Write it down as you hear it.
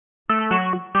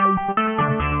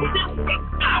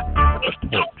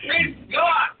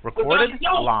Recorded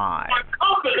live.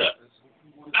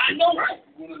 I know right.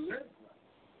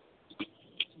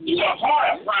 You are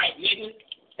hard right, nigga.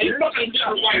 And you're fucking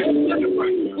different right.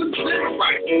 What's different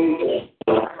right?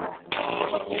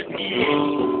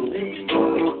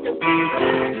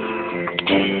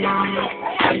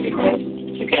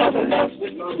 Togetherness,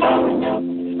 loneliness,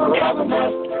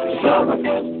 foreverness,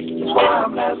 soberness,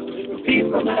 wildness,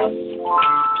 peacefulness,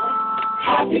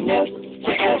 happiness,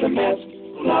 togetherness,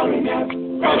 loneliness,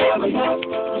 foreverness,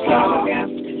 soberness,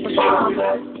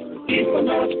 wildness,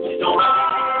 peacefulness.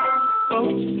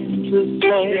 To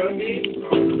say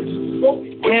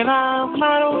when I'm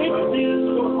not with you,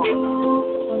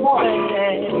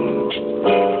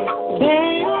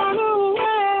 they are the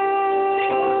way.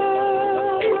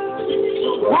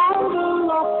 All the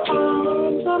love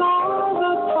comes and all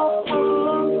the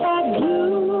problems that you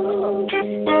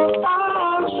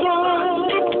are sure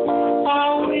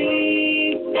how we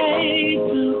stay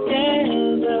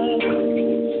together.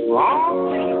 All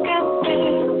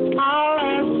together,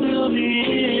 our till the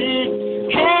end,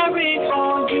 caring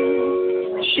for you,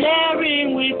 sharing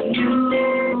with you.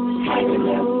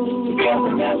 Happiness,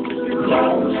 togetherness,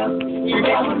 loneliness,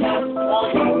 togetherness,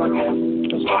 loneliness,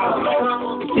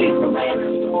 peacefulness,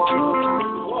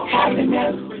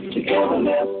 happiness,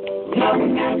 togetherness,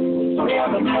 loneliness,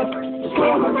 foreverness,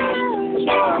 soberness,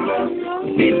 wildness,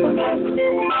 peacefulness.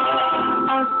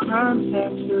 As time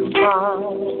passes by,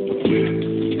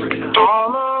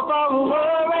 all of our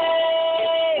worries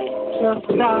just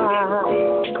die.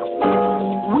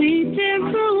 We tend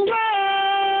to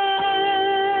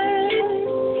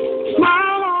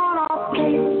smile on our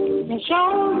face and show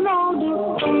no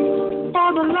difference for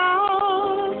the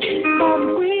love that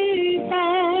we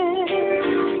have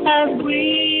as we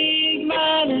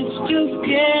manage to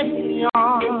get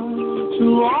on to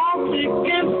all thick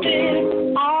and thin.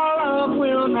 Our love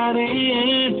will not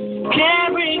end.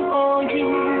 Caring for you,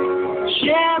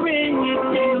 sharing with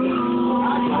you.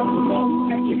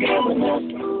 Togetherness,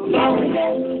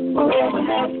 loneliness,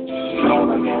 foreverness,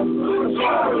 soberness,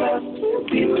 wildness,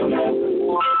 peacefulness,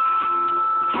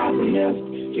 happiness,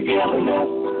 togetherness,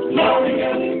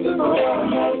 loneliness,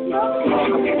 foreverness,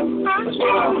 soberness,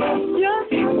 wildness,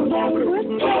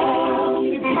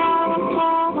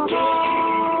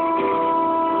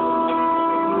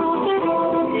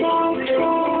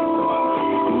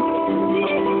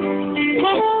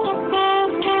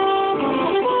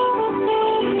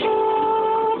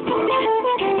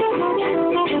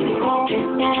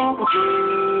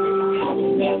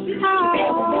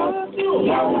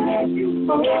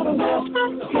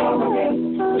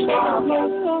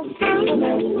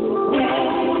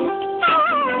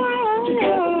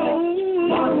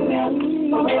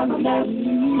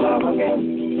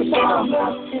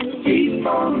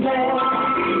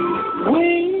 we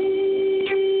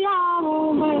are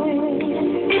aware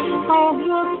of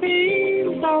the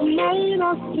things that made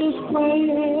us this way.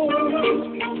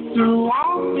 Through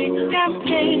all thick and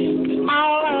thin,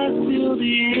 our lives till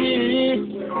the end,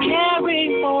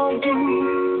 caring for you,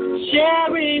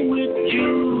 sharing with you.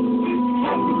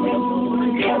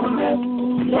 Togetherness,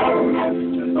 loneliness,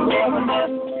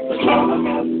 foreverness,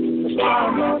 soberness,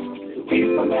 wildness,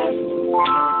 peacefulness,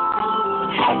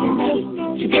 happiness,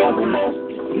 togetherness,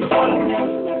 loneliness,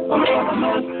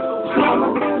 foreverness,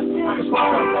 soberness,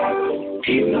 wildness,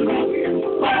 peacefulness,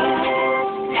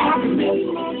 happiness,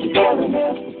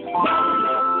 togetherness,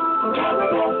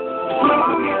 foreverness,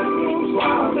 soberness,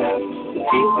 wildness,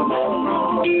 peacefulness,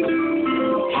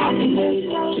 happiness,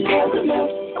 togetherness,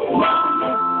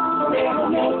 wildness,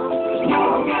 foreverness,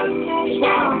 soberness,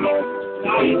 wildness,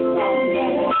 peacefulness.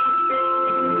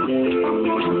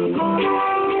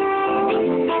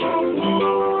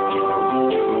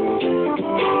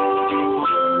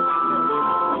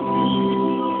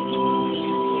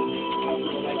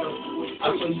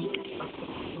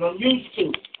 I'm used to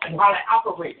and how they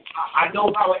operate. I know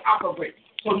how it operates.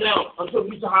 So now, until I'm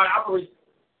used to how it operates,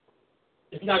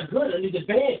 it's not good. I need to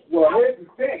ban. Well, here's the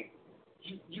thing.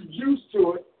 You used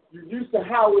to it. You're used to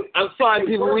how it. I'm sorry,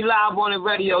 people. We live on the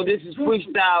radio. This is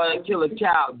Freestyle and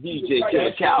KaL, DJ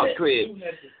KaL Crib.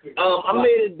 I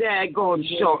made a daggone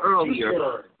show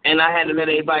earlier, and I had to let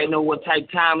everybody know what type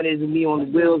of time it is with me on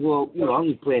the wheels. Well, you know, I'm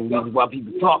just playing music while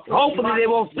people talk. Hopefully they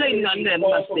won't say nothing that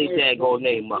must say daggone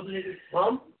name up.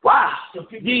 Wow.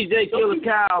 DJ KaL,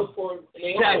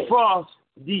 Jack Frost,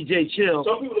 DJ CHiLL,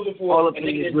 all up in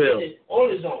his wheels.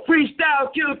 Freestyle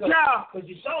KaL. Because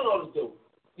you're selling all the dope.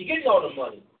 You're getting all the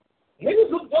money. Niggas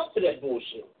looked up to that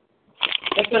bullshit.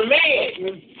 That's a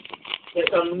man.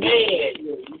 That's a man.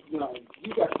 You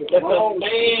got That's a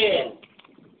man.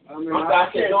 I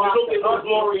said, don't look at no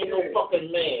glory in no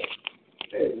fucking man.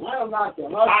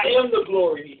 I am the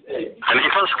glory, he said.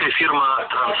 Американская фирма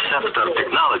Transceptor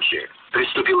Technology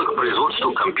приступила к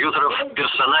производству компьютеров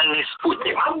 «Персональный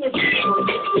спутник».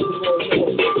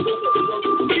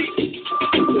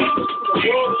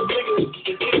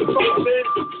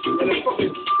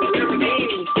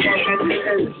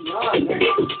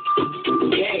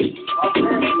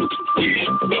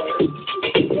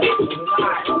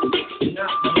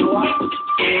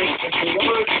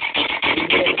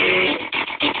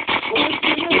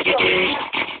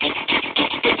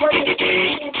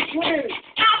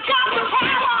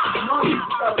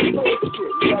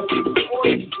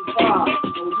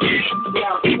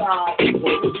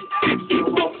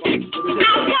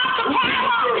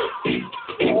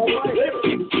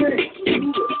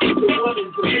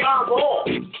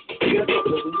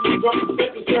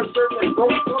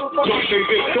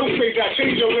 Don't say that,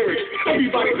 change your lyrics.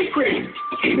 Everybody's a critic.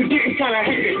 It's getting kind of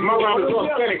hectic. My rhyme is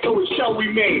authentic, so it's show we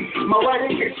made. My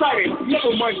writing's exciting,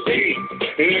 never mundane.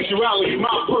 In actuality, my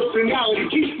personality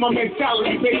keeps my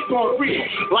mentality based on real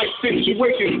life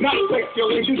situations, not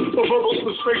speculations or verbal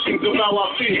frustrations of how I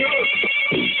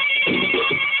feel.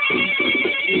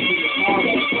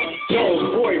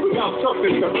 No, boy, without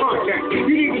substance or content,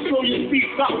 you need to slow your feet,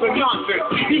 stop the nonsense.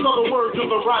 These are the words of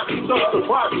the rising sun, the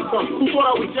rising sun, who thought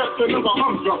I was just another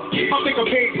humdrum. I think I'm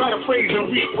paid by the phrase and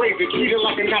rephrase it, treat it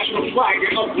like a national flag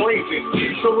and upraise it.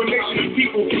 So a nation of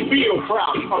people can feel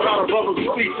proud about a brother who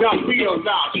speaks out real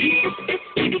loud.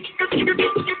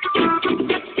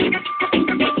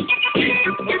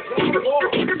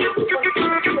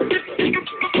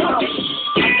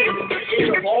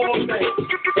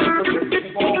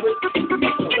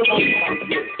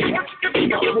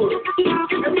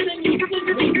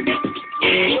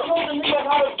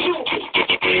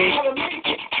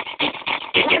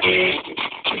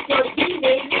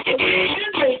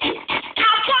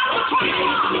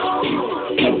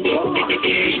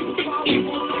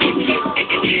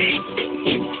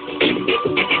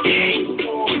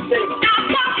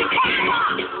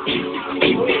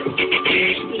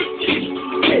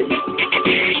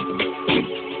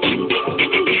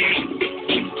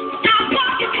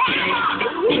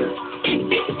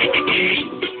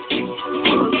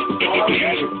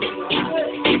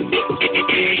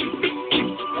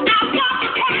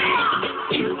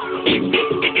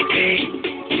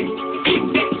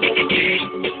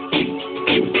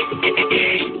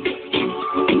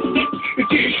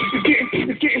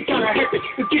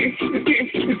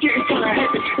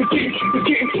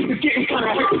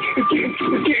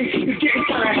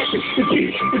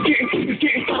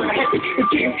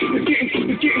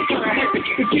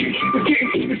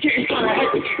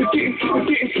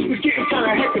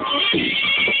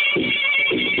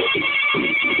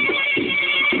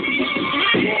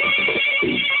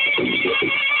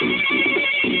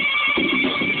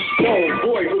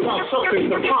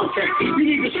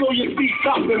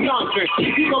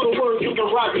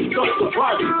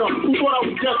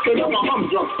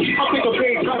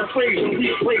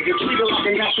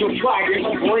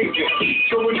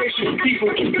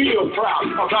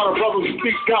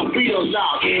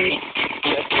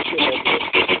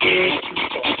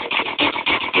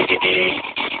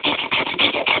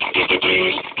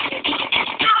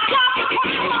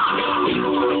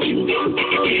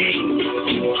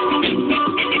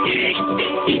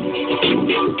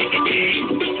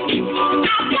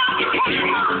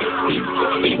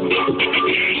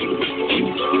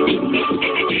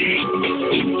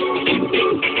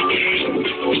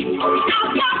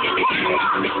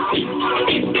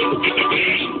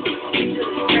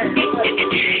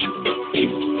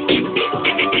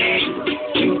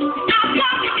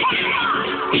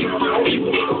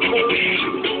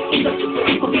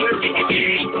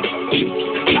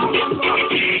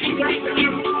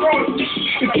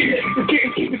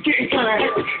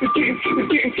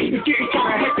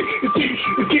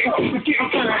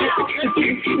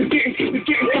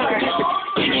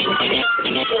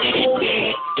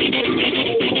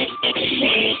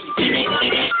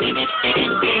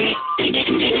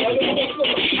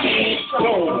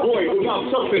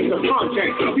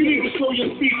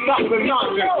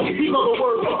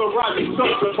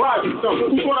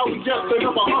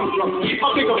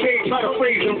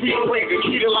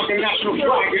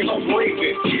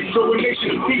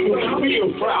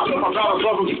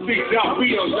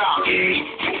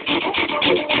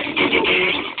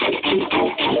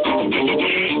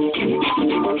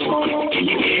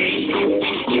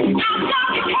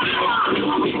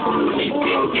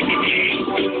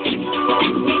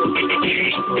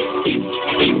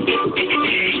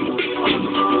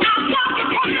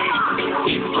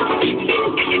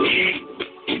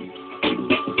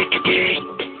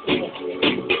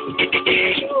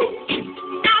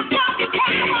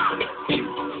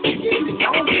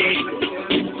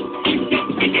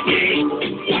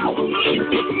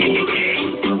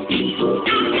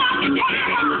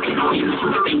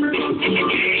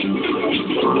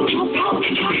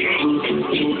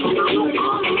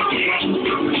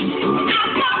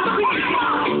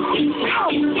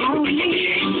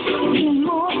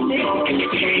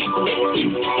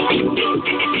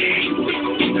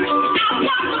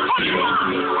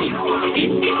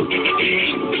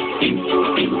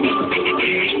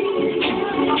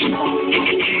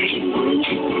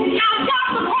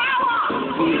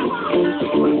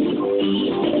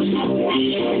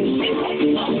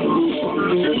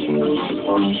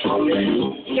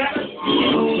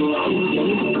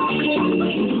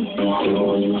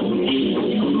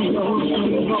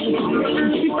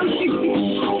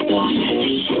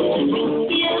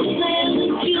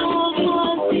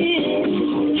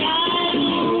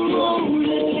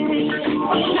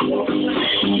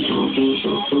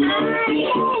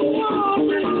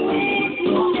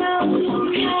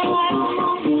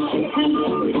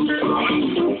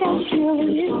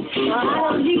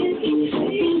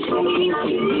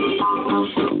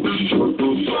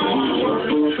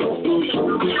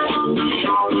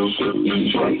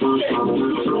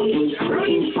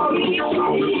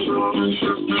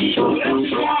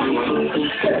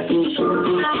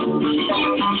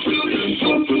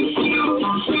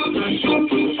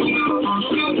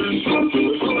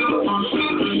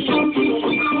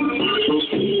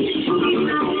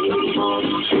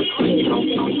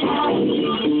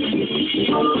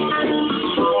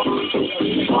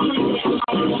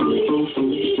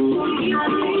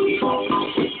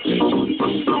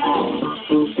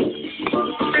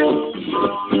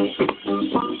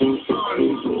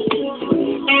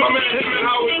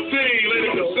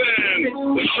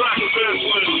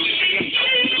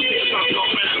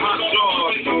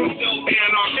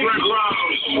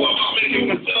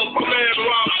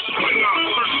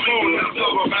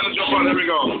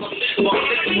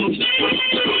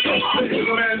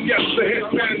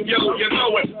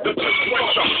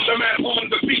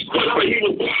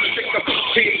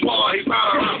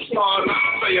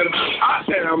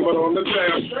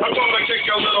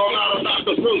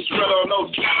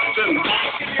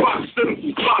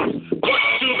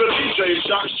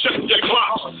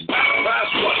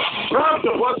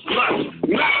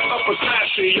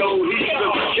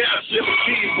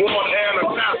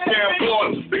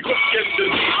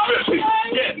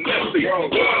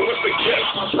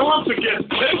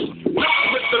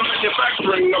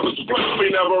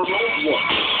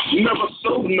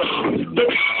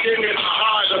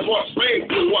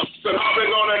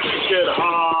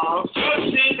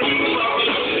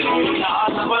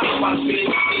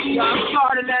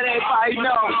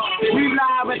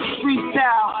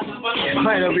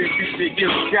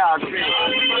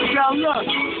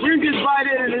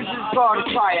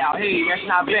 Hey, that's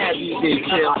not bad, DJ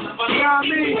CHiLL. You know what I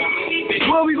mean?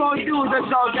 What we gonna do is let's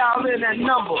all dial in that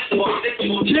number.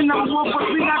 Your number 1 for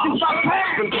 3 not to stop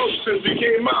paying. Since he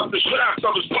came out the shaft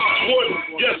of his boxwood,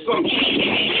 yes, some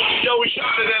yo, he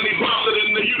shot it and he dropped it in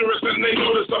the uterus, and they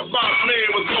noticed a box man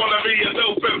was gonna be a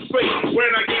dope MC.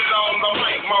 When I get on the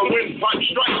mic, my windpipe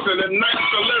strikes, and ignites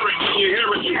the lyrics, and you hear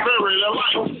it, you bury the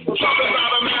light. Talking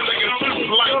about a man that can shoot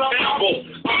like Campbell.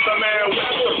 I'm the man with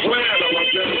the plan of a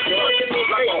gentleman.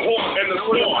 Like a hawk in the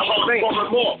store,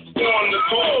 hard more. On the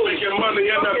tour, making money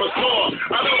and never saw.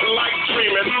 I don't like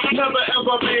dreaming, never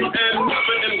ever been and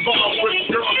never involved with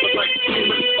girls that like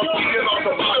dreaming. I'm getting off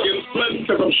the bargain, split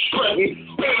cause I'm shredding.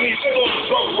 When these stores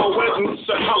broke for weddings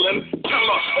to Helen, tell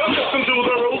her, listen to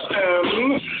the rules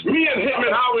and me and him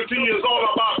and Howie D is all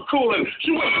about cooling.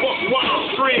 She went buck wild,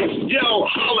 scream, yell,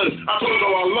 hollering. I told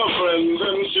her I love her and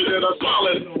then she did a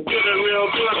solid. Did it real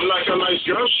good like a nice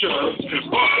girl should.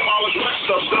 Buck all the rest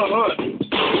of the hood.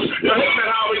 Your hitman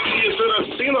Howie D is in a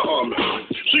Cena on me.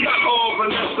 She got all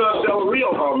Vanessa Del Rio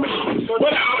on me.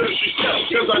 But how did she step?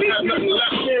 Cause I had nothing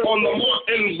left on the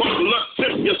Martin Butler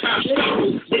tip. Yes,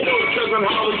 hashtag. With your cousin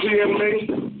Howie D and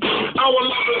me. Our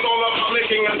love is all about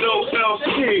making a dope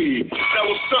LP that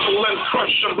will settle and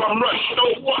crush a bum rush. So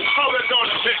what? How they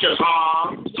gonna pick it,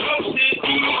 huh?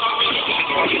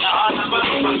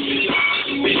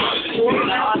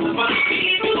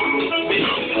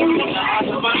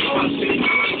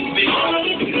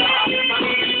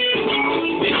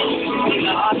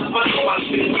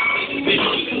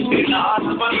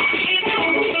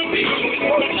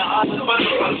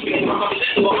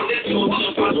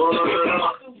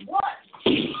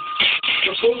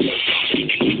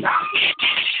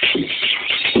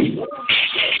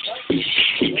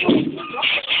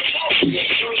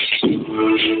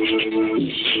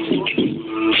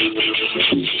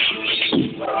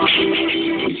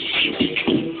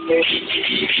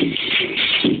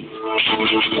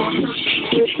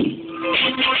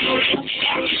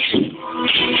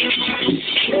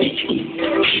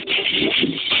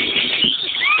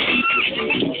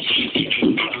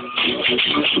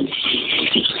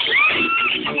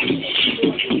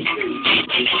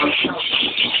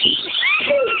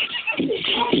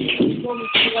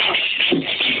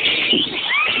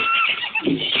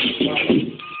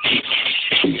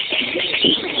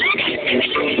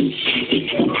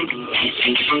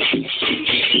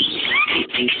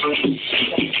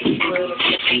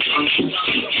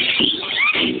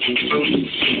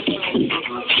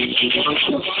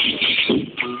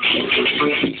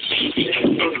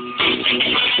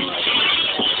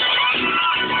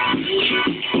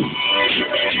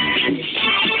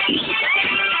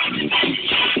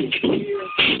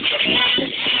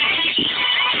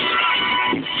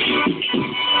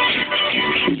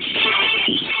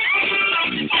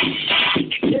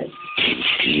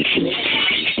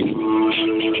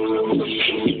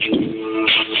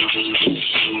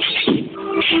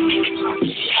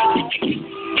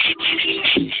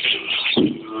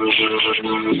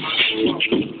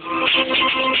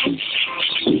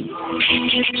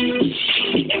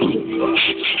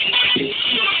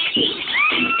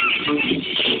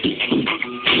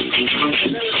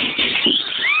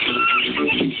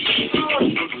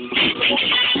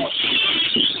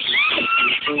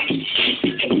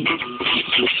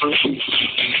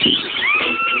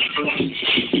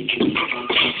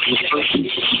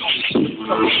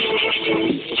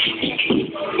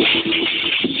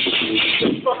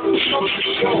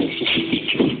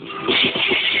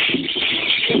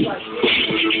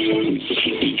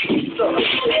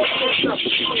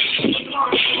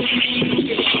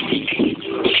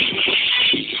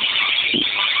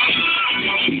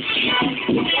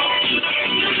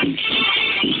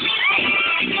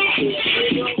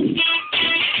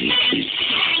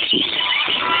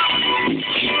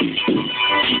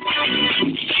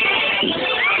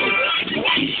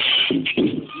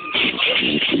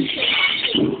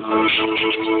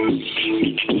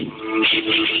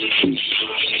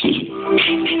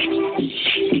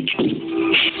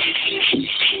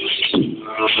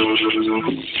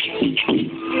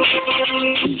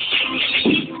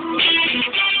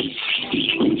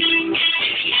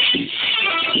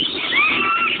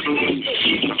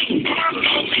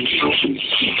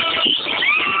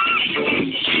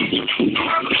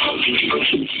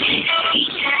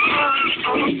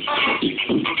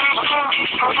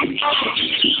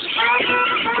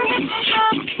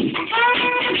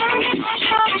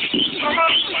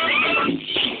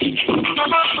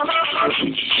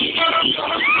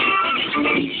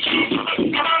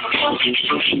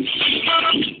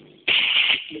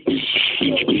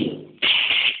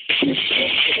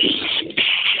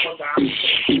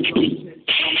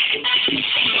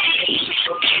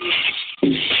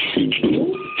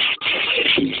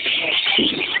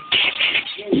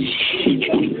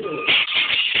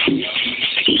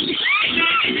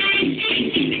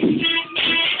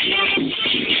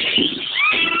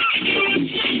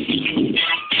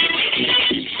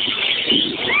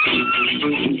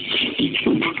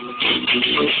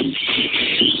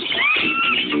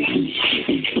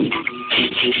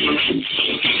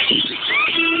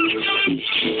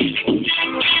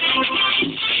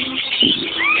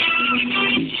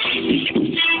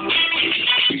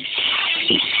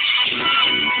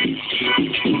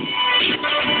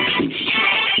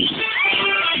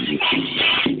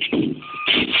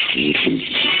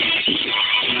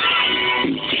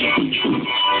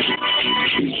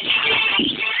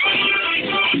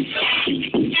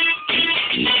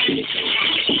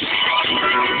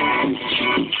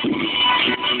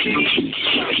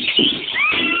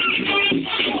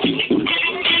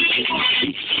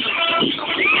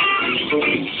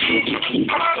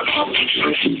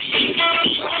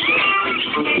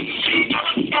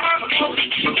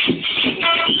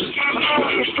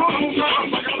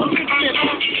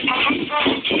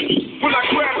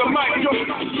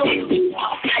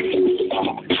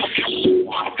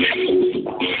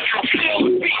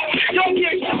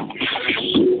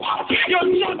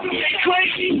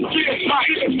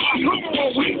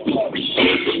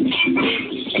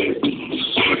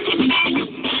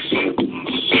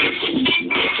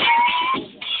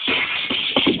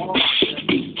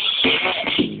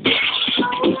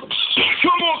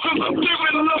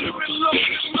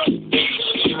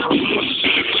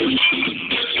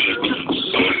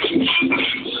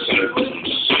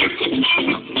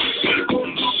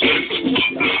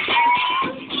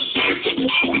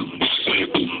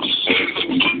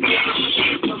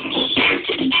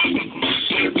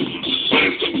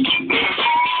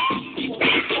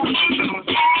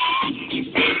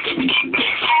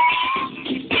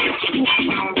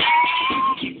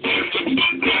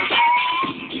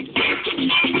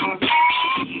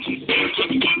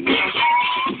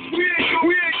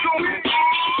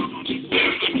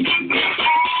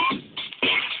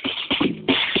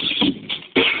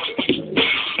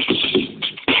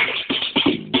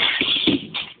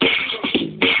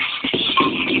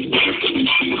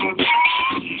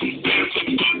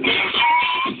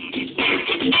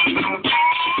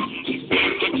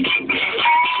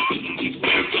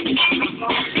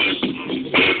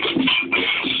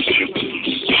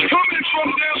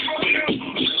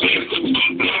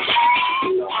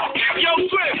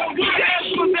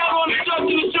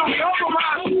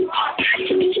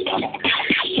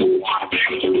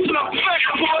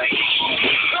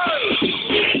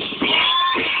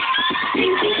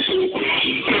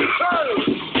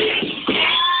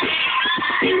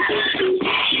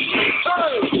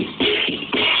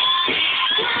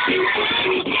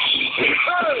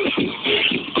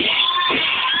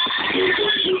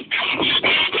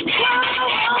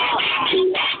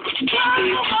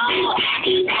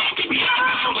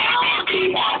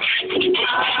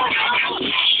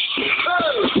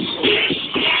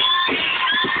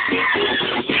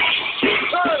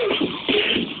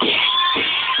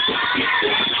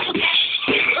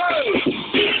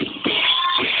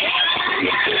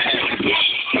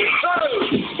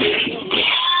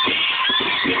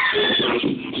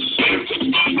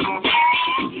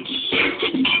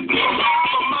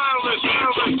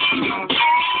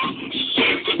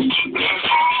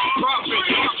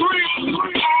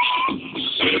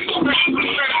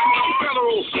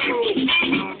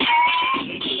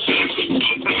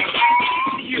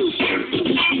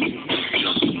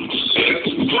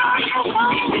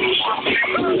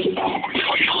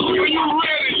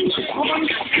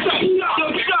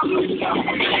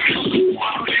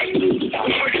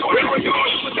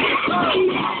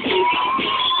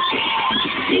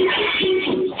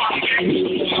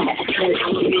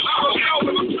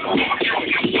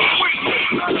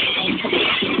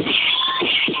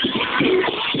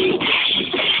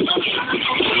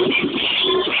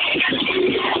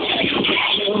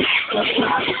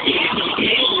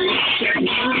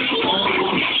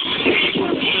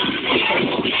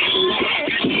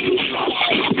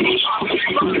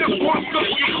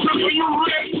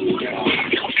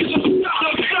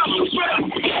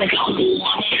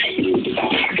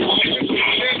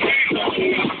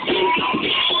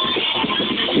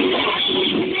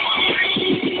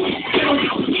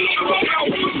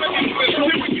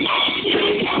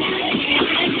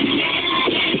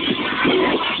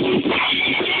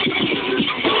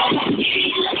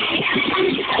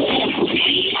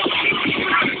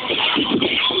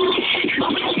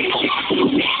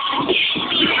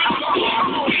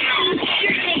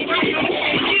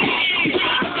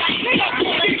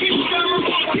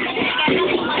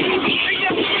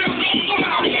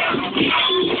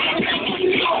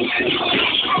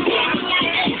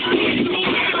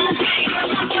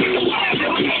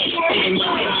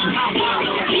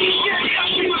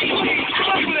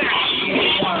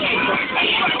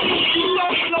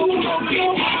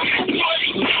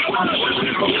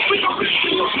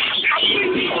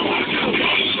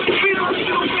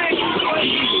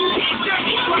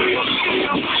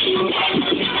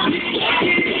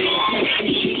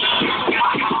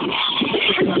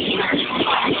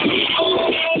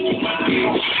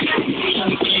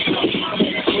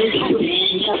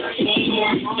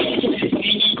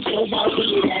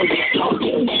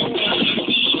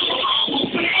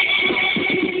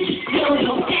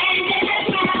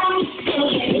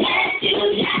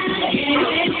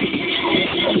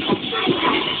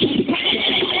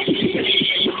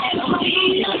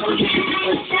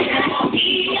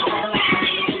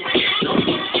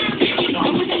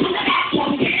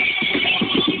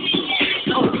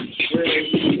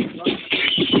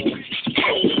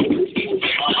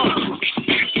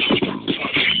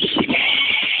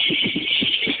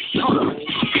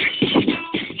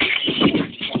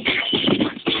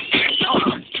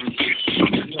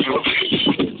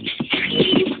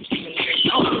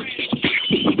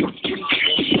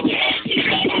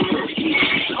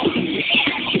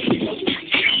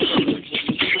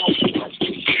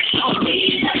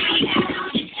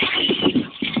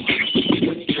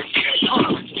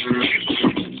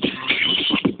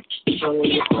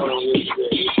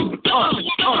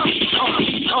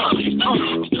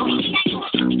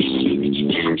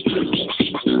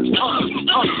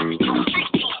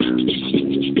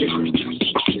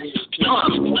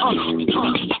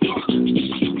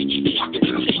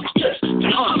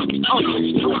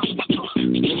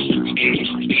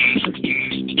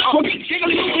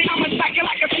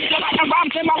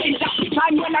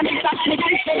 when I need that shit,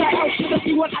 so I help you to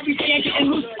see what I be saying,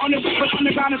 getting loose on the beat, but on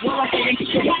the ground is what I'm saying.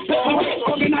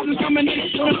 Organizers coming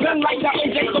in, with a gun like that,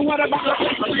 so what about the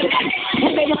rest?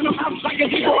 When they run them out like a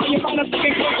zero, you're gonna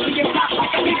think you get shot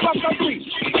like a big fuck for free.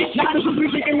 Now this is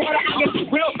me drinking water, I get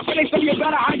real, but they say you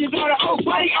better hide your daughter. Oh,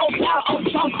 buddy, oh, pal, oh,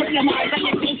 don't bring them eyes, and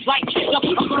it feels like shit.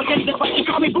 I'm gonna get the but you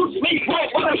call me Bruce Lee, boy,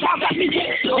 what a sound that me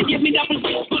get. They give me that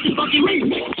funky ring.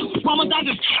 Mama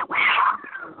does it.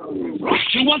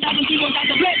 She wants that, she wants that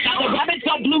the red. Now the rabbit's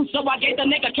so blue, so I gave the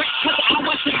nigga trick. Cause I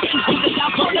was the bitch with the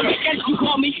South Puerto Rican. You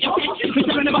call me your bitch.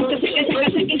 Concerned about the second,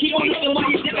 she don't listen while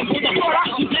you're sipping. Pull the floor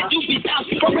out, you said you be down.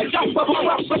 For a jump,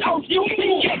 but don't you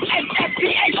see it?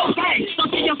 SFBA, go bang. So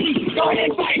see your feet, go ahead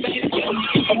and fight.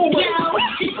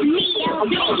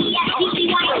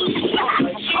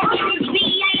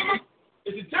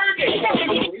 It's a turkey.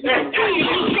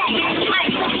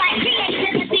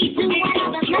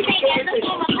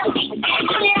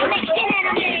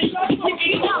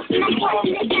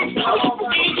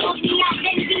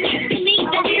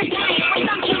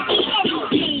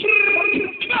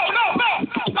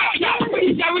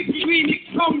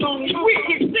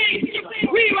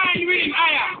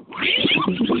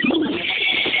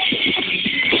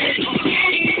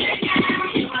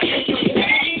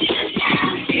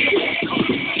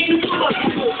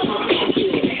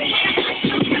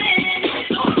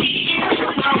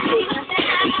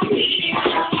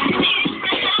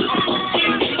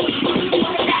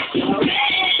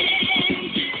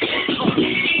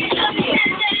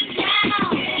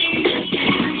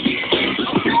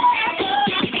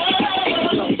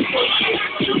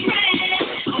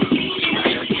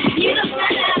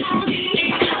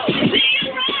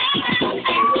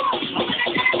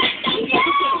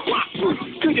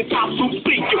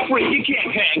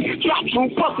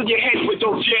 Busting your head with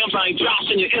those jams, I ain't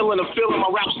joshing, you're ill in the feeling.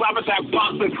 My rap slap attack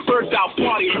boxing, burst out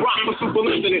parties, rock for super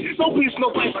listening. No peace,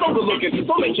 no place, no good looking.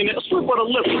 Don't mention it, a slip of the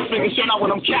lip, nigga shit out when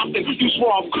I'm captain. You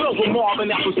swore girls with Marvin,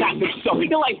 that's what's happening. So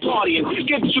you like partying,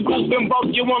 get your goose been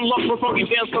bugged, you want love for funky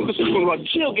dance, come to super run.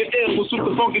 Chill, get ill with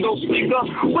super funky, don't speak up.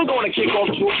 We're gonna kick off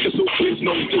to it, so it's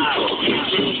no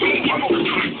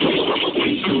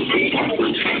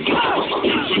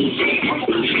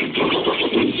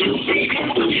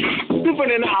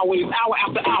different in hours, hour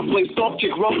after hour, play soft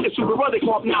kick rough. It's super brother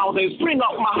club nowadays. Bring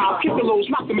up my house, kick the lows,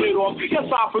 knock the mid off. Yes,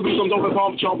 I produce them, don't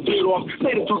pump, jump, beat off.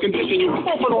 Say to condition you,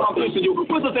 open on, I'm kissing you.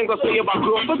 With the things I say about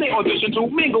girls, but they audition to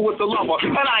mingle with the lover.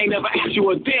 And I ain't never asked you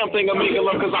a damn thing to make it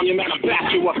love, cause I'm your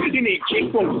manufacturer. You need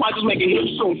kick boom, I just make it hit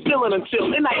soon. Feeling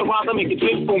until midnight around, I make it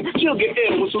tick boom. She'll get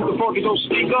ill with super funky, don't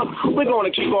speak up. We're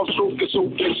gonna kick off soup, get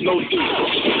soup, gets no deal.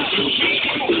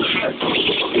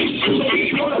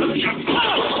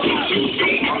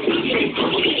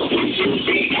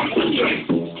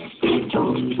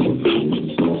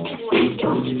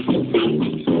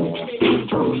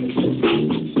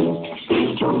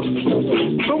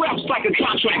 The rap's like a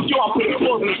contract, you all put it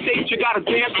on the stage, you gotta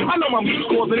dance. I know my music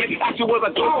causing it, actually was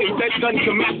I don't think that done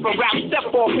to match for rap.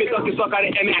 Step off, it doesn't suck at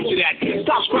it, and after that,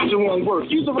 stop scratching one word.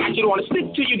 Use a ratchet on it, stick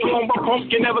to your drum, but pump,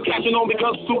 you're never catching on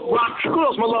because soup rock.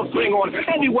 Girls, my love, bring on.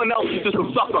 Everyone else is just a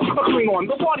sucker, a bring on.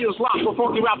 The party is locked, but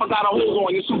funky rap, I got a hold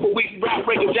on. You super weak rap,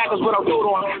 breaking jackets, what I wrote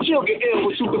on. She'll get ill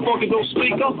with super funky, don't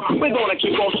speak up. We're gonna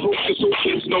kick off soup, cause soup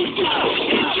gets no deal.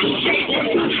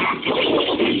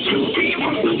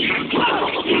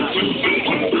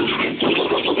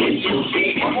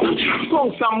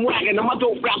 Close, I'm wagging them. I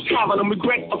don't rap having them.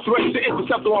 Regret a threat to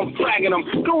interceptor, I'm fragging them.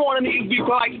 Go on and eat beef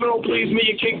like don't please me.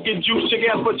 You can't get juice, your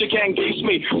gas, but you can't gauge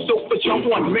me. So for jump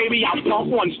one, maybe I'll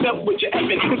pump one. Step with your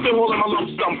effing, cause they're holding my lump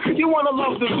sum. You wanna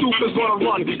love the soup is gonna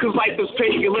run, cause life is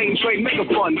paid, your lane trade, make a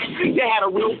fun. You had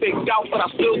a real big doubt, but I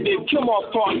still did. Kill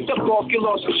off part, step off, get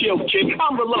lost, chill, kid.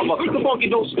 I'm the lover, the funky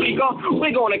don't speak up.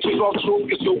 We're gonna kick off soup,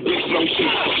 get soup, get no shit.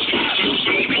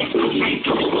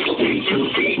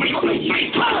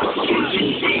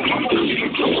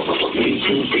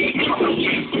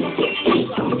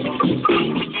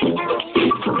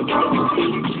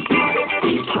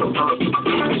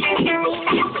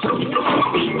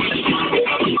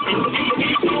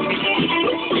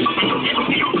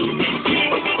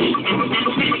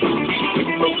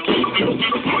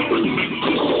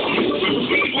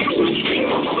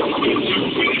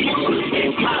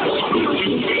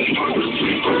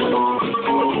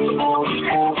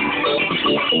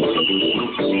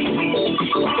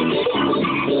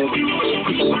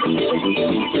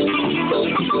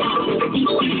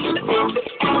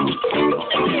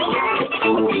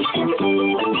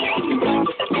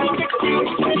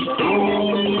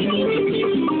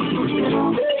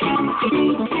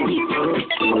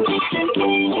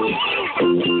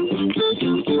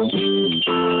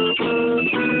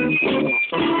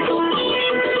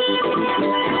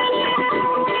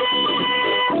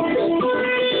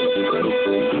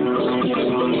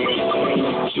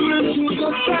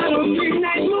 Saturday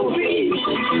night movie.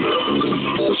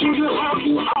 Sugar house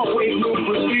will always move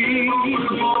for speed.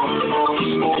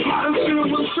 Gotta feel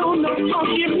what's on the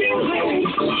funky music.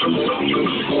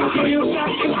 I feel your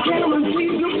back is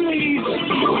guaranteed to bleed.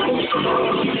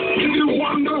 If you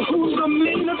wonder who's the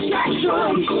main attraction,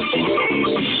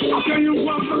 I'll tell you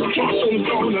what the captain's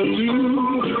gonna do.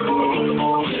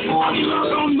 I'll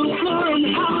knock on the floor and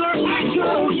holler at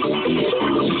you,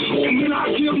 and then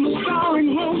I'll give the starring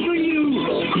role for you.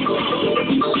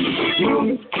 Moon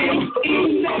and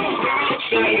easy,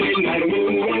 Saturday night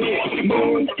movie.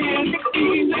 Moon and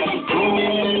easy,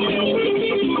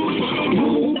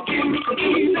 moon and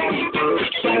easy,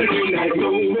 Saturday night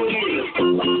movie.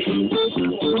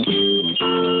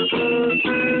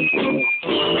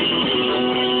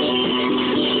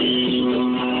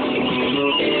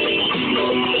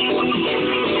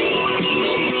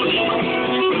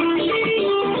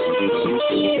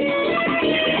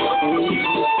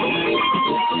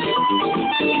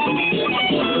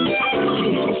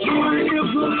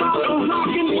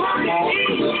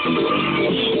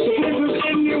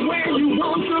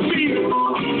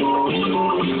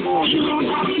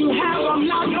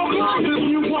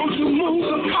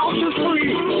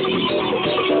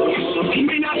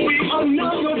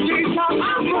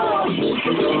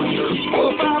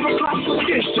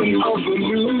 Of the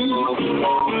moon.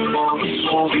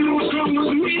 You will come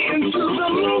with me into the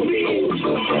movie.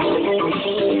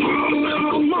 Put a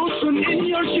little motion in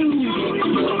your shoes.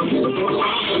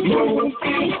 Move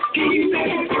and easy,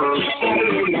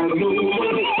 Saturday night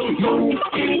movie. Move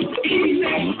and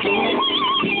easy,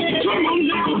 come on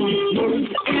now. Move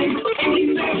and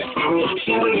easy,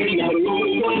 Saturday night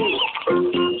movie.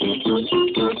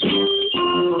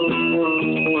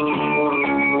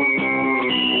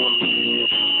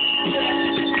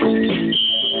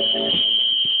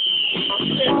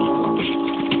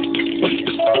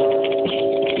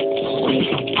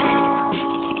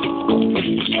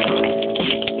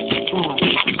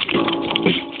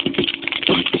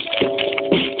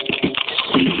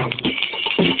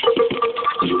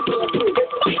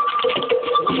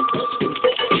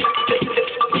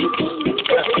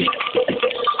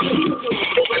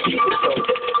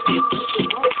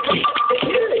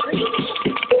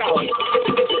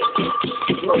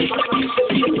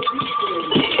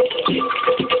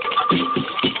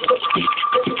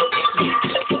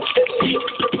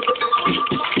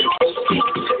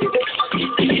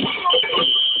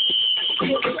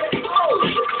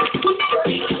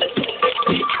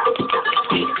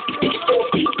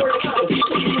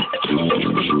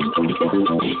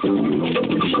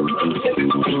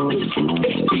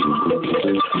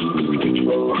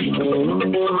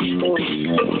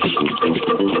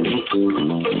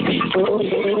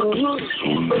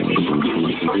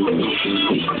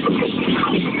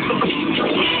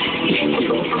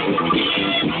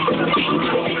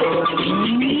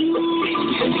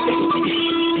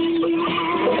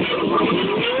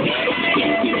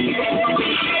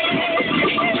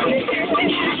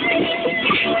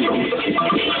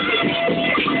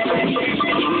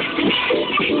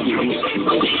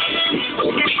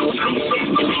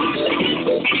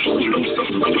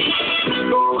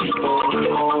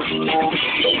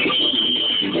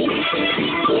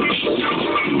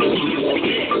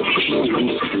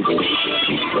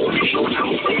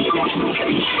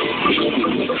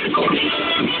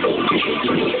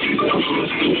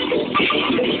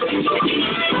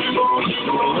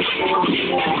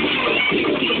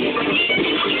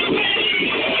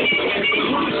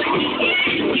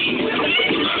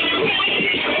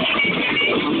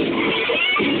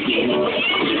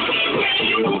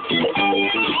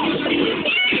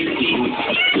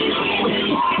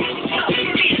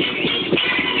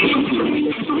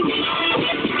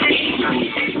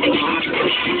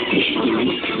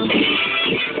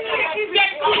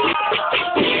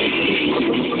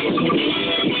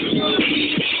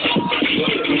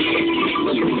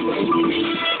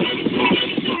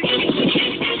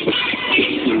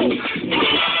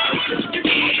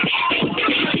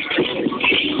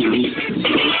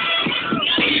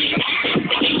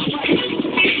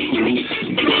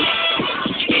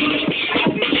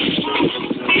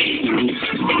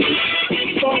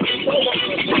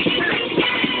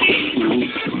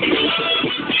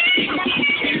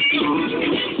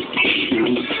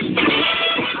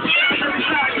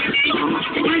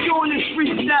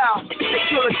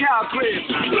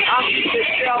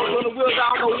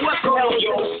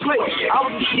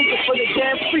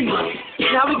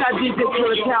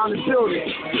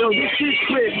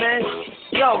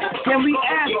 Yo, can we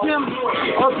ask them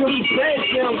or can we beg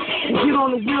them to get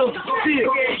on the wheels of steel?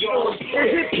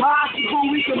 Is it possible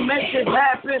we can make this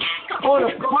happen on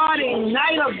a Friday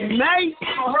night of May?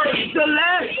 The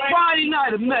last Friday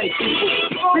night of May,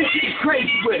 people. This is crazy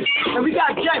with it. And we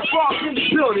got Jack Frost in the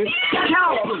building,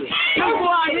 counseling. People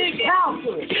out here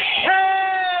counseling.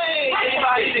 Hey!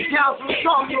 Anybody in the counseling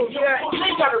talking to Jack?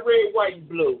 They got a red, white, and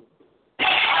blue.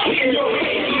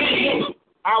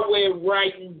 I wear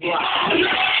white and black. Come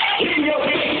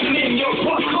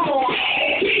on.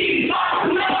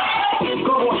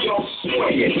 Come on, y'all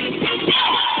sway it.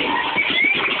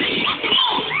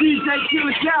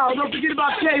 DJ KaL, don't forget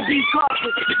about KB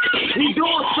Carter. He's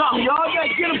doing something. Y'all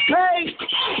gotta get him paid.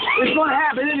 It's gonna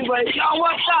happen anyway. Y'all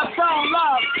want to stop sound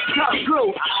loud? Top crew.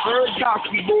 I heard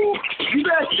Dr. Bull. You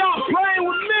better stop playing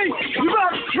with me. You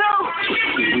better count.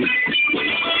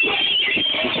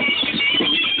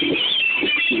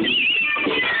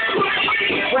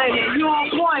 Wait a minute, you on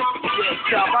point? Yeah,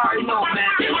 stuff. I already know,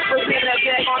 man. Put that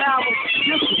back on album.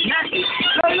 Disconnected.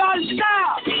 Play a lot of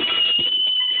style.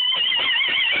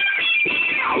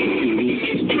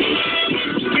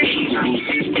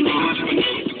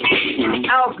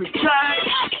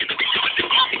 Alcatraz.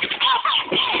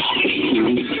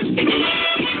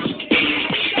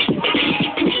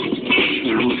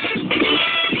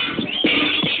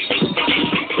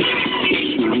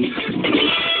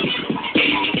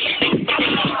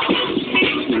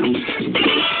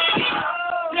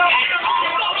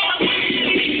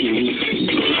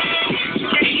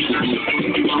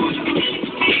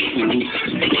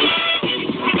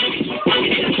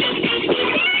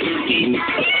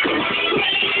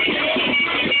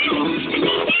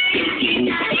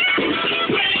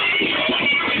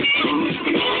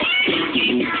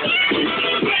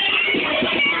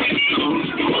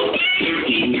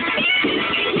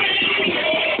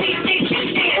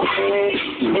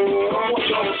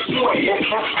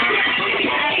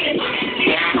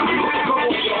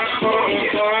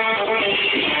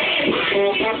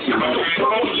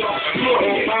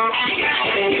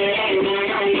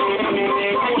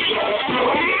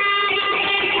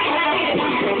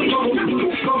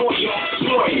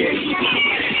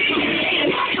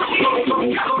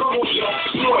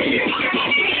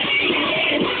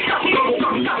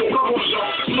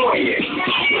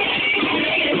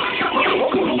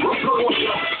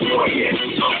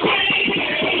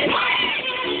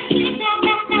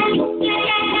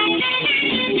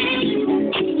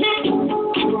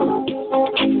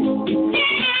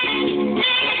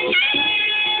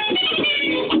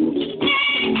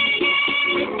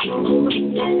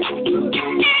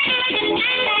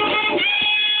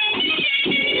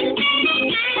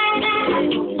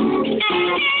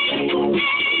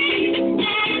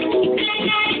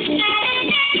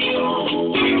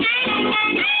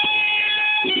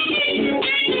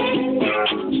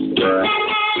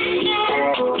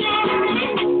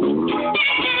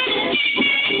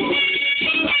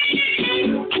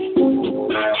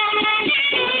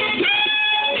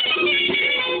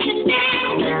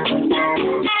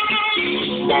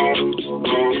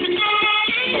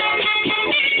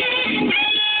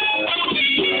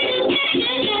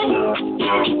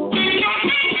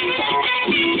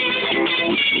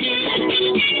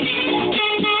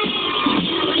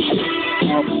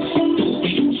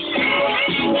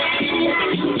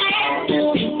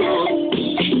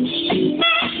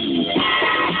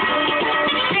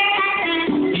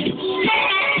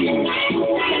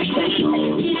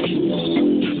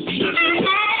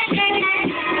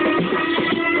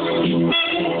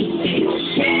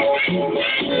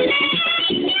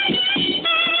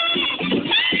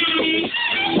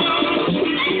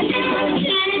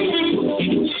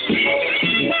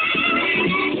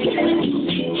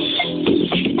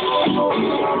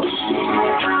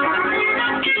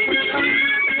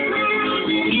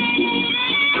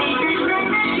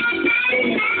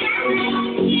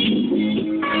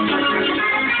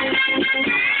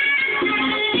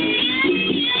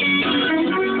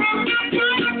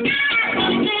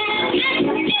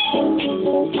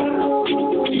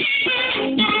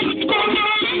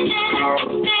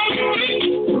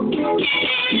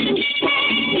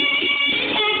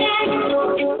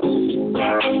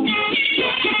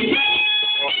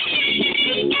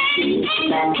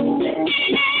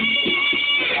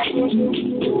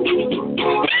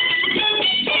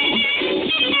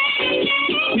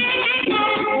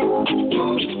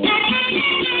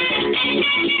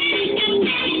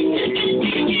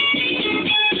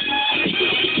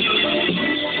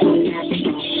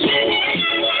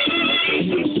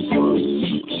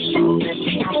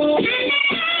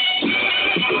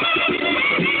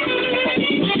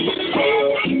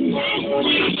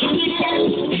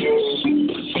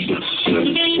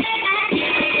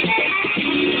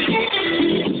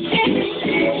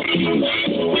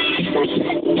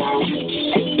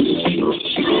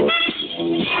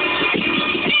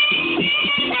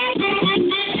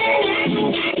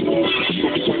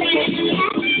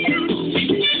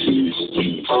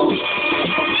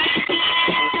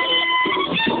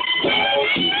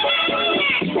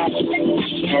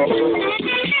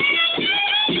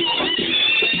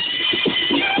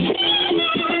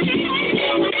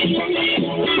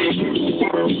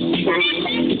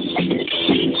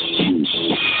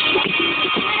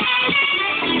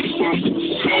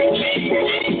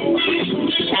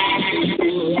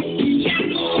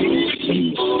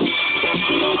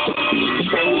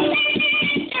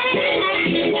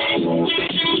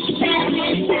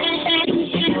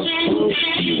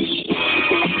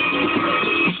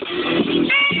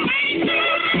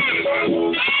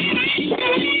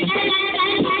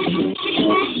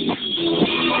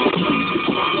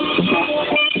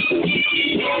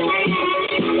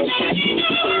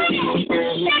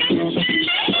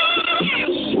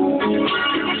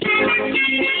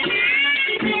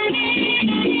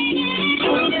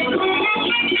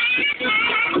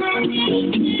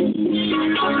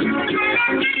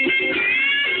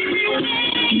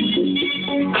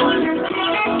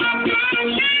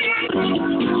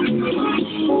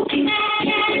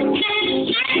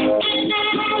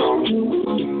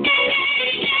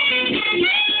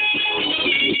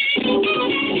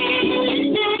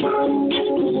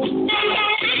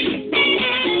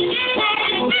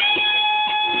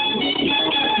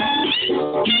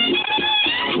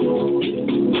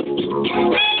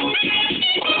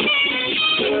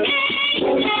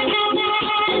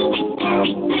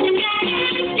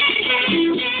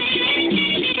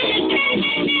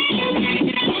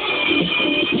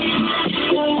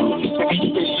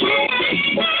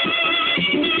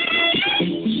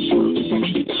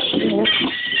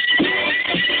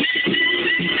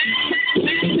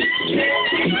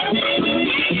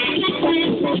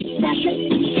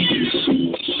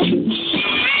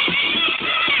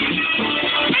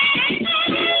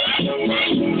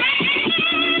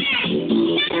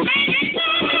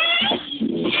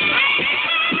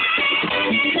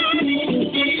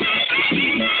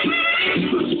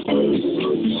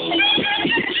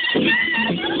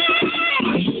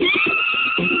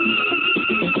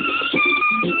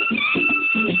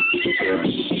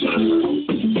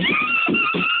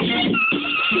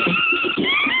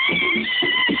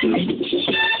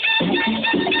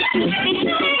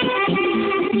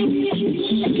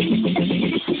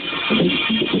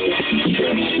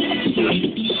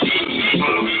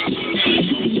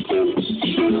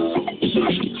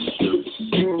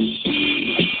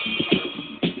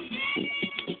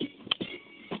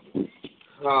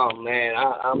 Oh man,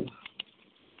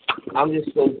 I'm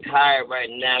just so tired right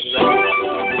now because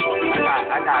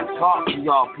I got to talk to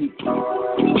y'all people.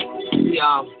 See,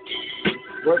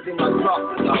 one thing I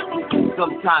talk to y'all people,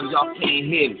 sometimes y'all can't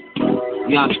hear me.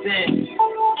 You understand?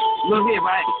 Look here,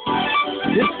 right?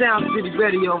 This Sound City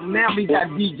Radio. Now we got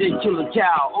DJ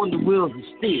KaL on the wheels of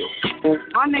steel.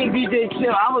 My name DJ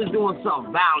CHiLL. I was doing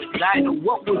something violent. I didn't know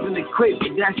what was in the crate,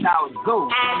 but that's how it goes.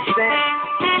 You understand?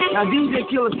 Now DJ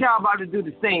KaL about to do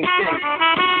the same thing.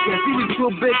 Because he was too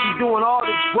busy doing all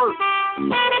this work.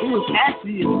 He was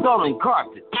actually installing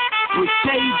carpet with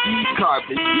KG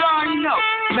carpet. You already know.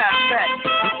 Matter of fact,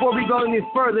 before we go any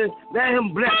further, let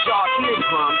him bless y'all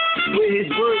eardrums with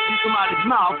his words that come out of his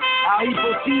mouth, how he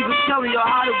proceeds to tell y'all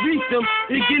how to reach him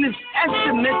to get his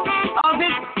estimate of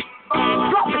it.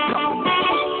 Drop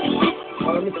it.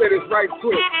 Let me say this right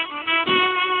quick.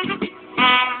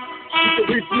 You can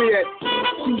reach me at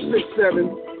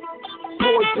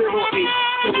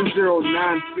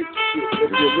 267-408-70966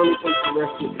 if you're really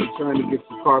interested in trying to get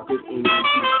some carpet and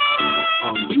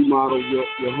remodel your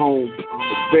home,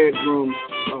 bedrooms,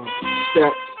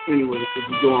 steps, anyway. If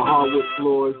you're doing hardwood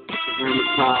floors, ceramic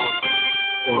tiles,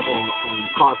 or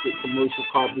carpet, commercial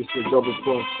carpets or double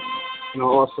plus. And I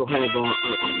also have an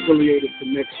affiliated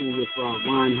connection with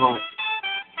Reinhardt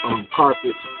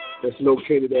Carpet that's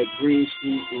located at Green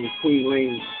Street and Queen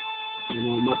Lane. And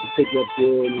I'm about to take you up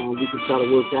there and we can try to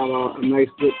work out a nice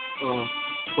good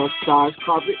plus size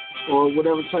carpet or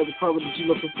whatever type of carpet that you're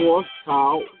looking for,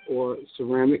 tile or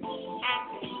ceramic.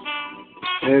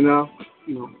 And,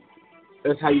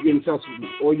 that's how you get in touch with me.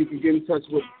 Or you can get in touch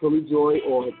with Philly Joy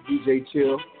or DJ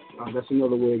CHiLL. That's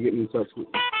another way of getting in touch with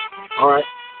me. All right.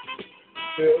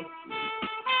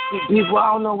 People,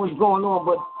 I don't know what's going on,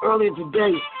 but earlier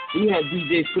today, we had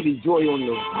DJ Philly Joy on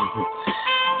the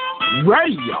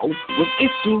radio with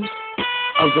issues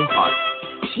of the heart.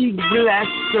 She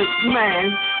blessed the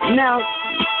man. Now,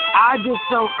 I did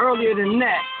something earlier than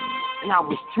that, and I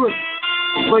was tripping.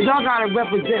 But y'all gotta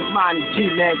represent mine and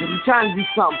G, man, because we're trying to do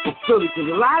something for Philly,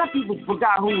 because a lot of people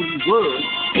forgot who he was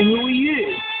and who he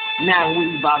is. Now who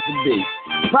he's about to be.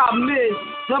 Problem is,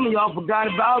 some of y'all forgot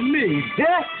about me.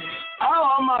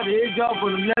 Oh, I'm out to hit y'all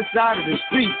from the left side of the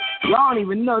street. Y'all don't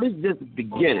even know, this is just the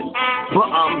beginning.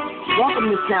 But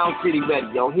welcome to Sound City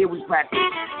Radio. Here we practice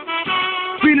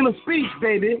freedom of speech,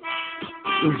 baby.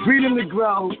 Freedom to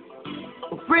grow.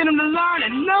 Freedom to learn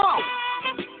and know.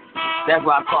 That's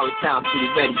why I call it Sound City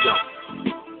Radio.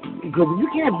 Because if you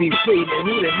can't be free, then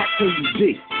who the heck can you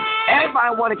be?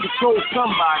 Everybody want to control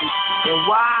somebody. And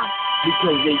why?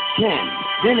 Because they can.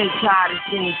 Then they try this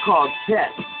thing called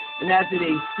test. And after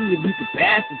they see if you can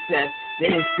pass the test, then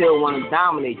they still want to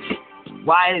dominate you.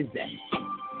 Why is that? Is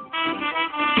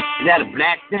that a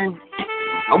black thing?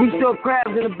 Are we still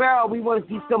crabs in a barrel? We want to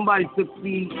see somebody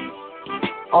succeed.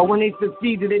 Or when they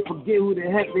succeed, do they forget who the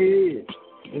heck they is?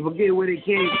 And forget where they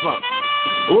came from.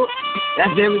 Whoop.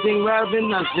 That's everything right up in a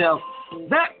nutshell.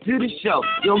 Back to the show.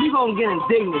 Yo, we gonna get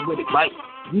indignant with it, right?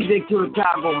 DJ KaL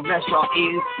gonna bless y'all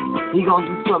ears. He gonna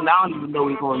do something I don't even know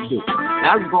what he gonna do. And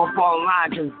I'm just gonna fall in line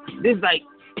because this is like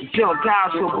the CHiLL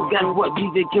show, but guess what?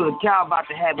 DJ KaL about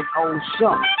to have his own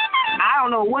show. I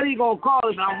don't know what he gonna call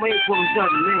it, but I'm waiting for him to tell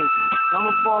the name. So I'm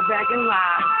gonna fall back in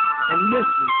line and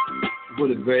listen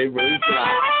with a very, very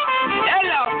fly.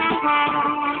 Hello!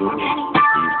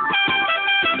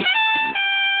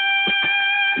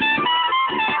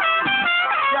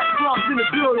 In the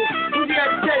building. Who's the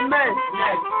entertainment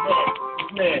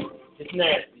man? It's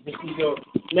nasty. This is your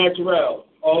natural.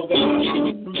 All day.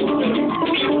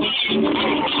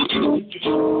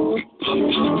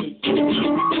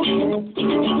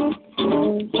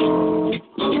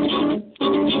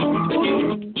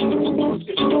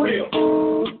 It's real.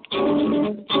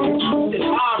 It's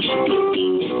obvious.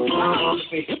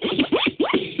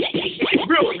 It's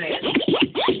real nasty.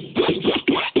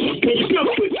 Can you feel it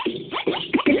with me?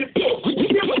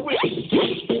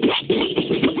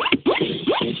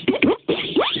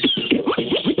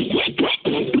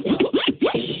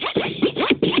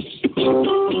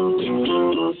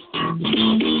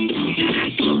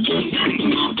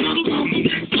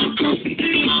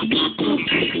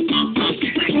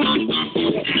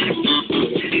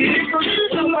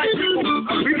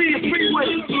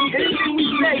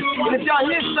 And if y'all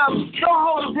hear something, don't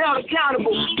hold us held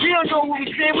accountable. We don't know what we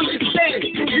say, we just say it.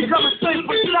 We coming straight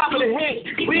from the top of the head.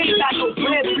 We ain't got no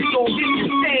bread, we gon' get you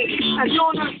stand. And you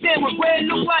don't understand what bread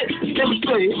look like? Let me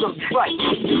show you, it's gonna be right.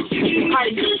 How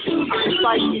you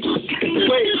like it?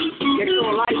 Wait, you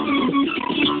don't like it?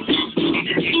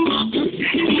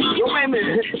 Yo, wait a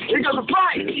minute, here goes the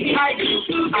price. Like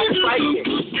it, I like it.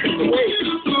 Wait,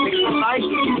 you don't like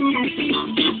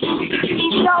it?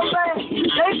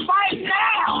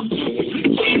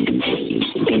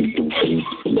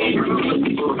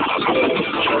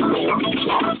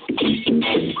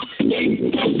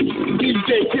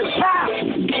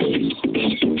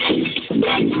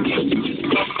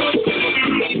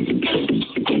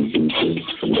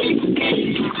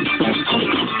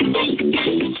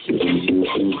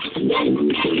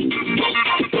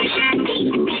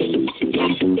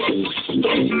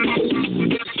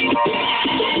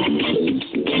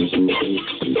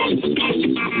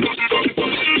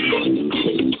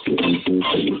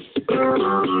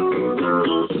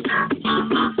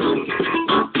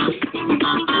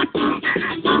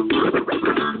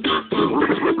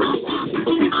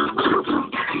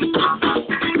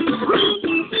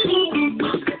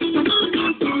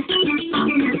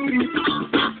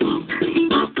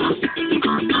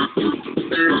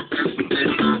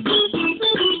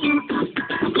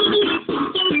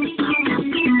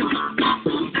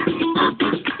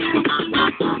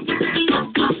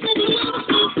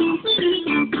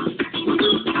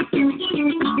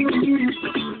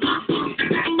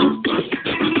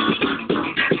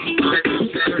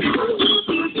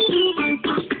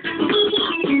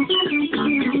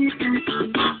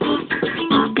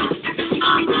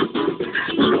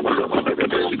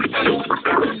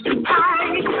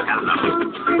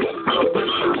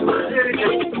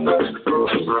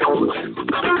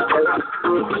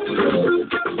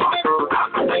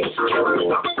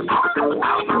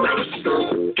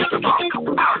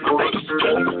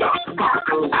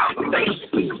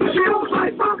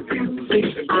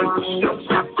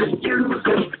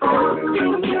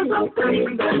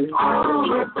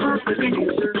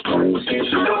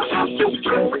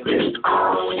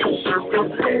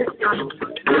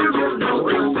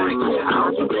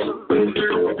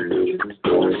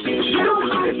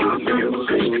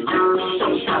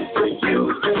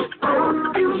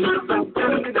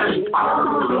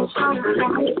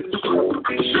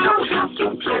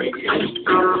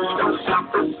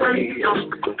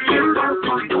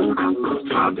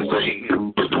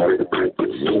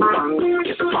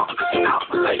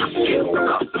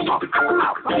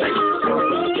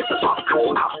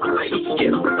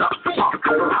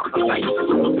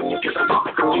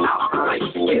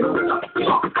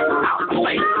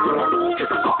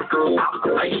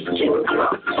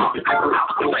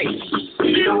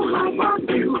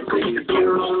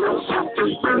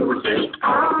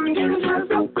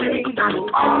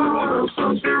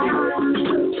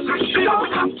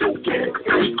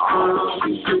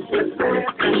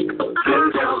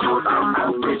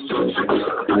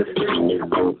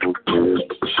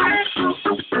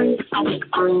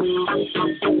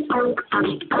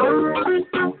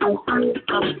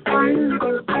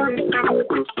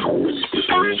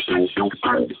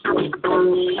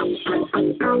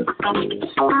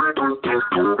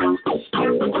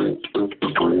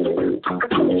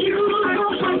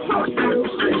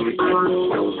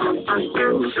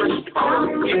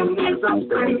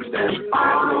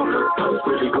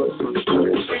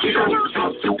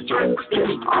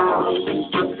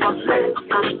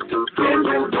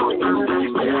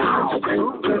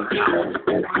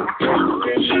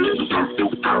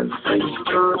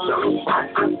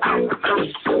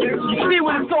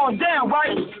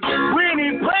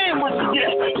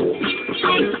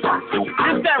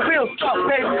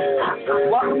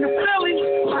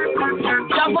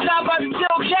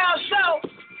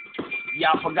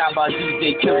 Y'all forgot about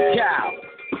DJ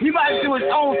KaL. He about to do his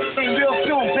own thing real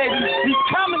soon, baby. He's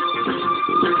coming.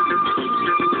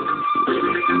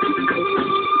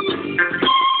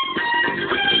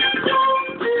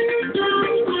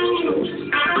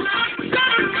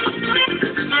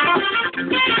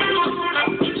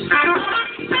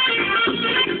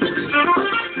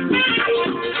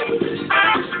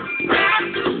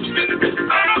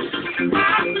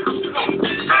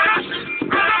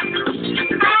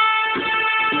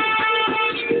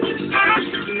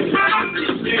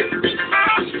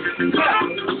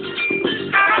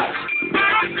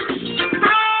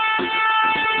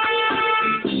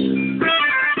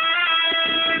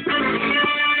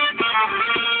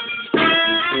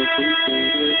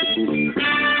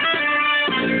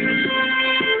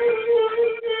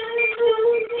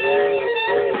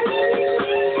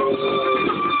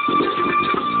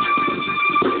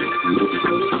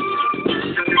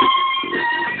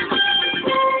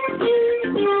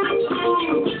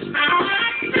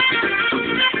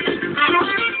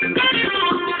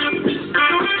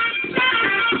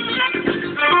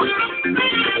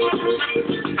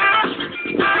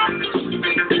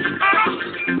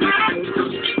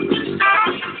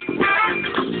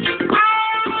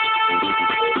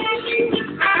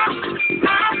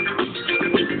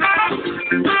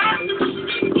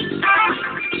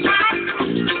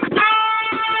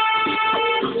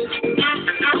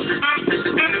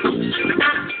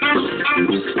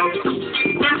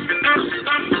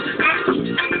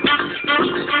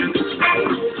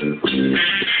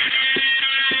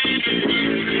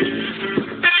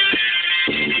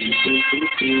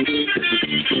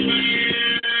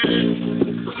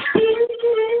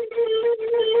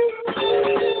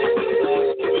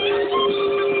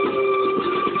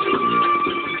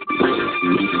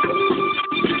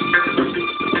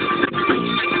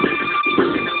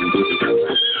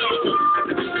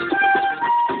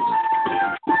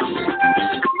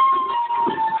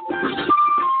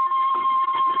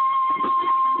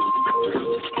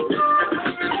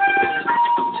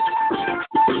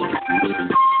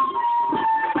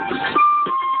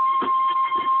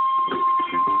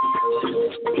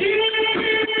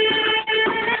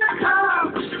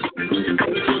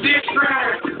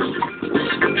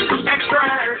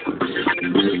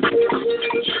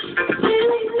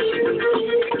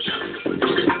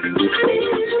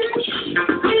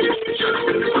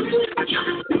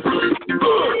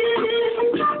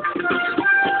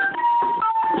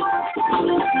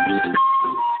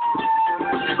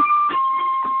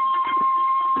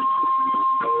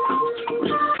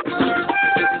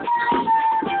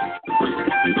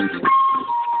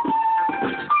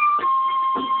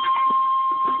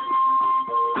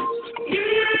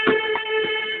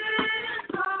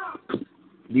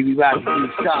 We about to do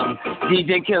something.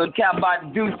 DJ Killer Cow about to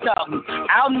do something.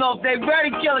 I don't know if they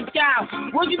ready, Killer Cow.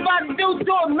 What you about to do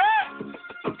to him, man?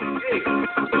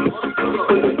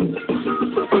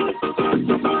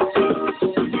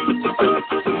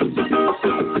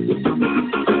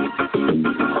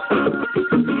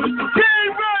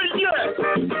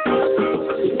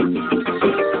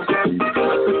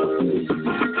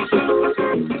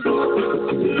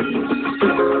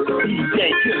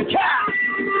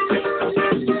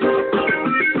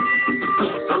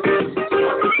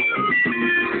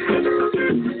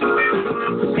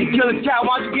 Killer Cow,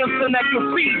 why don't you give some that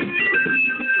graffiti?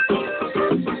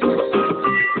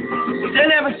 They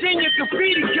never seen your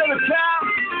graffiti, Killer Cow.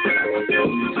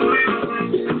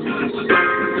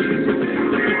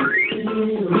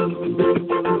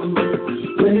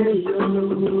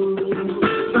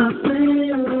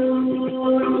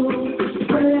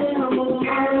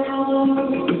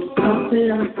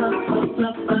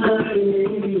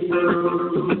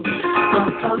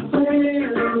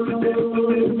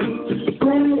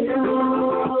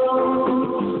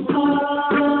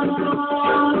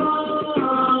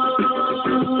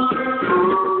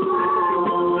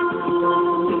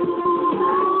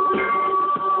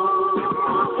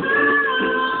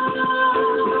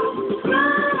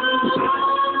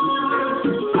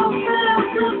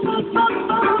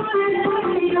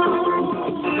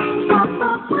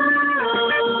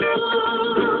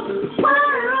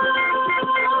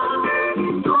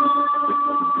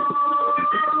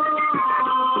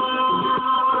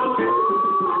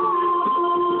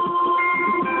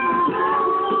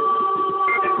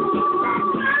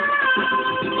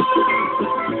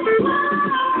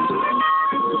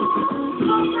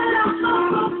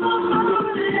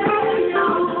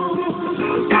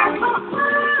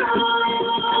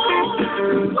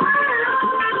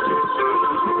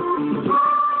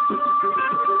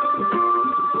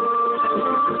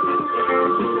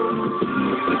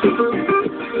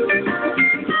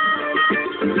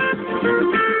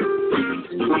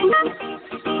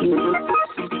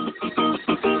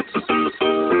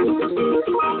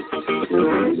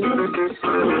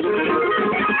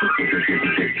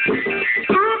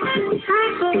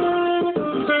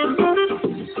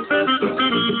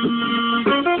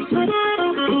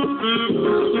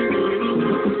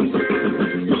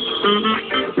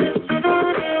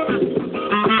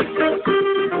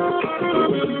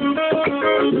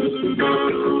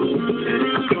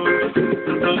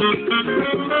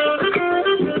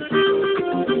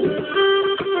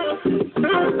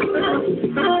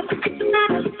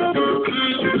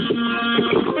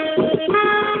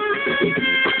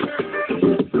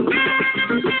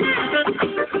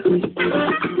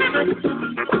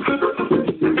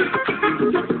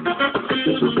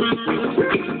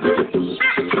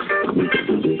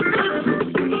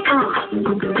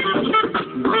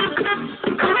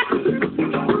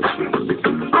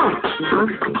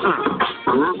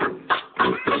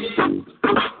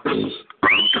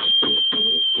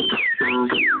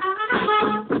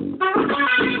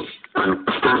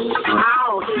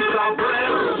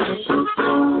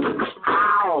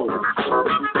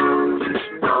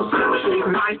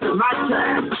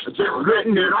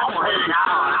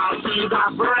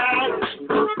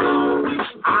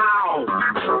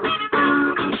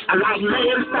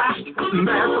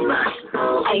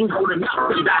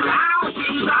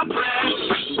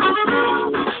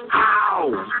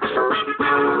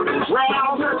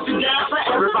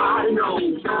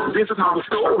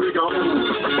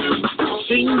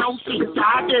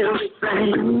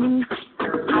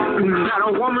 that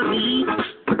a woman needs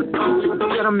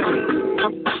get a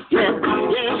man. Yeah,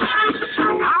 yeah.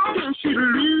 How can she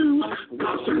lose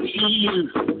what she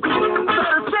used? 36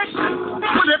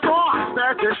 with a boy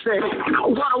that they say,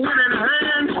 what a winning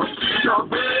hand. So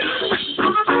big.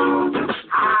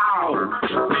 How?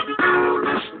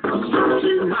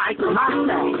 She's like my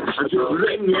thing, just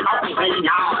letting it all hang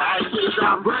out as she's a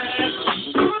bread.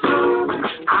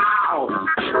 Ow.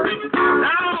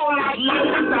 Now like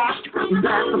laying back,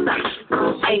 that's the fact.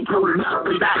 Ain't told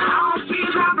nothing that how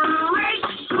she's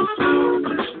operating.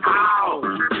 Ow.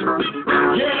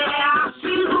 Yeah,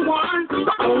 she's the one,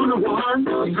 the only one.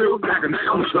 Built like a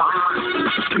man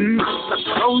blonde.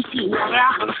 Don't you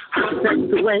wear, take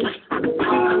the way.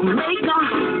 Make a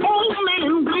old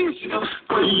man wish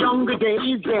for younger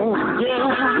days, yeah,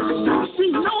 yeah. She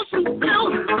knows she's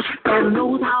built and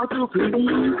knows how to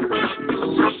please.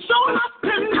 So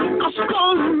nothing a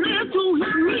strong man to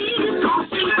his knees. Cause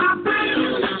she's my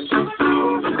baby.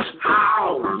 How?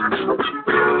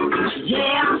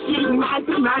 Yeah, she might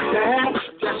be my dad.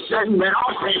 Just letting it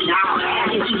all hang out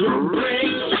and he's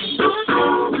rich.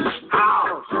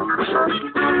 How?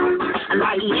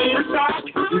 Like yeah, back,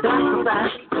 that's the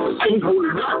fact. Ain't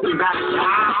holding nothing back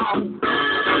now.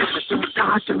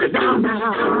 God, took it down now.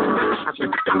 I said,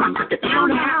 God, took it down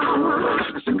now.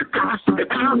 I said, God, took it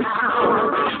down now.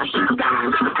 I said, God,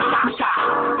 took it down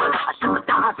now. I said,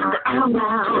 God, took it down now.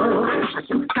 I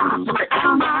said, God, took it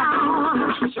down now.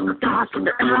 I said, God, took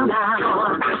it down now. I said, God,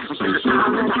 took it down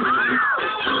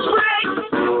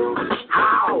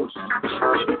house.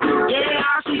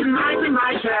 Yeah, she's nice in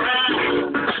my chair.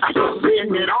 I just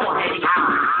been it all hang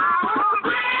out.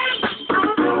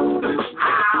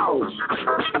 House.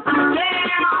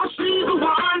 Yeah, she's the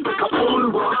one, the only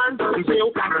one.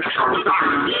 Built like a house.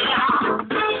 Yeah.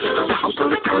 House,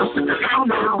 sit down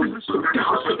now. Sit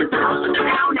down, sit down, sit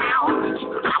down now.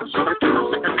 House, sit down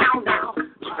now.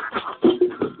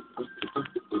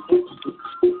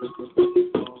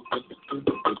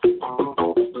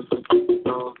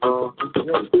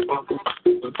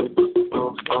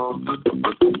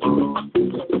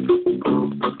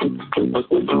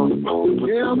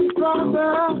 Yeah,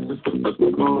 brother,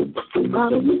 how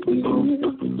do you feel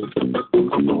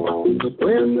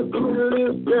when the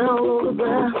pretty girl over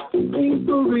there ain't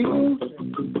for real?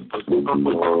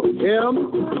 Yeah,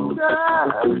 brother,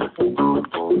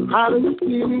 how do you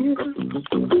feel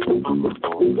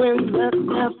when that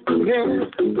African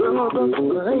girl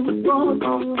ain't for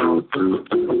real?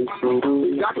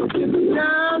 You got to get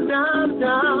down, down,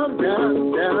 down, down,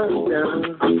 down, down.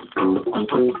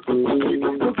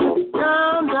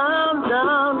 Down, down,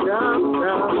 down, down,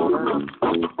 down.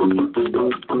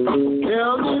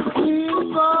 Tell me,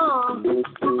 people,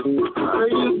 how do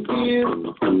you feel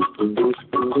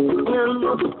when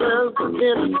the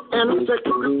president and the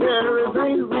secretary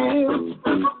ain't real?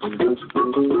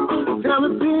 Tell me,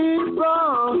 people,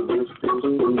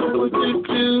 what would you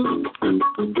do?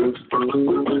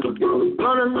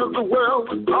 Running of the world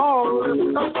with all this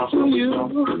up to you.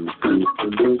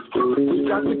 You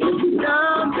got to get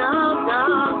down, down,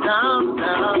 down, down,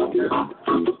 down, down.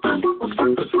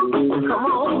 Come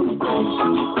on.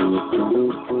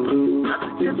 Got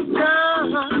to get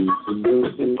down.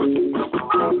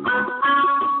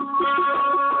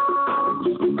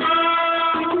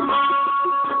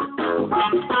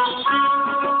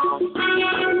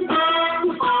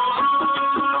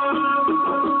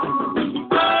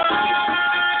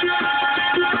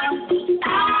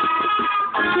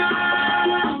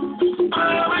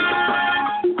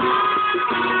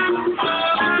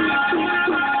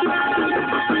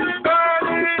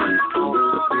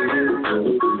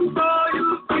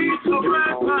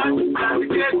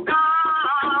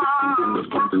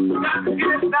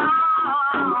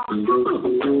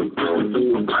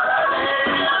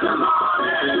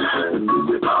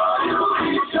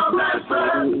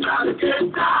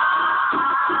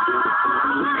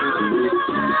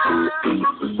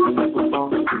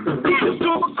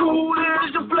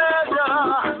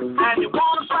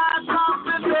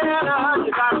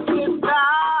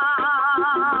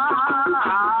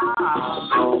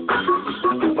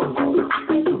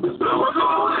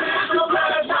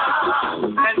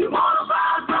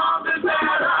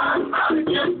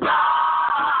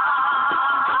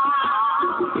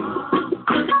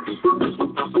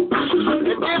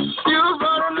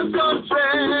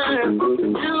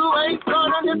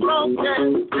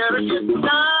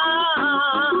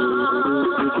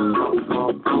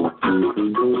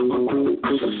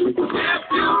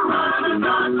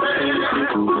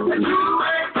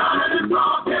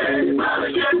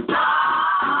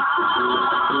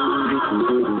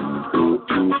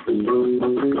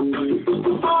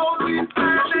 Oh,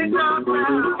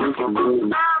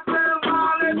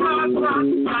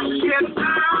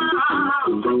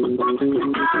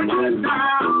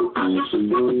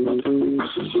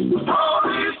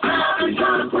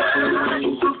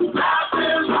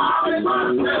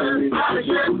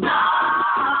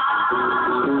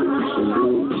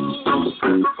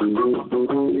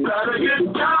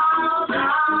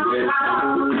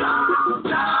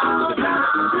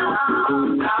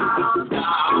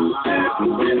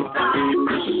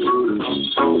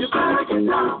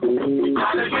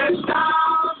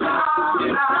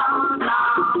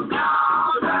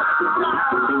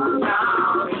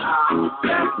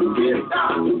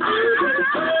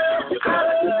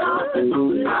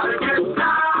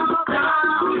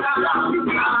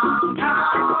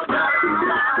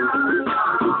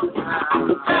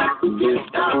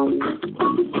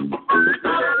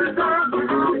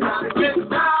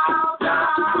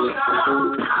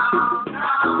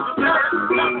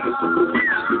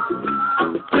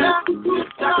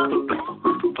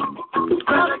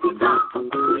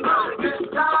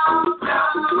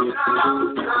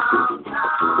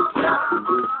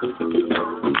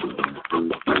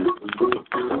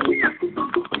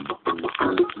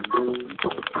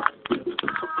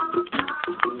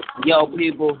 Yo,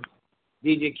 people,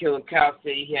 DJ Killer KaL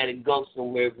said he had to go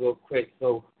somewhere real quick,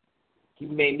 so he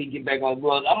made me get back on the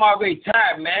road. I'm already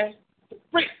tired, man.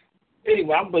 Freak.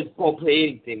 Anyway, I'm just going to play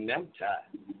anything, man. I'm tired.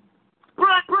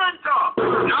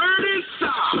 Nerdy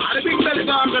star, the big belly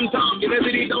garden talking,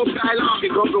 every day don't sky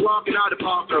locking, come to walking out the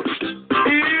park. Here,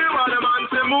 when the man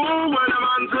say move, when the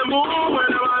man say move, when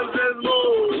the man says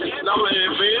move. Now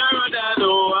if you ever that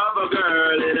know of a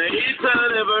girl in a each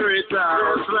and every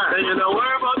time, then you know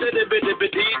where about the bitty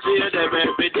DJ, them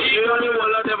every day, only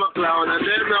one of them a clown, and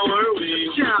them know where we,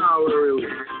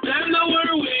 them know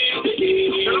where we.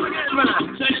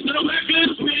 Say to the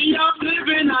reckless me, I'm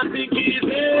living, I think he's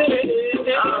there.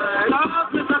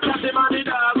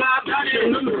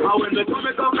 When the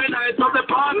come and I stop the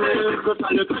party, cause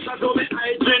I look at the me I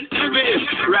drink heavy.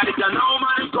 Right now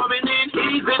man coming in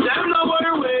easy, them no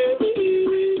worry,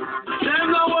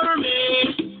 them no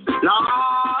worry.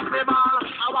 Lord, the ball,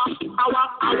 I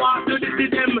want to do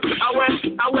them. I want to do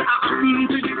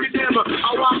them. I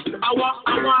want to do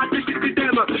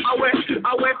them. I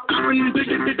want to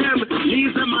do them.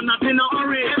 He's a man not in a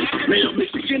hurry. Me up me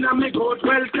chicken and me goat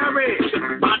well carry.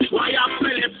 But why I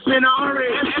Phillips in a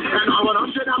hurry? And I want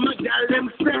 100 and my girl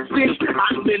them sexy.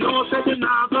 And me know say they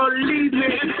not gonna leave me.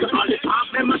 All the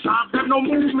talk them no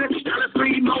movement. Tell a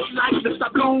free mouth like the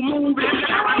stop no moving.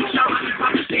 And Sharon,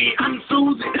 Patsy and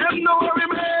Susie, them no worry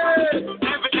me.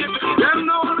 Them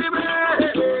no worry me.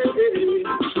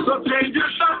 So change your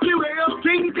stuffy way of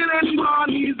thinking and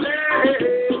gone easy.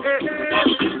 So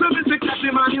Mr.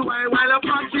 Catchy Money while I'm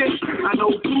watching. I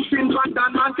know two things one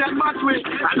done man can match with.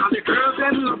 And all the girls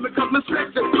them love me cause me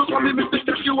sexy. So for me Mr.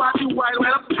 Catchy watch you while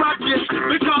I'm watching.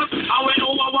 Because I went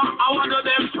over, I want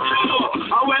them to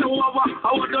I went over, I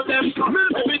want them to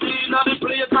everything in the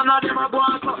place and all them a go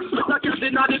on. Mr. Catchy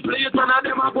in the place and all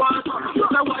them a go on.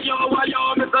 Mr. Why yo,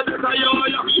 Mr. Dessa yo.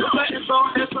 Mr. So,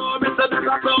 Mr.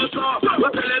 Dessa so.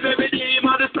 What tell them every day,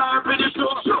 man, the star for the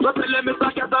show. What tell them Mr.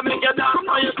 Catchy make you dance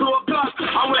on your toe. Cause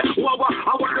I went over,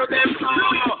 I want them to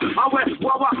I went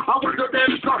over, I want them to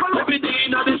every day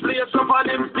in the place so for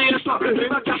them stay so.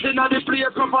 Mr. Catchy in the place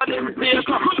so for them stay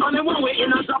so. And then one way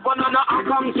in a Japan and a Hong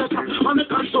Kong set. And the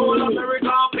control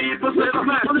America people say so.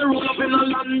 And they roll up in a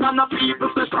London and people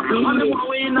say so. And then one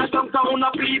way in a downtown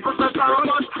and people say so. I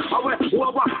went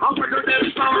over, I want them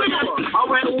to I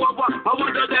went over, I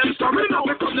want them to me know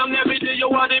we come down every day you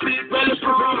want the big belly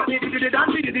strong. Behind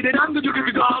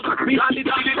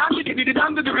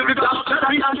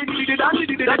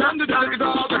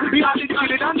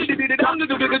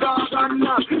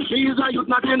these are youth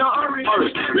not in a hurry.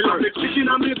 We love the chicken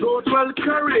and me goat well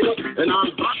curry. And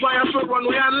I'm back by a for one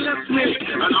way and left me.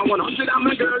 And I 100 and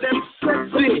my girl them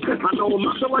sexy. And no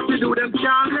matter what you do them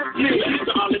can't let me.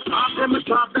 So all the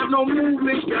talk them no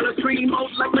movement. Girl a scream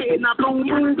out like me in a blue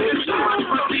movie. And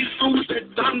for these Susie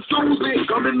and Susie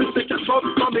coming Mr. Catsup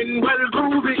coming well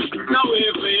groovy. Now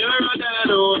if you're a dad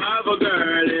who have a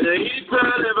girl in a heat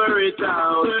and every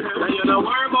town, and you know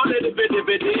where about the bitty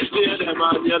steer them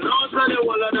and you know so the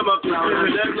whole of them a clown.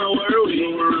 And them no worry.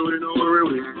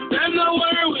 Them no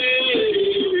worry.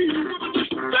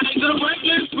 Thanks to the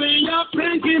reckless way you're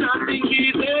thinking, I think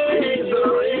he's easy.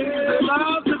 The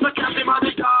love is a Catchy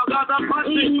Money dog as a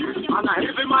party. And a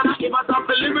heavy man I give us up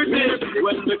the liberty.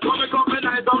 When the comic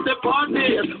night of the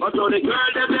party. But so the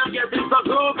girl them getting so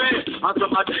groovy. And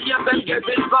some of them yes them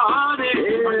getting so honey.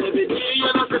 And every day you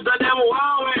know sister them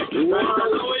wowie. And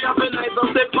that's the way of the night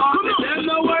of the party. Them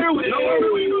no worry.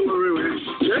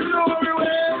 Them no worry.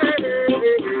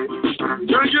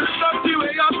 Turn your stuff the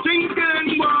way I'm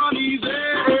thinking, one easy.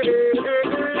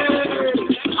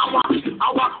 I want to do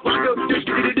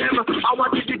them. I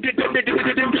want to do them. I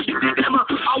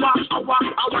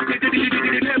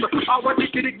want to do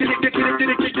them.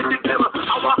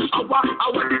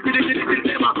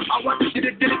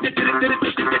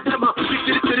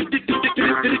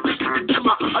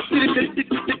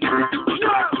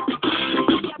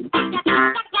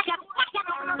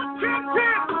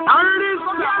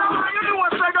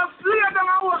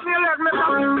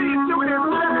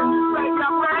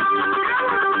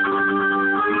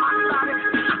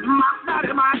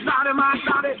 my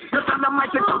daddy. You tell them I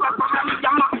take over from me,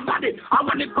 I'm my daddy. And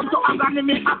when it comes to agony,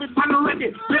 me have it and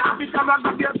ready. Me have it and I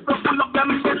got the stuff full of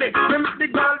them belly. Me make the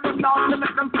girls them down, me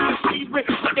make them feel sleepy.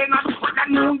 But then I do what I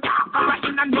New York, I'm right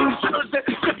in a New Jersey.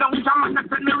 Sit down, jam, and I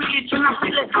tell me reach in a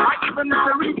Philly. I even if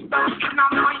I reach down in a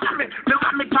Miami. Me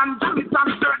want me can jam it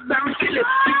and search them silly.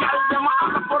 The girls them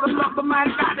all for the love of my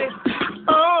daddy.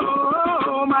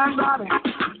 Oh, my daddy.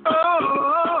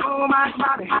 Oh, my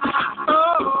daddy.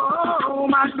 Oh,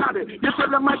 my daddy. You tell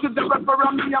them I should do it for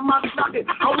me and my daddy.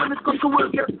 And when it comes to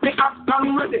work, yes, they act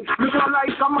done ready. Me feel like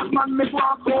a madman, me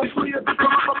walk so free. Come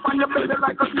up on your belly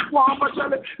like a sick warm for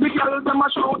jelly. Me girl them a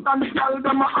shout and me girl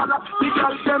them a holler. Me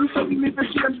girl them tell me to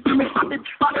change to me habit.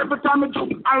 But every time I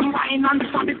jump, I whine and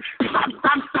stop it. Stop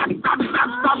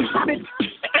it.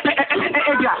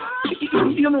 Hey, girl,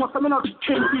 you know what, I'm not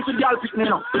change people, girl, pick me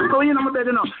now. So you know my bed,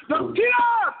 you know. Just get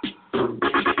up!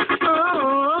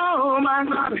 Oh, my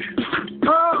God.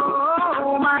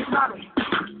 Oh, my God.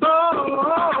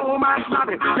 Oh, my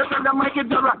daddy. You tell them I get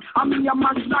the rock. I mean, your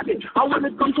man's daddy. And when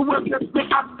it comes to work, let's be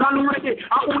act and ready.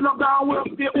 I own up down work,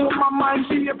 they own my mind.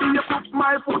 Baby, you put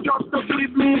my foot just to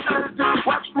keep me healthy.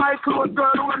 Watch my clothes,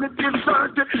 girl, when it gets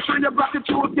dirty. Show your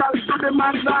gratitude, girl, to the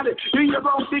man's daddy. You hear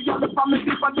about the girl, the family,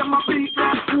 for them a beat.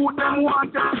 Who them want,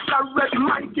 they're red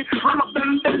Mikey. Run up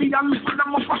them belly and put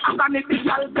them up for agony. The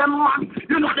girl, them man,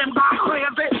 you know them gone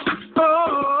crazy.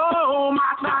 Oh, my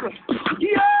daddy.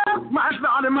 Yeah, my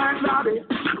daddy. My daddy,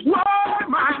 whoa,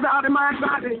 my daddy,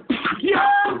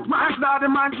 yeah, my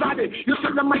daddy. You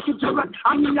tell them I keep you right,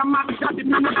 I mean I'm my daddy,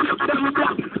 me not them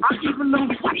black, I even them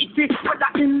whitey,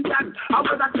 whether Indian, or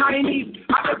whether Chinese,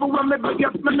 I everywhere me go,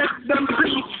 yes, me make them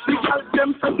free, because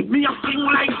them say me a sing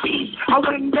like these, I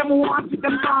when them want it,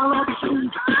 them call out the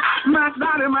shoes. My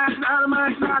daddy,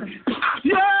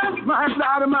 yeah, my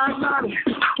daddy,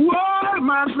 whoa,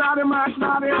 my daddy,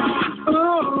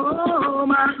 oh,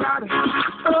 my daddy.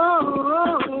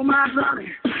 Oh, my daddy.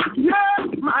 Yeah,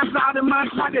 my daddy.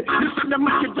 You tell them I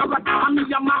get job, I'm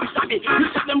your my daddy. You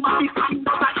tell them I be come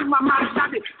down like you are my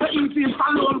daddy. The easy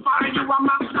alone for you are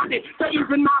my daddy. The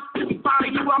easy not for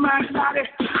you are my daddy.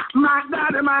 My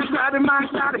daddy.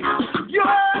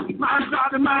 Yeah, my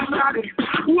daddy.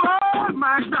 Whoa,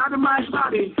 my daddy.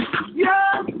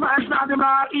 Yeah, my daddy.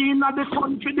 In the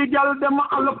country, the girl them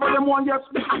all up for them one yes,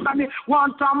 because they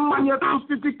want a man yes to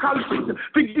physical fit.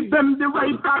 Give them the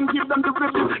right and give them the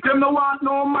ribbon. Them no want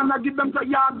no man, I give them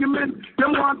the argument.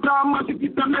 Them want a man to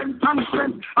give them length and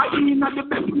strength. I in the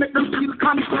best, make them feel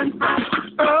content.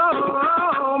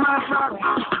 Oh, my daddy.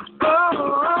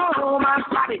 Oh, my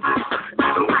daddy.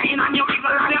 You whine and you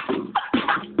wiggle on you.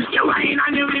 You whine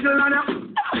and you wiggle on you.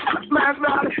 My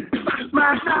daddy. You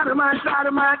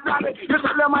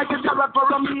tell them I can tell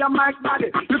for me and my daddy.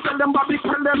 You tell them Bobby,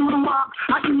 tell them Mark,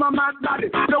 I give my daddy.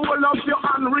 The whole of you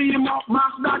and remark, my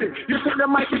daddy. You tell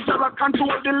them I can tell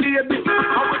control the lady.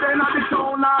 And whether in the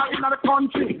town or in the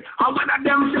country, and whether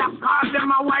them black or them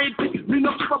are white. Me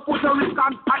not for Puerto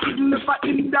Rican, or even for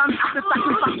Indian. The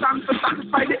satisfaction to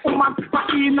satisfy the woman. For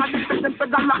in the system,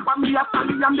 for the lap of me, a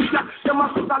Sally and the jack. They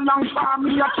must sit along for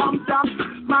me, a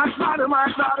champion. My daddy.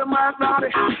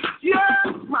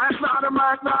 Yeah, my daddy.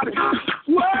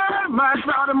 Where my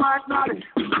daddy.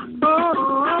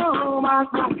 Oh, my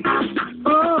daddy.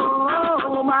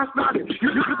 Oh, my daddy.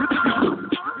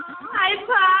 Hi,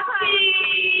 Poppy.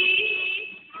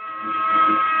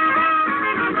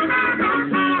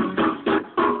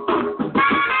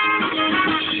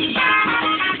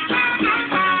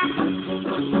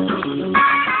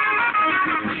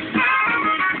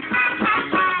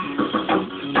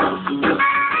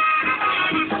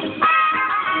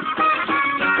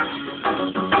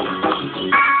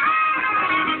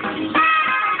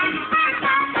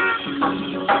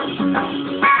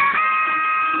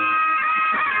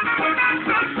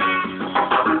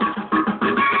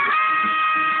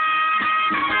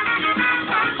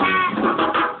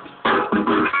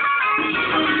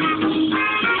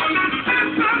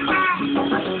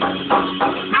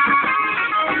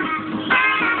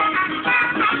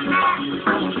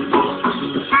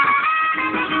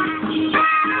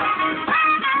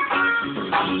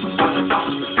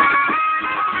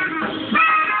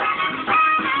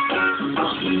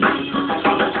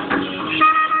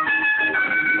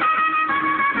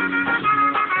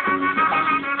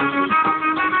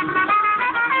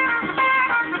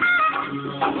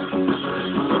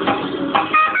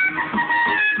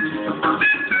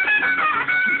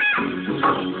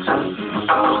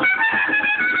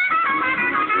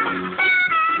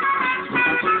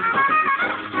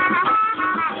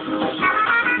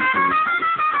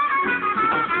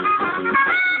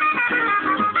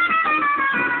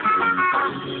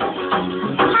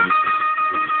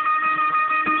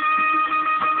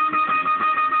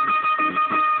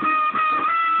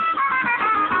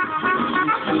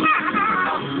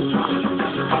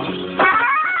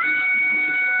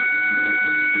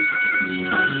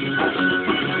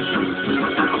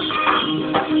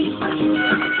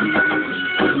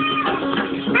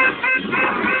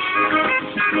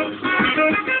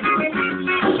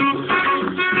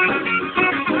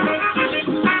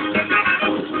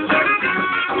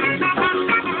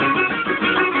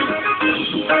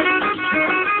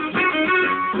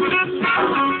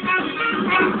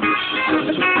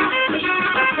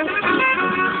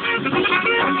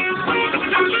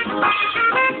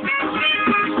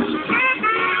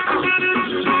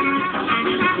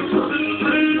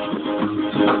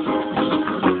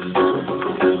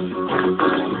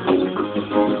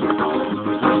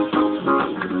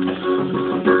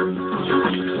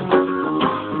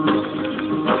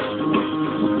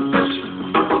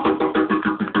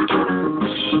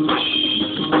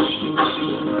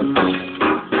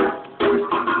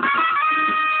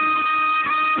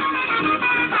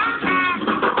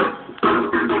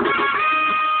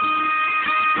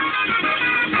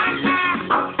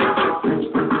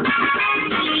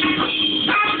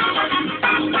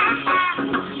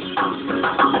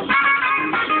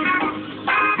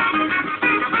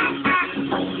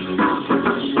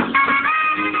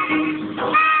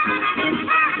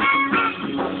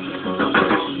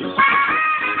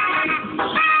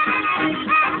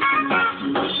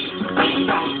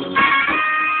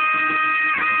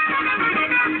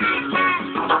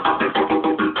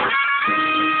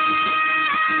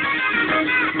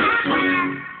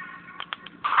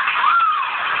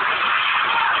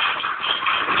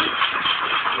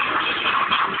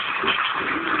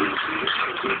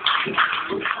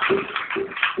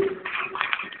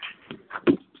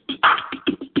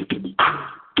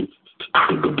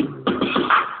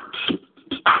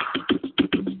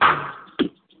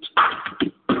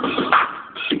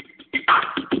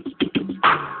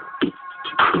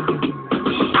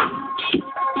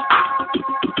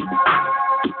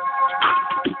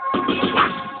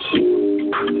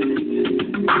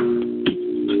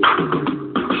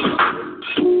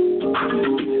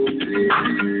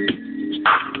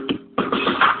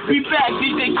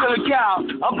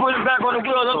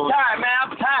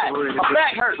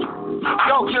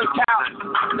 go, Killer Cow.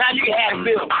 Now you can have it,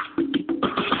 Bill.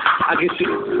 I get the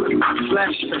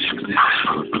flashback.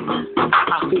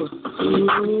 I feel good.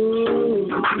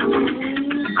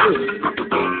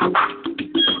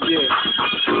 Yeah.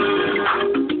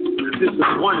 This is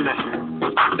one night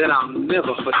that I'll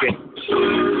never forget.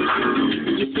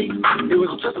 You see, it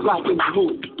was just like in the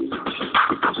movie.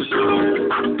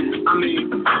 I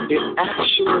mean, it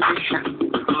actually happened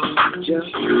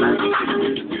just like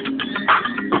that.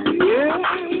 Yeah.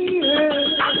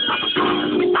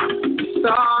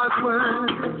 Stars were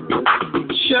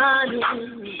shining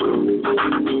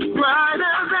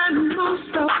brighter than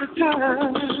most of the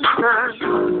time.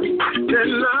 That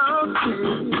love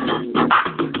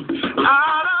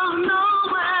out of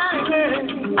nowhere,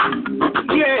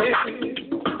 yeah.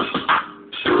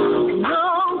 No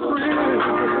friend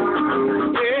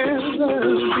ever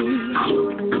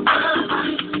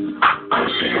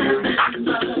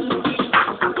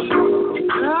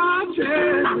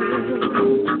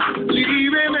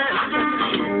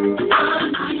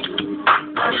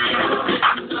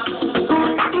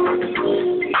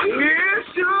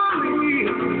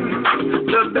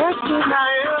the best thing I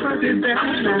ever did that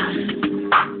night.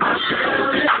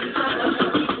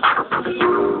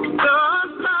 The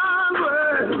sun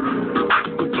was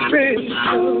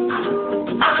special.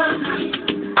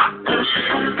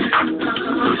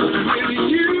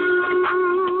 You,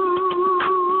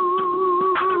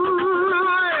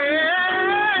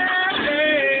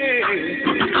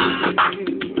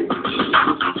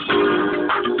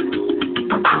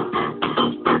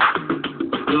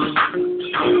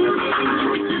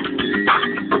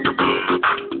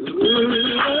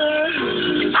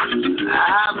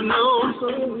 I've known so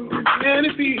many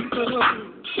people,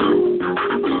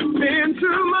 been to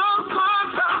most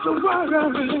parts of the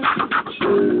world,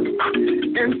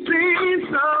 and seen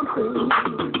something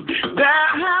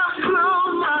that has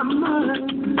blown my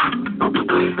mind.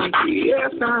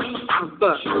 Yes,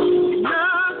 but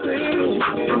nothing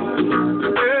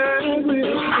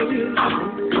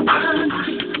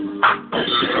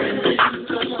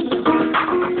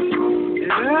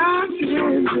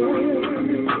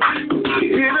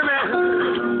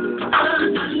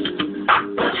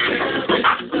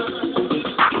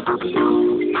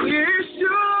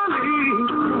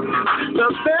the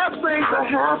best things that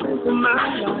happen in my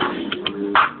life.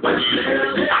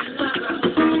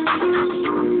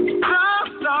 The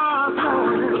stars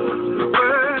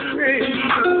were in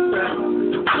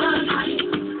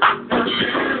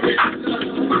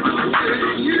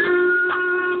you.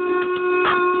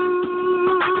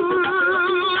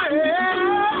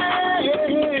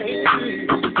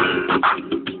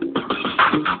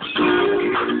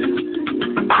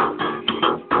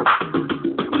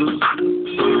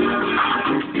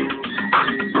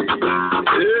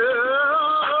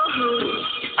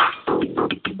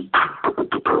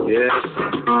 Yes.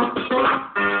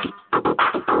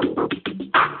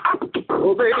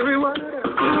 Oh, baby, what?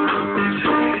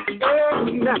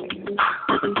 Every night.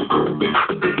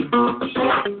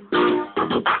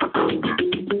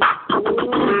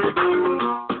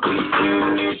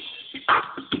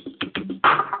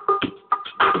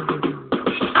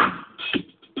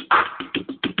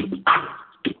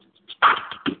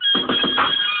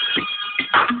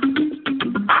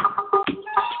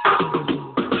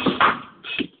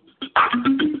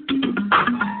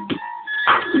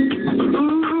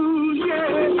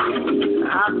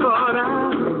 I thought I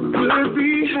would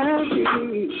be happy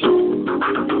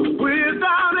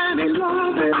without any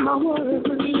love in my world.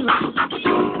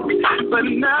 But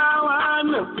now I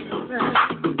know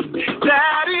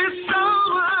that is so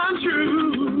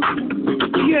untrue.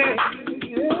 Yeah.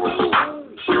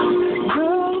 No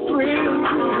real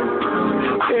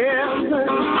ever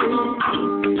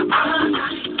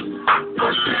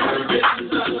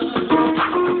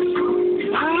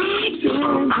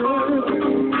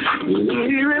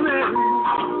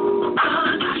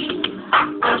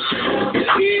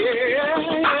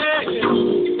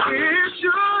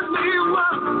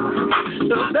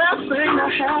the best thing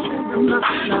that happened in my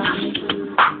life.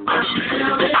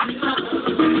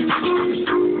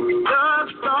 The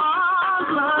stars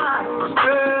light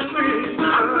every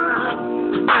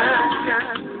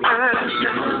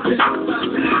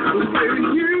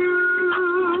with you.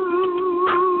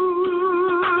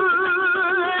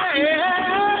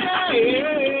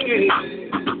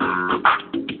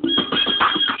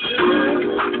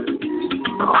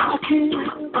 All I can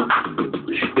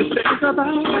is think about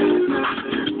it.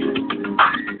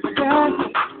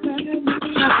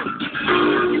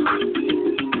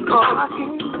 All I can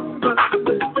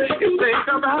is think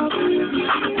about it.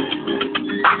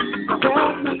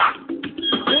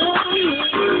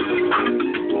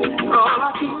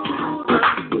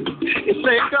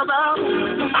 think about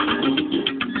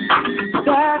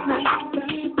sadness.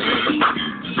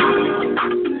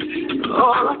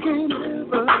 All I can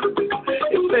ever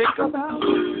is think about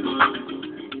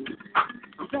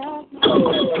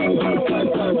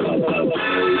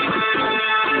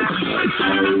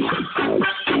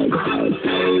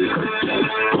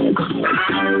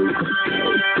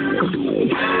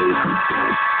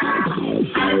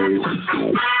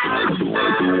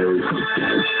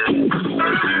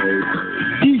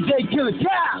DJ Killer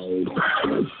Cow.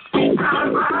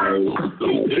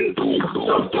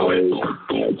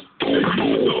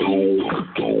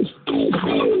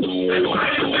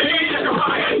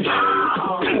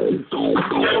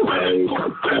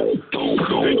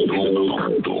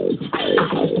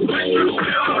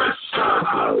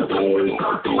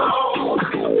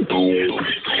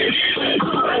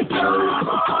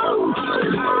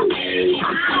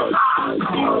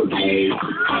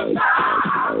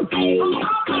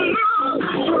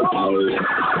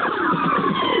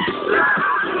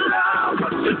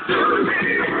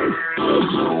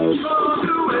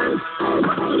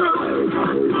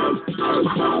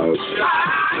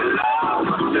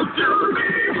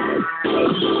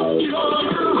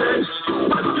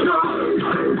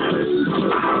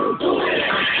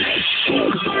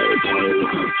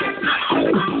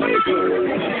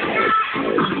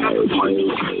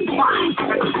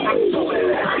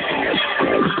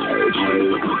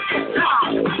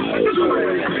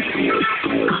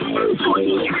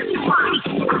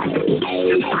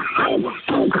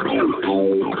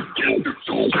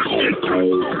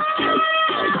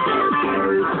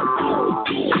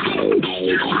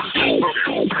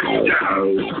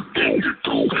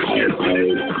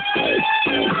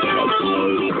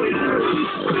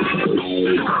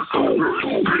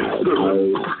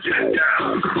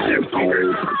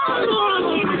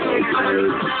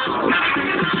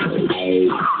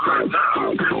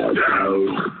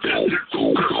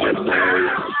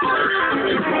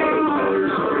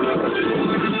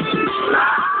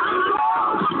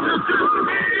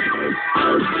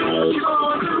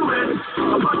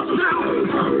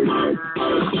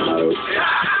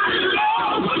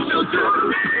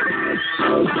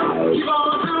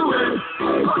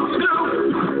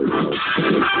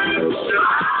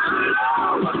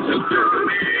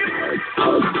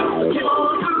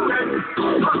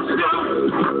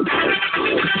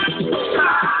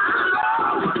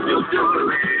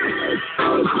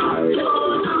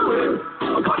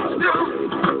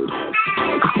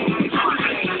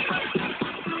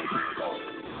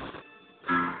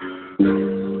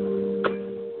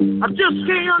 I just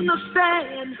can't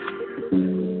understand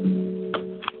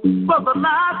for the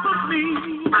life of me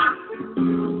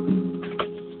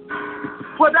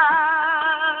what I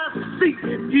see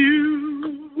in you.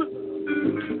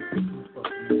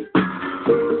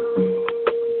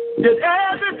 That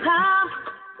every time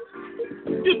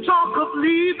you talk of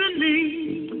leaving me,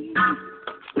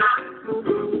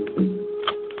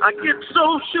 I get so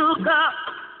shook up,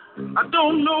 I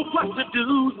don't know what to do.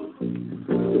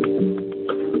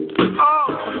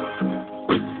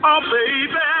 Oh,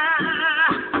 baby,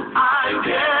 I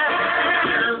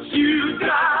guess you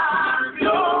got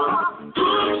your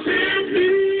hooks in me.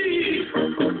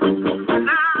 And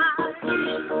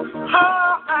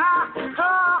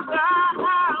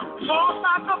more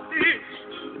like a fish.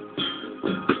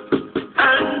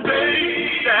 And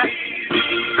baby,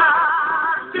 I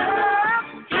just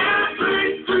can't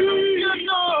breathe through your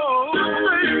nose.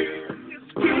 It's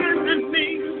killing me.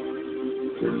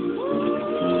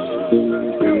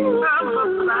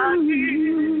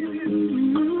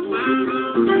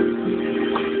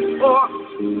 Or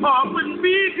with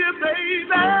me, dear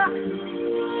baby,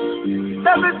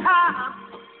 every time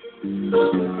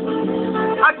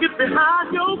I get behind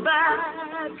your back,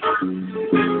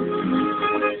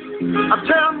 I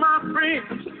tell my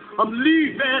friends I'm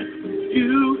leaving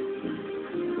you.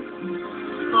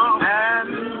 And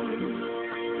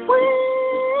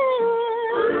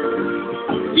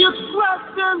you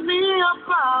question me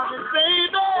about it,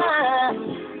 baby.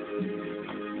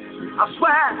 I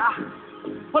swear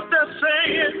what they're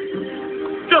saying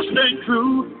just ain't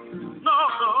true. No,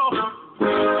 no.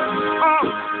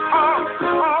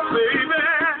 Oh, baby,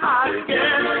 I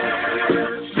guess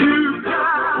you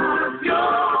got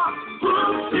your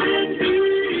hooks in me,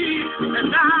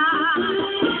 and I'm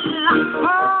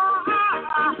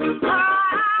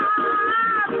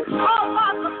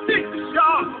a big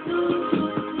shot.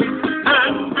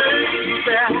 And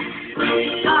baby,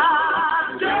 I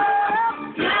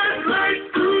just can't break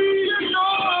through your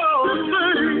nose,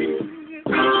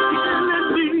 killing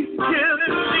me,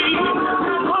 oh,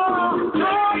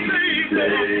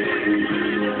 baby.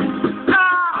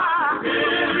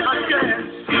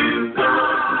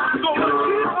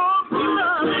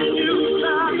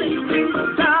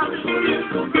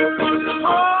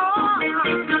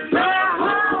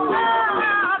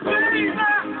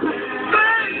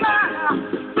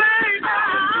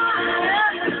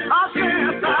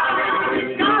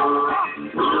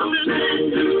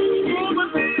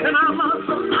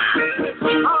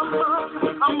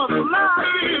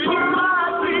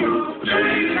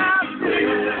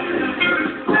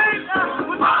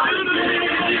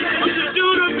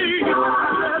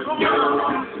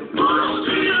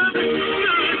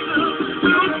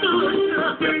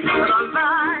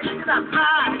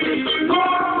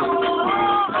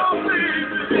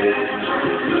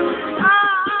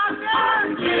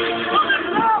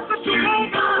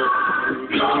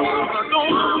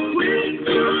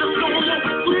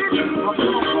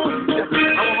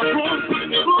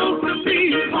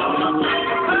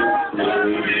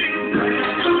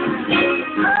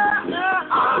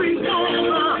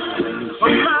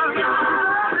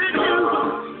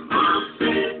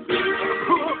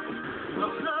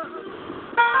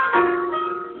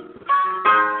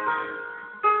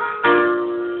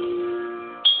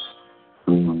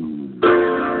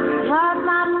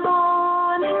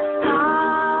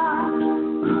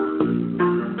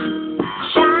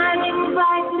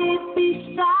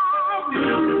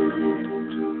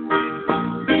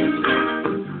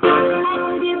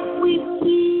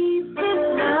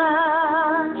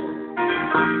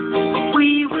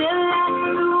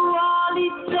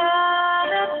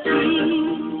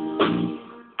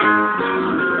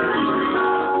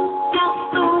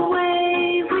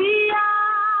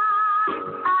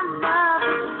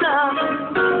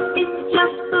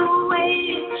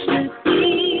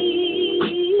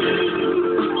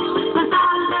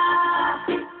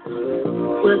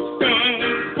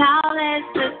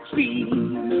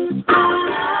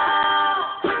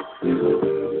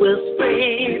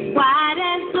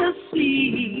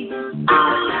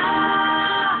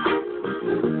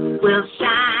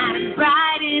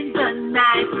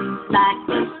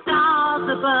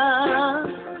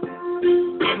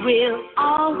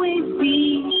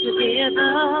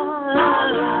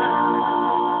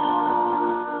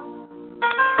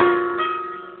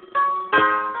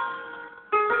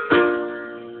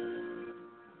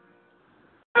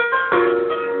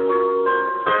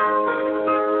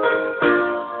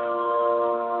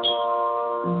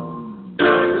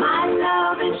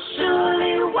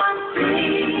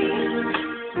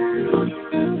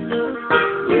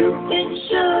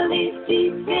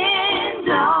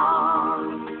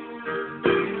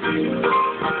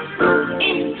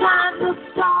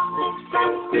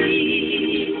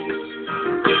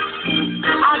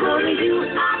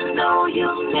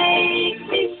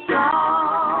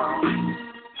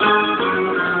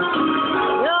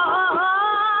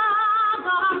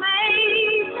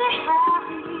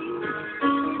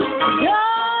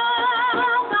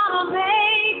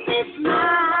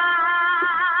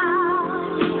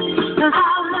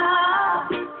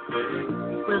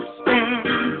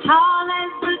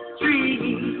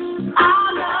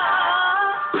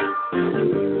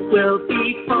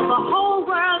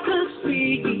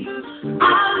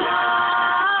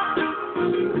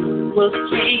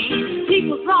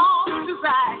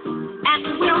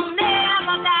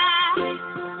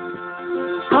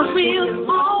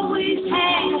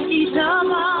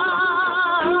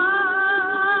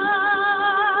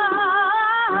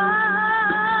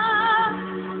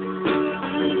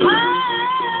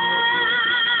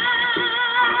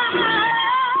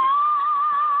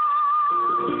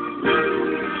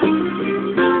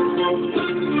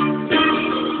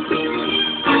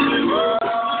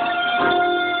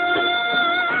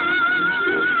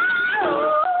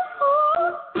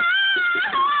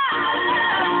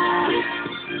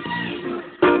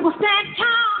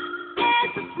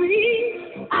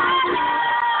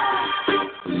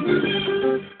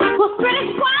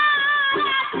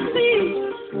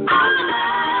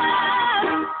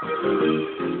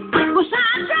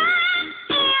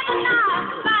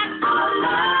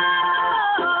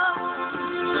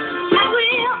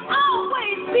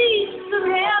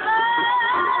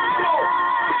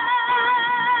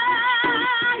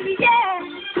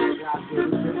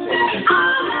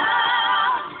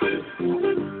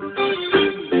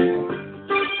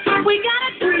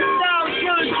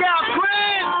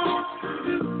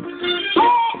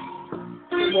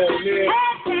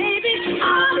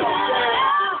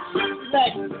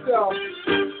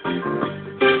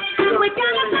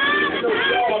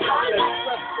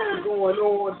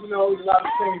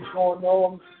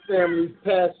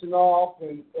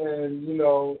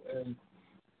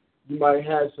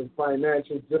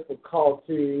 Financial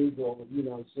difficulties, or a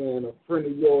friend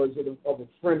of yours of a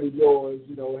friend of yours,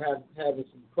 having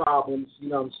some problems,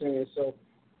 So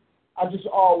I just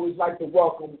always like to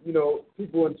welcome,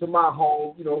 people into my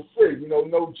home, free,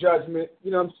 no judgment,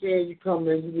 You come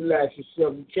in, you relax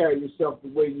yourself, you carry yourself the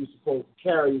way you're supposed to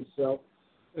carry yourself,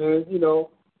 and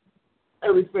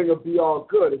everything will be all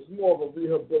good. It's more of a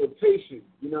rehabilitation.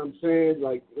 You know what I'm saying?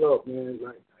 Like, look, man,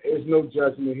 like, there's no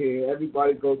judgment here.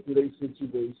 Everybody goes through their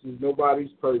situations.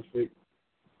 Nobody's perfect.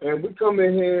 And we come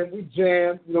in here and we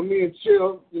jam. You know, me and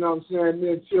CHiLL, you know what I'm saying? Me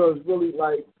and CHiLL is really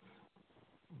like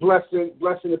blessing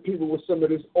the people with some of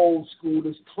this old school,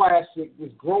 this classic,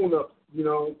 this grown-up, you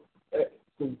know,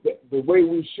 the way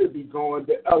we should be going,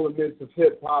 the elements of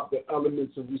hip-hop, the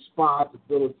elements of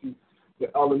responsibility, the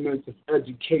elements of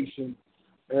education.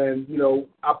 And, you know,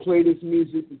 I play this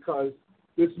music because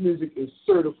this music is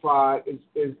certified,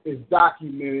 is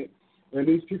documented, and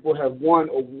these people have won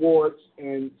awards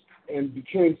and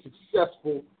became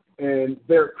successful in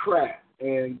their craft.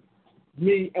 And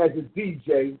me as a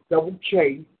DJ, Double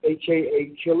K,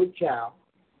 a.k.a. KaL,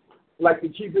 like to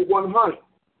keep it 100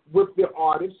 with the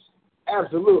artists.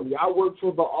 Absolutely. I work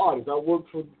for the artist. I work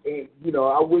for, you know,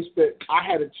 I wish that I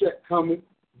had a check coming,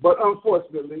 but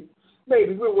unfortunately,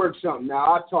 maybe we'll work something now.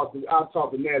 I'll talk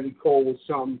to Natalie Cole with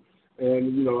something,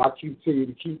 and, you know, I continue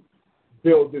to keep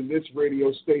building this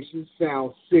radio station,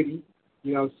 Sound City,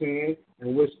 you know what I'm saying,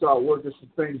 and we'll start working some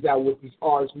things out with these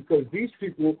artists because these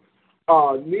people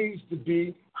needs to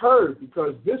be heard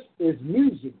because this is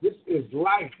music. This is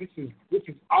life. This is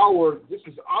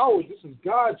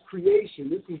God's creation.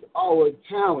 This is our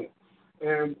talent,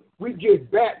 and we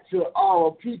give back to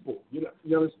our people. You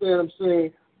understand what I'm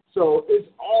saying? So it's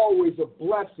always a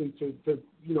blessing to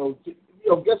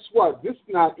guess what? This is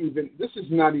not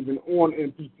even on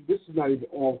MP3. This is not even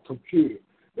on computer.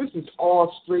 This is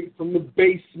all straight from the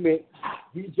basement.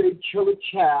 DJ Killer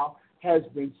KaL has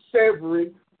been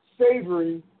savoring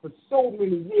for so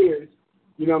many years,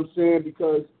 you know what I'm saying,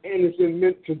 because, and it's in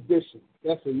mint condition.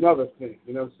 That's another thing,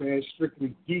 you know what I'm saying,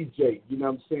 strictly DJ, you know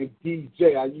what I'm saying,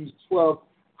 DJ. I use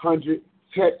 1200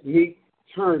 Technique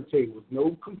turntables,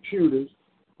 no computers,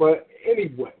 but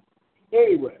anyway,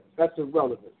 that's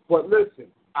irrelevant. But listen,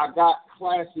 I got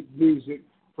classic music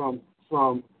from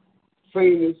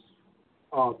famous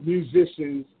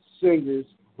musicians, singers,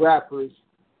 rappers,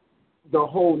 the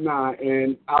whole nine,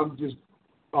 and I'm just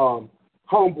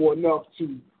humble enough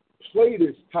to play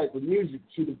this type of music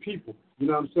to the people, you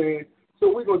know what I'm saying? So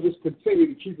we're going to just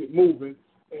continue to keep it moving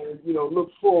and, you know,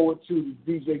 look forward to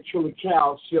the DJ Killer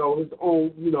KaL show, his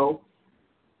own, you know,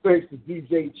 thanks to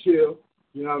DJ CHiLL,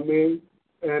 you know what I mean?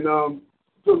 And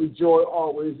Philly Joy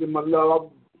always in my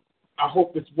love. I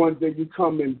hope that one day you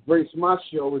come and grace my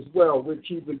show as well. We'll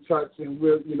keep in touch and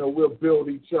we'll build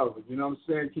each other, you know what I'm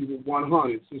saying? Keep it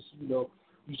 100. Just, you know,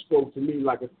 you spoke to me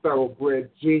like a thoroughbred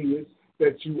genius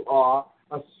that you are,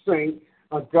 a saint,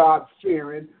 a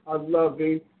God-fearing, a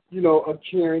loving, you know, a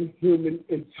caring, human,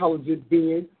 intelligent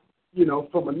being, you know,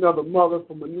 from another mother,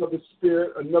 from another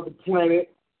spirit, another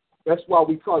planet. That's why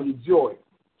we call you Joy.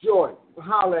 Joy,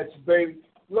 holla at you, baby.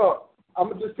 Look, I'm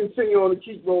going to just continue on to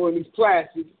keep rolling these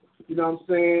classics, you know what I'm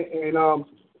saying, and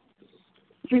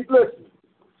keep listening.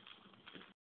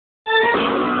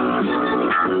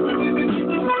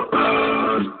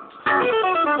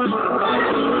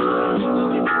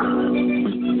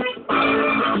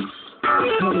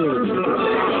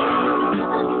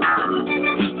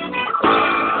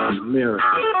 Mirror.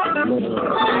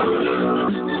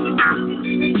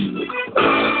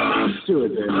 Do it,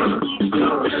 baby.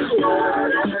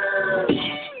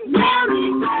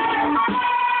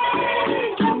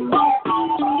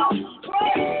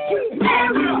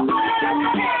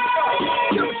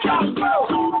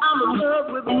 I'm in love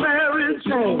with Mary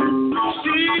Jane.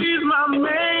 She's my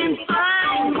main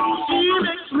thing. She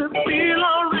makes me feel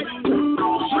alright.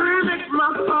 She makes my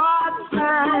heart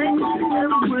sing.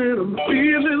 And when I'm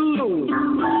feeling low,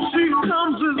 she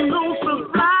comes with no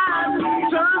surprise.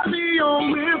 Turns me on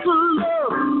with her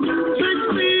love. Takes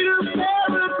me to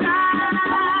paradise.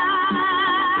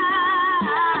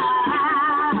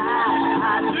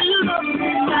 You love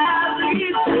me, Mary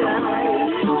Jane.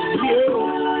 Yeah.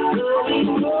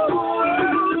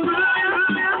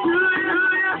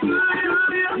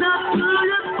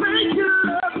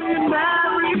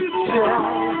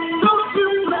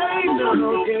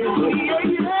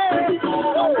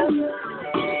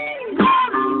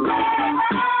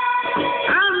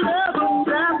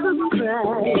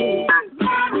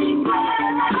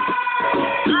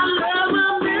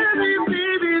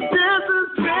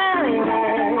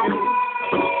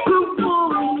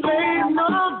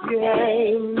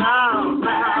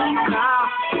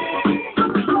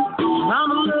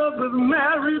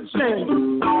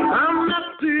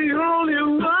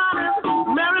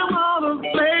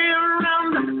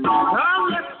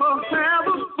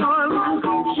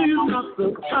 The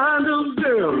kind of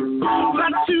girl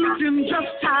that you can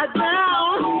just tie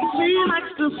down. She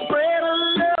likes to spread her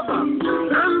love and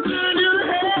turn you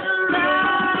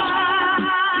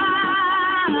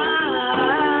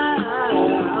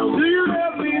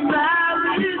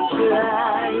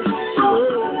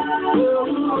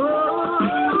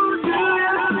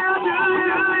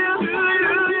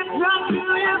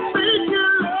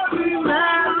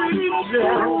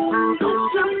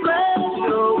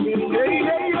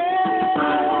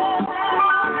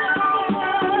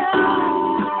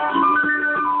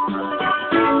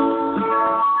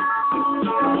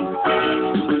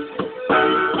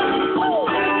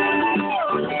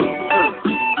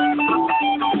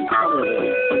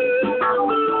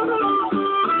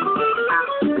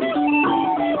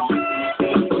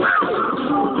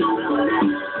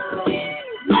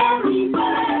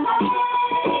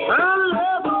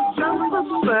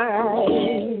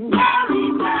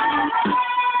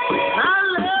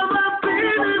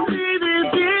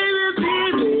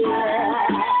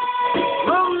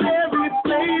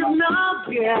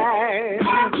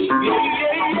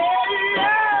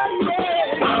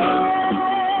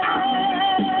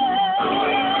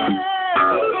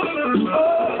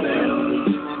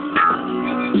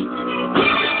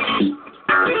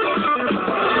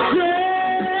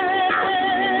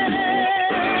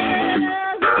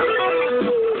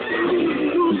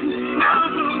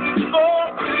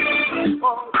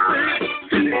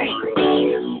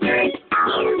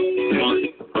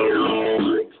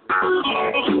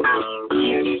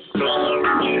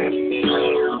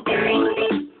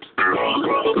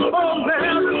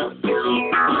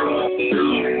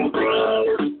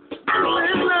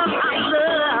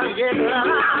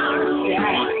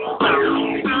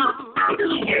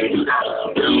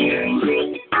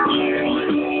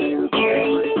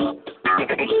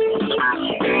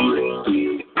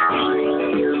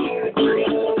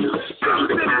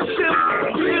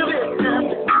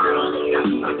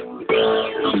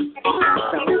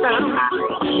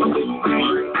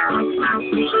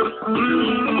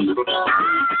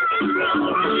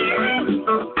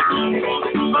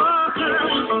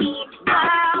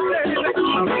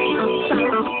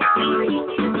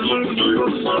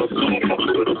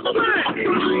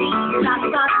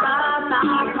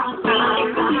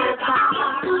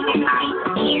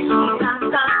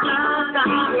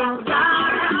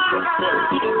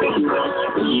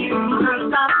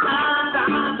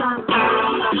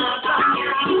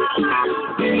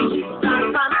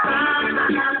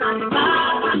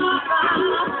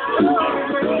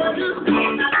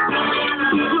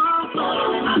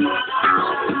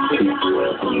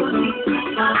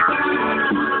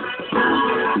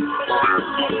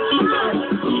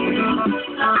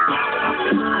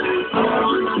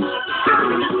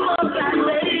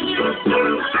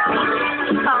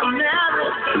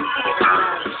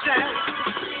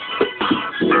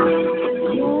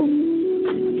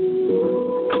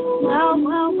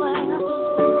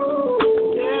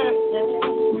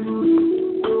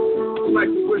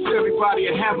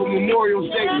everybody have a Memorial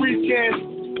Day weekend.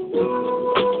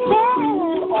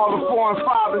 All the foreign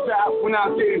fathers went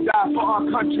out there and died for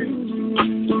our country.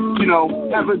 You know,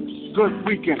 have a good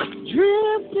weekend.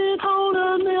 Drifting on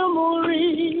a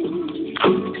memory.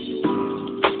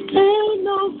 Ain't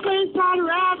no place I'd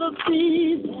rather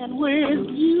be than with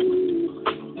you.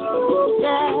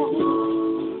 Yeah,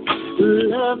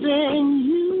 loving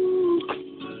you.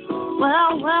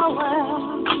 Well.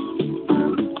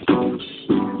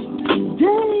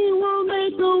 Day will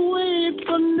make a way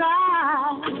for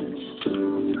night.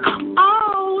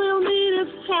 All we'll need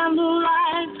is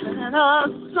candlelight and a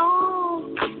song.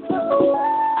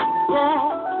 Yeah,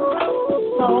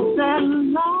 soft and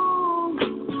long.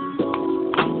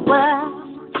 Well,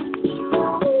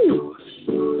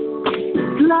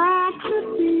 glad to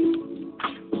be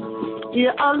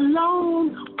here alone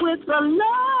with a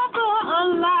lover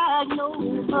unlike no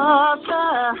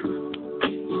other.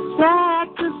 Sad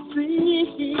to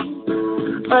see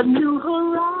a new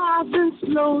horizon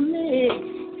slowly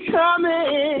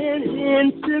coming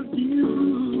into view.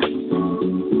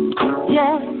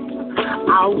 Yeah,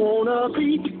 I wanna be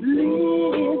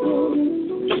living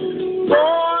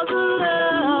for the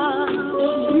love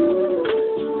of you.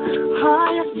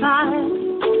 Higher side,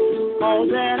 all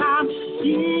that I'm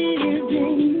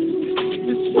giving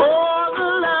is for the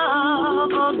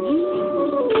love of you.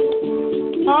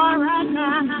 All right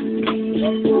now,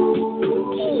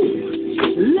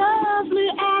 lovely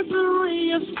as a ray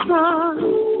of sun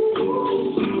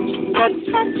that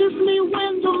touches me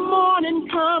when the morning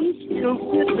comes to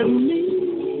visit me.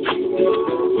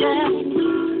 Yeah,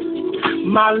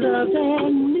 my love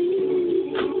and me.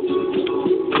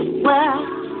 Well,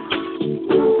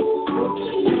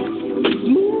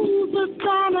 smoother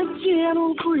than a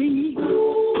gentle breeze,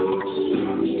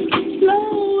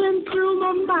 flowing through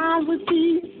my mind with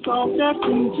these soft as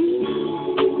can be.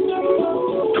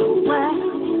 Well,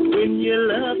 when you're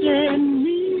loving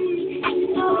me,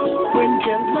 when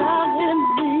you're loving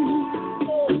me,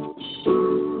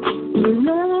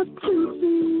 love to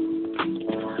be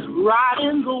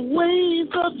riding the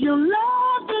waves of your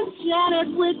love and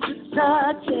shattered with your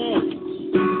touches.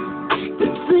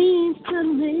 It seems to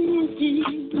me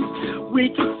we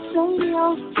could sail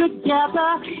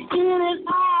together in and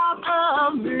out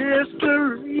of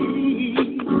mystery.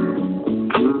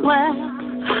 Well,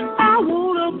 I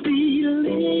wanna be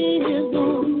living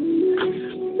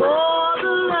for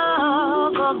the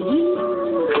love of you.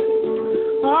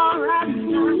 All right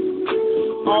now,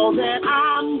 all that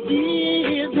I'm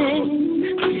giving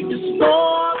is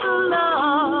for the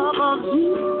love of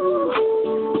you.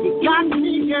 You got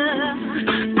me, girl.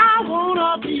 I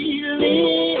wanna be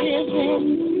living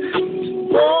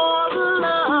for the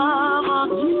love of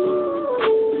you.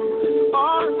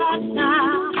 All right now,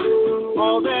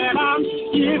 all that I'm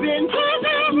giving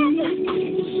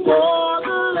is for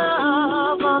the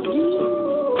love of you.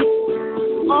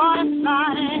 All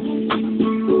right.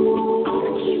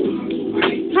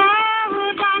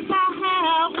 Paradise I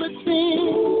have within.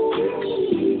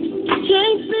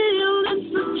 Can't feel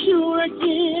insecure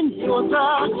again. You're the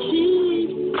key.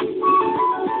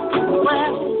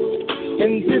 Well,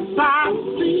 in this I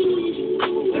see.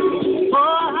 Oh,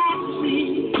 I see.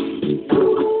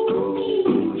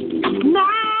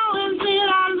 Now and then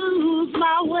I lose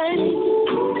my way,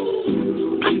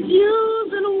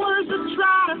 using words to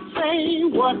try to say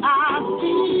what I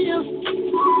feel.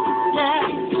 Yeah,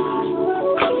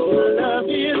 love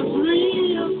is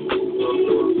real.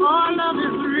 Oh, love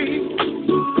is real.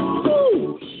 Ooh.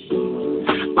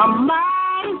 I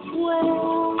might as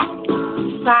well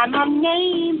sign my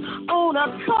name on a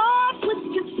card which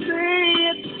can say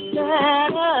it's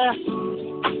better.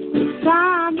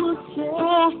 Time will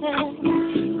tell,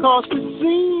 'cause it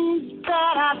seems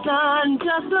that I've done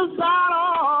just about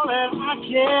all that I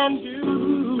can do.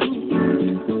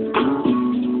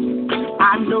 I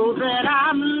know that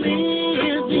I'm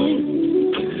living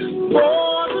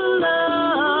for the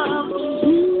love of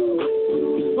you.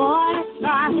 Boy,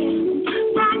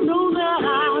 I know that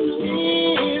I'm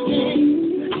living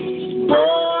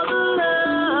for the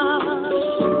love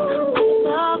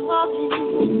of you.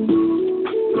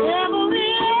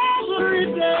 Every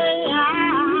day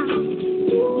I'm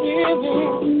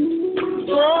living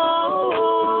for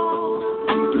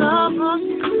love of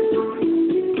you.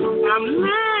 I'm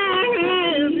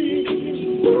living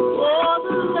for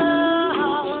the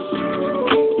love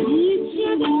each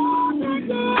and every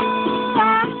day.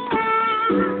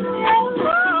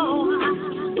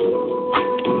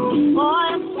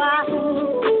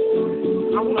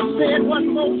 I want to say it one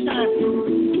more time.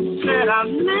 Said I'm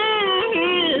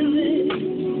living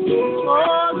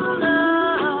for the love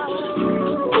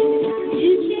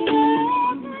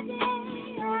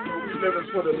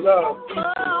for the love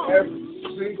every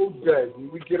single day.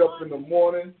 When we get up in the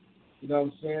morning, you know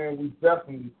what I'm saying, we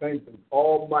definitely thank the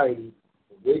Almighty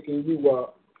for waking you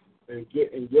up and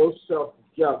getting yourself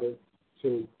together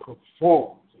to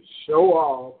perform, to show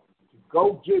off, to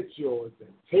go get yours, and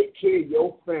take care of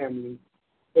your family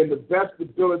in the best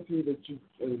ability that you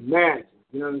can imagine,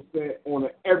 you know what I'm saying, on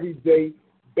an everyday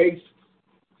basis.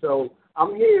 So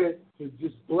I'm here to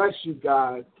just bless you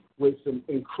guys with some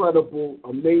incredible,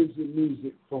 amazing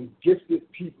music from gifted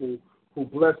people who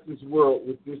bless this world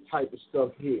with this type of stuff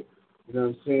here. You know what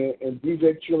I'm saying? And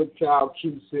DJ Killer KaL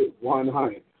keeps it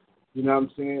 100. You know what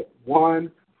I'm saying?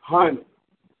 100.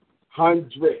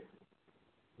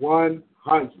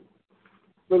 100.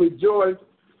 Philly Joy,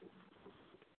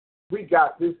 we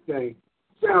got this thing.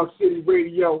 Sound City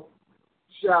Radio,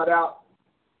 shout out.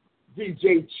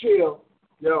 DJ CHiLL,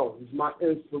 yo, he's my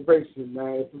inspiration,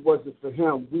 man. If it wasn't for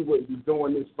him, we wouldn't be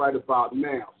doing this right about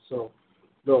now. So,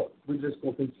 look, we're just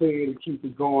going to continue to keep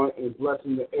it going and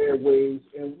blessing the airwaves,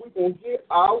 and we're going to get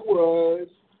ours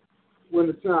when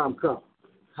the time comes.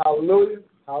 Hallelujah,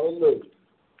 hallelujah.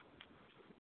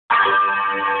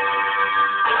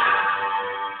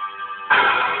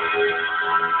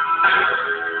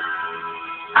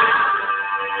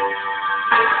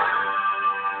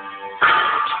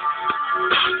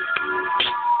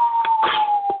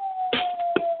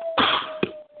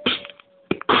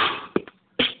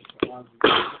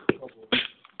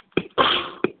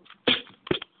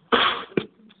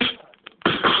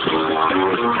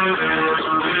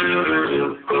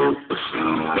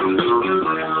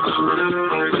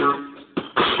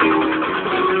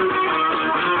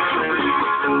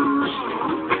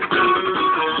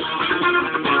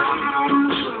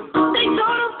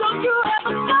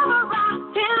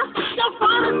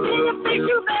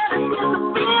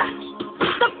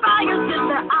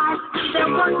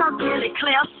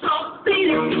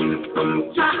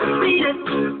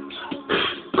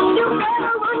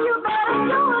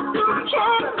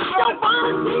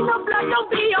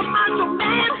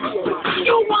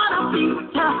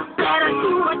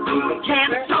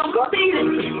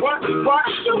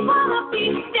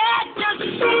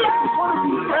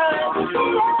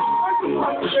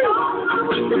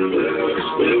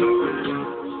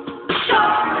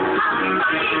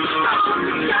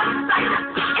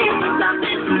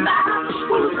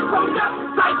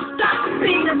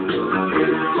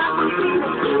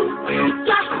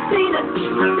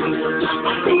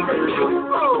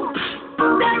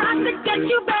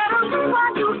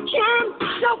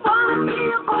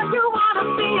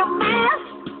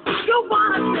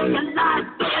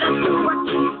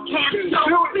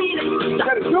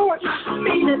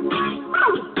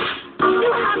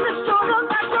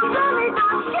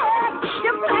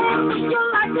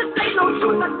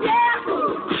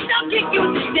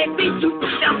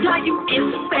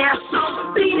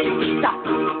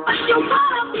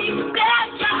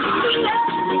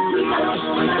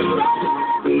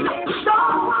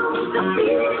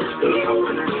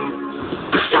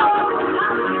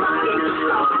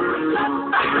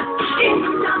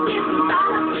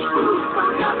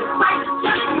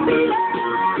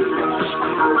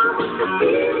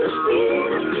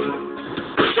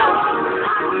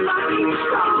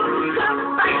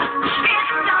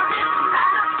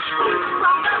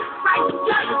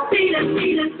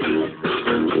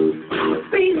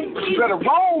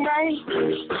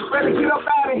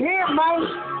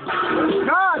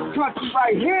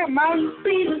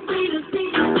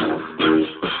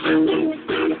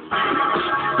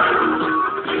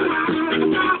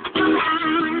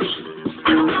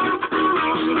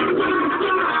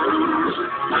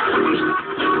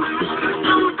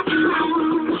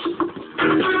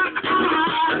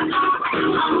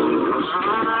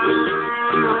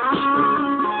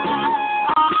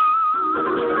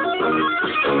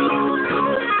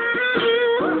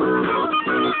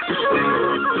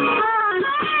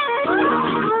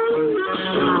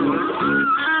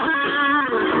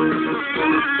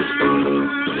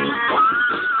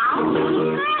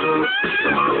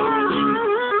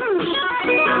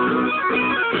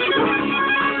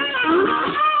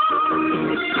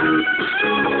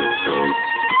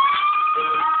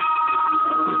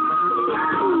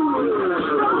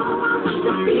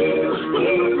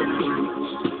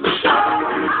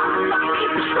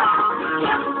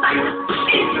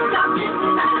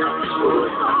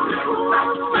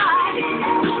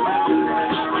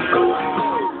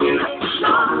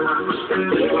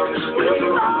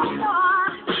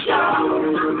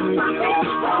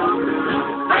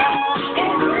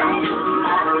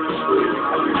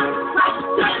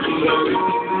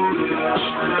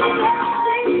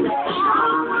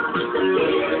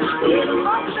 Shout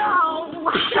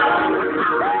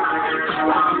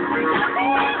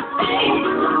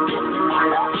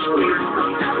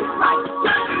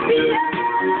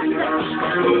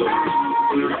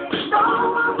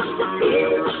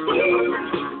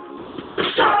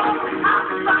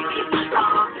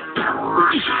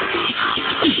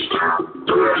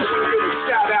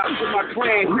out to my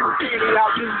clan, Houston,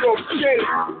 out New York City.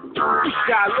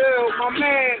 CHiLL, my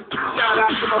man. Shout out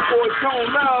to my boy Tone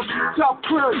Love, Tough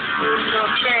Crew. You know what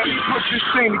I'm saying? He put this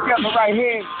thing together right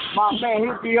here. My man,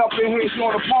 he'll be up in here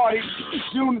doing a party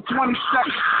June the 22nd.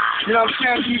 You know what I'm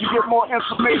saying? If you need to get more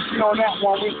information on that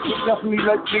one, we definitely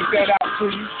let take that out to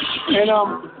you. And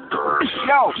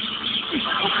yo,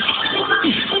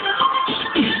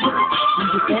 do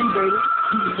the thing, baby.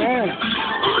 Do the thing.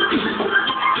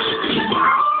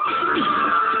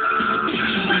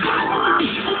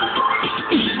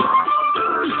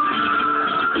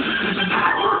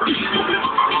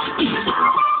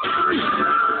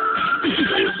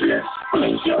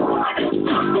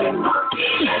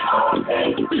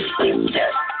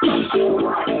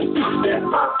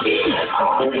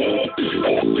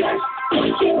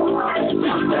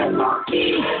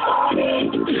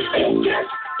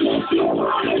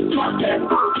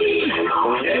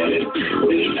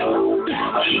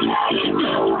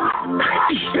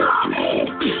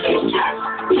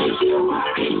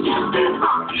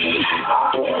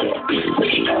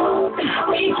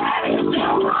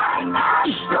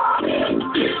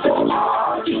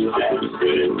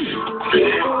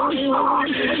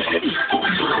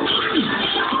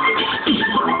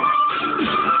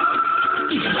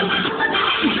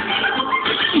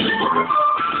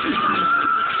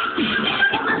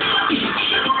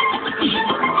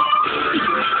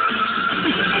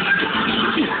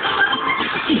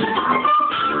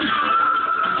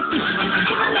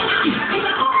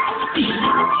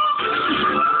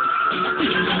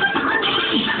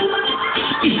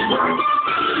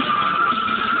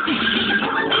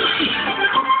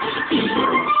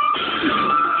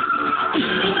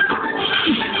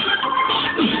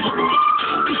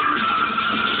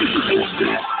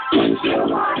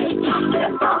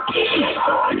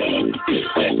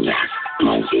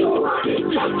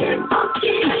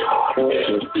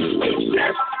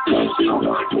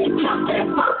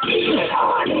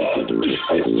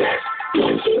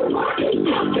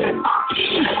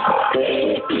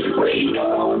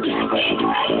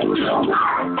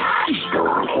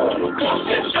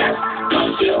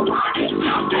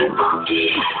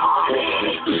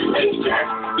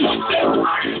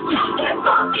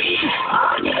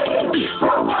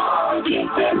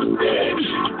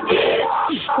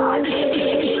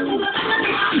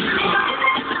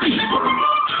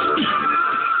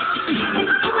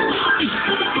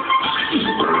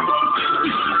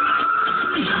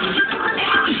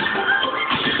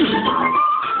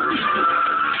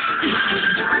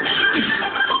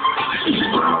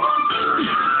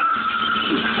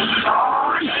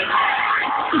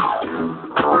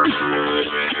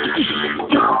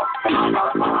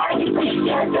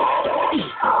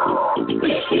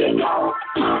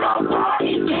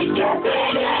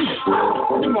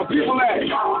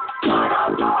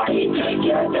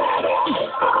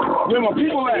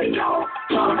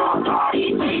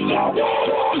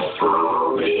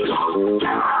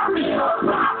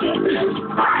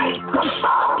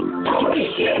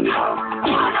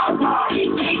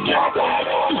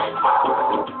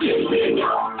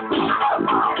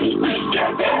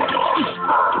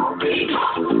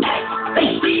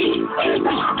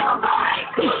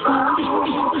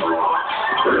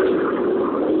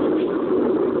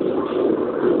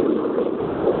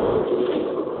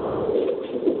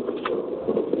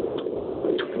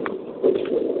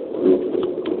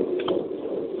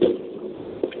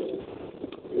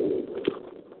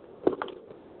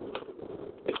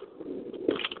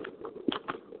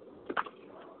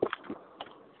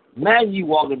 Imagine you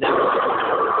walking down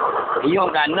and you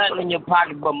don't got nothing in your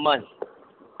pocket but money.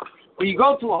 When you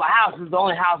go to a house, it's the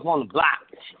only house on the block.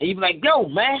 And you be like, yo,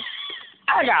 man,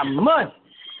 I got money.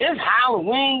 It's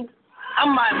Halloween. I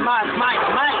might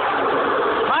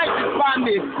just find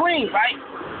me a queen, right?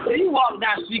 Then you walk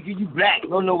down the street because you black.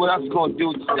 Don't know what else you're going to do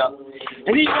with yourself.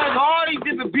 And then you run to all these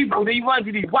different people. Then you run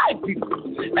to these white people.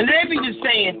 And they be just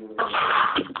saying,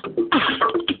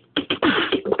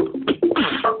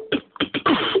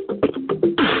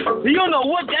 you don't know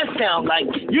what that sound like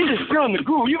you just feeling the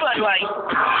groove. You like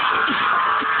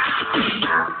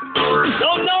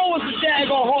don't know what's the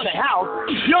daggone haunted house.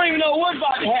 You don't even know what's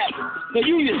about to happen. So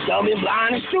you just dumb and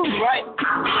blind and stupid, right?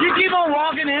 You keep on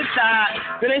walking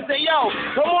inside. Then they say, yo,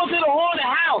 come on to the haunted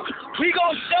house. We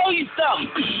gonna show you something.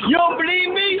 You don't believe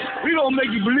me? We gonna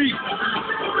make you believe.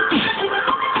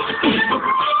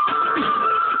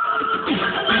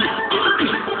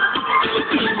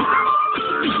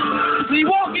 So you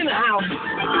walk in the house,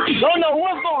 don't know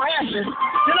what's gonna happen.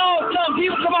 Then all of a sudden,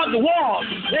 people come out the wall.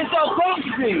 They start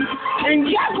talking to you. And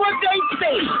guess what they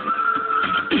say?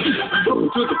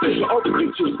 Welcome to the place where all the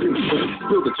creatures do.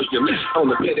 Build it to your left on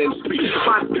the dead end street.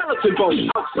 Find skeleton bones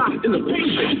outside in the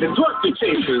basement. And torture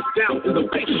chambers down in the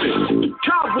basement.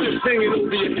 Cobwebs hanging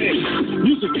over your head.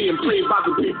 Music being played by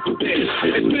the grateful dead.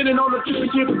 And spinning on the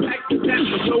field, give back to that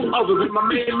was no other than my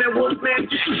man Wolfman.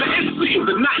 The MC of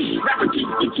the night. Rapping to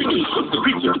the tunes of the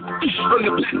creature. From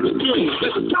the black lagoons.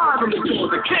 There's a star on the door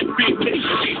that can't be made.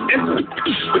 Enter.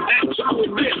 But that's all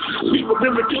it is. People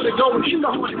been recorded going in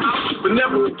the haunted house. But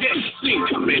never again seen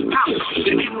coming out.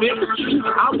 They ain't never seen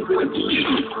out of it.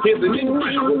 Here's an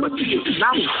incredible what you get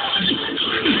now.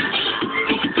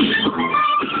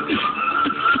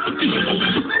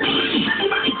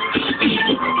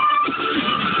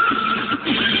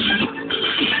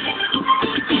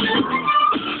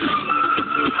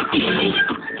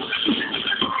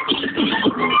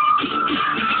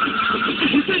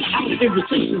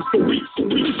 Invitations for weeks and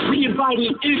weeks. We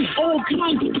invited in all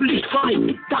kinds of police like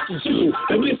Dr. Jill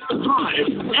and Mr. Hyde,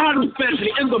 Adam Family,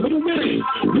 and the whole minute.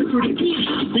 Mr. the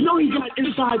Geek, we know you got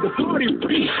inside the party.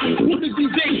 One of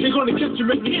these days, they're going to catch you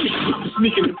red-handed.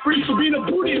 Sneaking and free for being a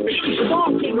booty man. The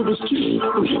bartender was cute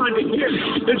from trying to hear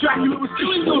it. And Dracula was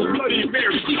killing those bloody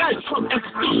Marys. He had Trump and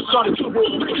started trouble.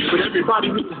 But everybody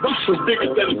knew his box was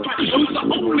bigger than a fight. It was the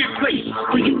only place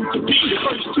for you to be. The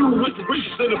first two was the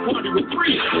races and the party was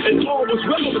three. And all was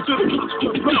relevant to the cops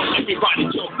club round. Everybody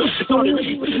jumped up. So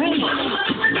they was hang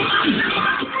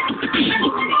on.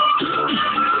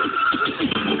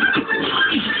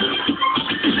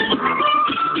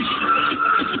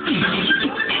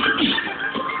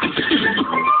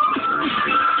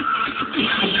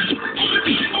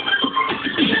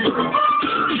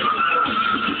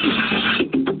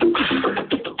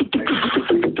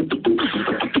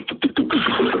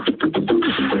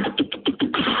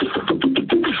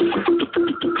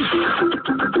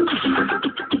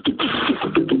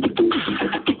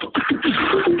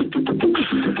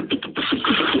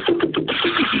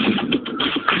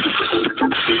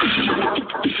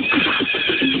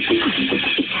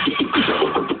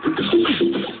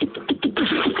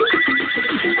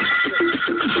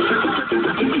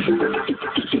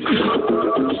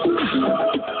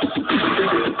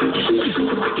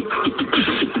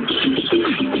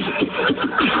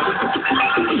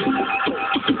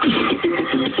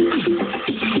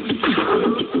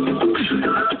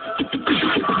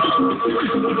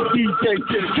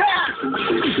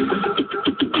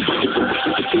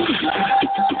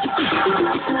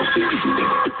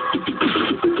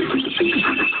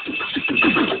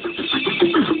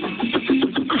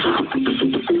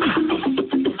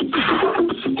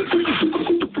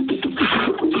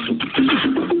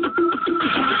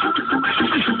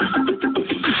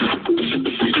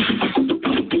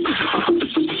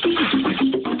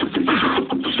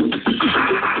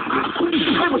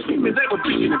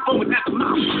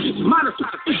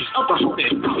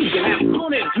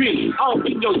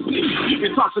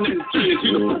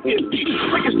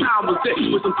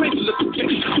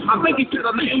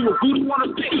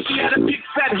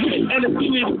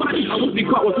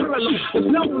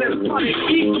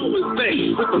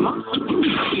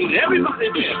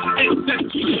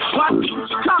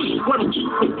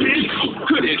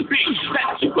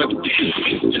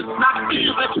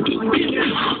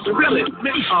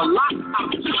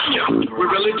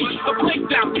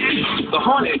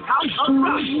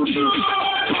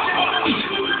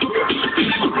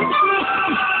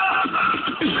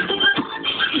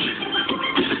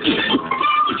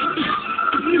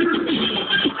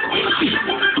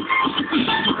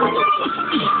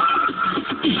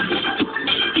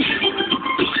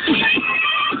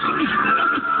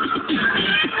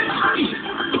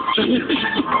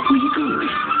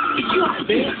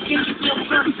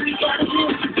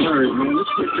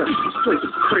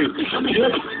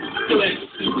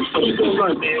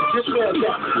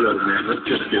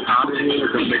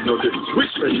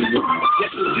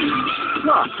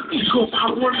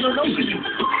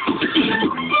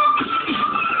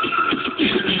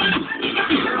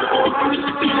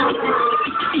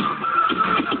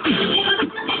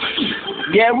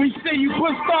 Yeah, we see you.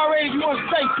 Put star rating. You want to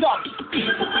say something?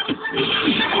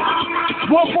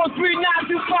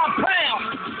 143-925 pounds.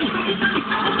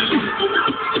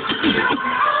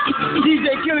 DJ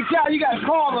Killer Cow, you got to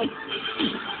call him.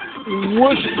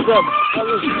 What's up,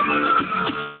 fellas?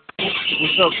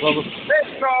 What's up, fellas?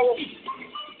 Let's call him.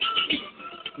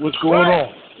 What's going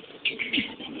on?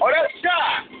 Oh, that's Shy.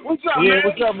 What's up, Yeah, man?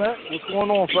 what's up, man? What's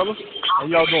going on, fellas? How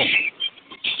y'all doing?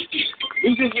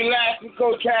 We just relaxing,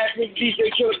 Coach Cassidy, DJ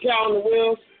Killer Cow on the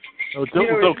wheels. What's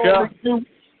up, Cal?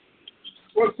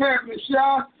 What's happening,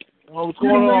 Shy? Oh, what's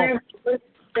going on?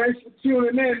 Thanks for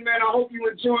tuning in, man. I hope you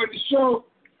enjoyed the show.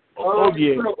 Yeah.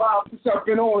 It's been a while since I've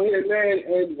been on here, man,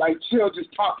 and like CHiLL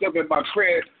just popped up in my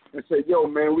crib and said, "Yo,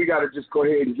 man, we gotta just go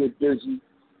ahead and get busy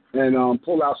and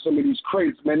pull out some of these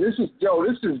crates, man. This is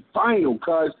vinyl,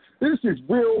 cuz this is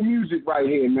real music right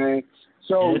here, man.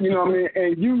 So you know what I mean.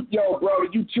 And you, brother,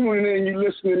 you tuning in, you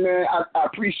listening, man. I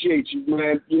appreciate you,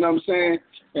 man. You know what I'm saying.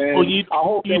 And I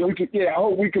hope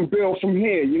we can build from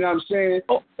here. You know what I'm saying.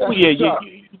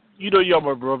 You know y'all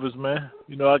my brothers, man.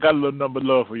 You know I got a little number of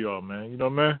love for y'all, man. You know,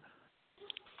 man.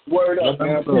 Word up,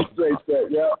 man. I appreciate that,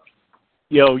 yeah.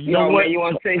 Yo, you know what? Man, you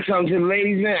want to say something to the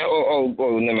ladies now? Oh,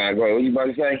 never mind. Go ahead. What you about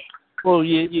to say? Oh,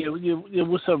 yeah.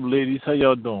 What's up, ladies? How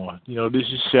y'all doing? You know, this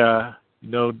is Shy. You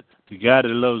know, the guy that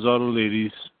loves all the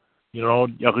ladies. You know,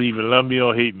 y'all can even love me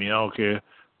or hate me. I don't care.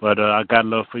 But I got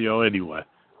love for y'all anyway.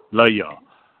 Love y'all.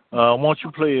 Why don't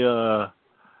you play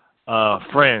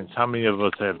Friends? How many of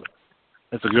us have it?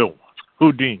 That's a good one.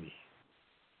 Houdini.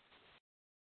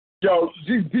 Yo,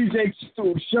 DJ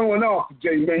showing off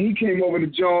today, man. He came over the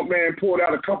joint, man, pulled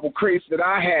out a couple crates that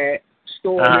I had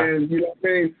stored in, you know what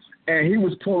I mean? And he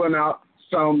was pulling out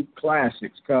some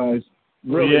classics, cuz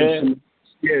really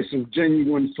some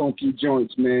genuine funky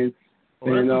joints, man.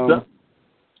 And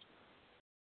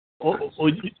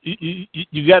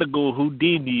you got to go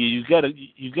Houdini. You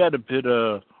got to put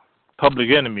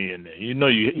Public Enemy in there. You know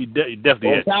you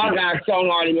definitely have to. I got a song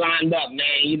already lined up,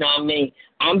 man. You know what I mean?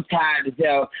 I'm tired as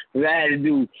hell because I had to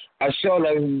do a show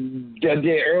that I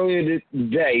did earlier this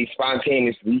day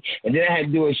spontaneously, and then I had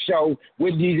to do a show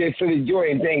with DJ Philly Joy,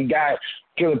 and thank God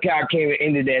Killer Cow came and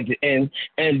ended at the end.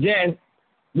 And then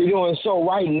we're doing a show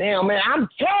right now, man. I'm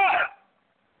tired.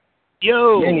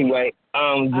 Yo. Anyway,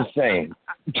 just saying.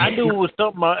 I knew it was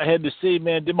something I had to say,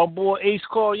 man. Did my boy Ace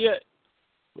call yet?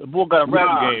 The boy got a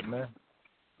rap game, man.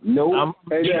 No. I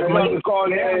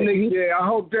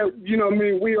hope that, you know what I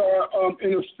mean, we are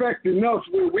in effect enough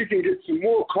where we can get some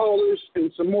more callers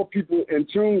and some more people in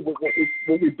tune with what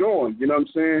we're doing, you know what I'm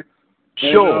saying?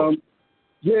 Sure. And,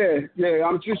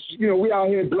 I'm just, you know, we out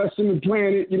here blessing the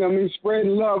planet, you know what I mean,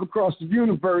 spreading love across the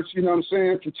universe, you know what I'm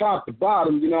saying, from top to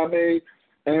bottom, you know what I mean?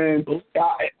 And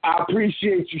I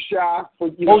appreciate you, Shy, for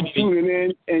tuning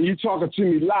in and you talking to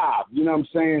me live, you know what I'm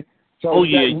saying? So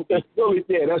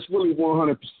that's really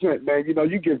 100%, man. You know,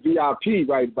 you get VIP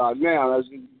right about now. As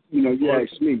you know, you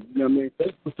ask me. You know what I mean?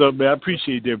 What's up, man? I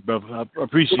appreciate that, brother. I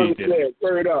appreciate that. Yeah,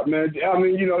 word up, man. I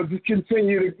mean, you know, just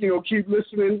continue to, you know, keep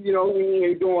listening. You know, when you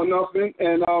ain't doing nothing,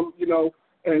 and you know,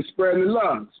 and spreading the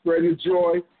love, spreading the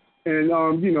joy, and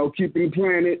you know, keeping the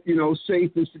planet, you know,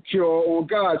 safe and secure on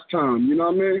God's time. You know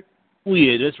what I mean? Oh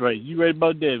yeah, that's right. You right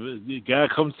about that.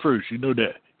 God comes first. You know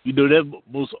that. You know that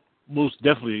most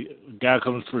definitely, God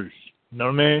comes first. You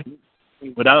know what I mean?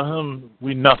 Without him,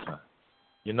 we nothing.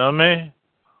 You know what I mean?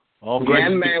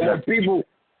 Man. What people?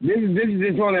 This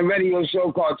is on a radio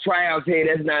show called TrY. Hey,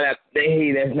 that's not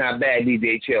bad.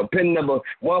 DJ CHiLL. Pin number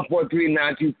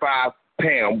 143-925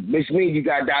 pound. Which means you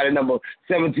got dial number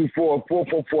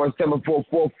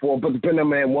 724-444-7444. Put the pin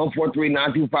number in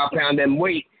 143-925 pound. Then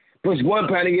wait. Push 1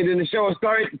 pound to get in the show and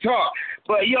start to talk.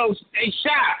 But yo, hey,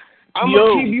 Shot. I'm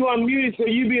going to keep you on music so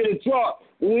you be able to talk.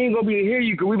 We ain't going to be able to hear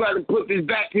you because we about to put this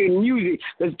back to the music.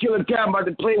 Let's Killer Cow about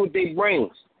to play with their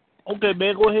brains. Okay,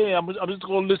 man, go ahead. I'm just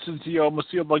going to listen to y'all. I'm going to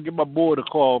see if I can get my boy to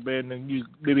call, man, and you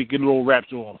maybe get a little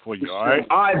raps on for you, all right?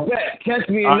 All right, bet. Text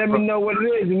me and let me know what it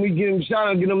is, and we get them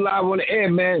shot and get them live on the air,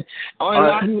 man. A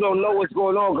lot of people don't know what's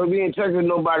going on because we ain't texting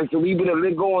nobody, so we better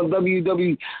go on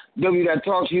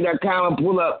www.talkshoe.com and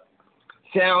pull up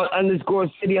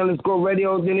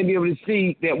sound_city_radio, then they'll be able to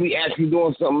see that we actually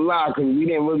doing something live because we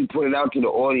didn't really put it out to the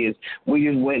audience. We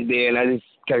just went there and I just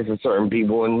texted certain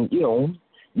people and, you know,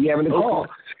 we having a call.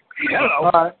 Hello.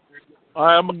 All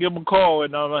right, I'm going to give them a call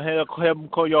and I'm going to have them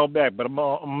call y'all back, but I'm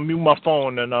going to mute my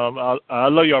phone and I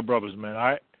love y'all brothers, man,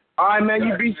 all right? All right, man,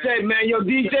 you be safe, man. Yo,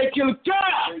 DJ Killer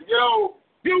Cow. Yo,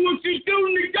 do what you do,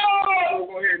 nigga. I'll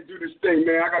go ahead and do this thing,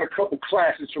 man. I got a couple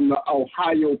classes from the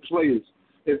Ohio players.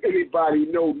 If anybody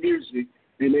know music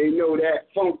and they know that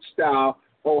funk style,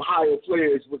 Ohio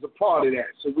players was a part of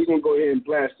that. So we're going to go ahead and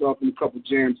blast off in a couple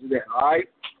jams of that, all right?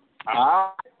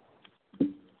 All right.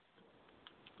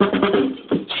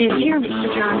 She's here, Mr.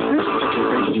 Johnson.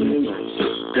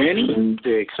 Granny,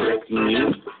 they're expecting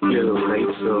you. You're a little late,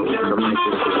 so come make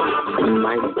this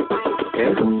invited.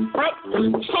 Okay? What?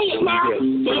 Say it now. Say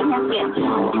it now.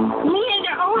 Me and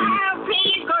the Ohio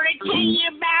players going to tell you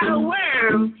about a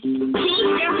worm. He's the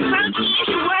funkiest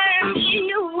worm in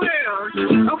the world.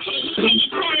 Okay, take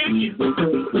it better.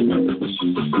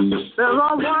 There's a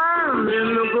worm in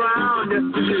the ground.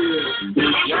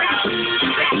 That's right.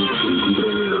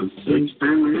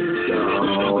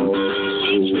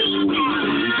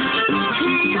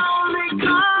 He only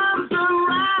comes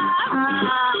around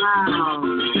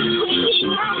when he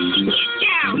wants to get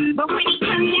down, but when he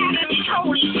comes out of his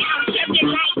hole, he sounds something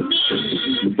like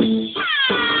me.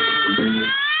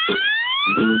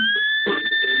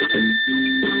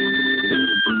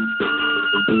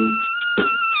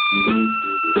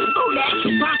 Oh, that's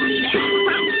funky, that's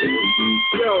funky.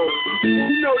 Yo,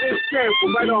 you know this sample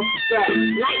right off the bat.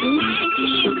 Like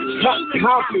 19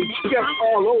 Coffee stepped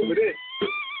all over this.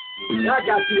 I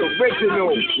got the original.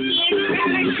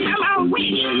 Come on with it.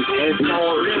 It's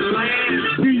all in land.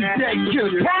 DJ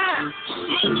Killer Time.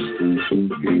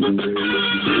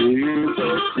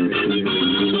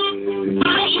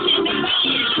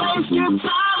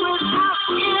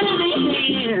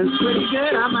 Pretty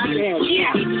good, I might add.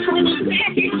 Yeah, when the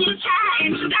back is get tired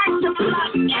and start to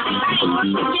pluck, everybody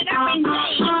wants to get up and get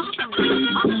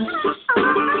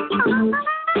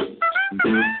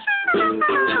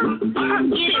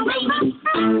it, baby.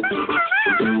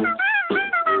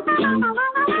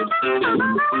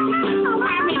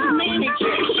 I'm his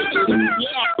manager.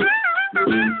 Yeah.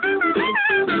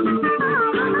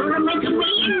 Gonna make $1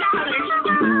 million.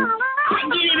 I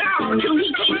get it all until he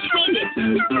can't spend it.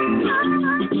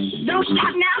 Don't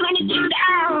stop now, honey, get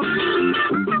down.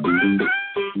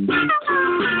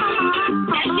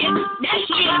 That's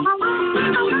it.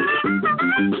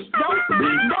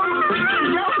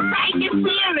 Don't fight your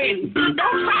feelings.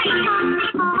 Don't fight.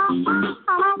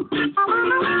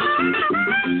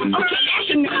 Okay, that's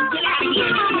enough. Get out of here.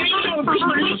 You ain't no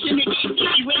people listen to this. This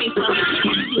is really something.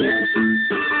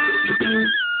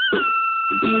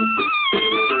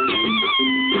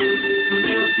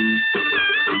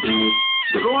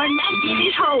 Going back in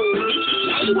his hole.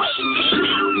 Say what you came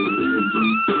out.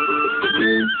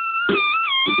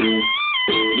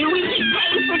 Do we get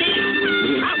paid for this?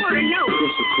 I want to know.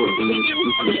 Yes, of course. We do?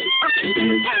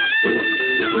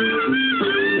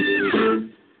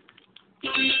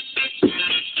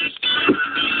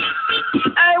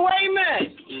 Hey, wait a minute.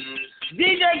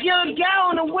 DJ Killer Cow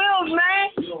on the wheels, man.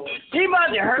 He about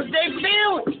to hurt their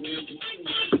feelings.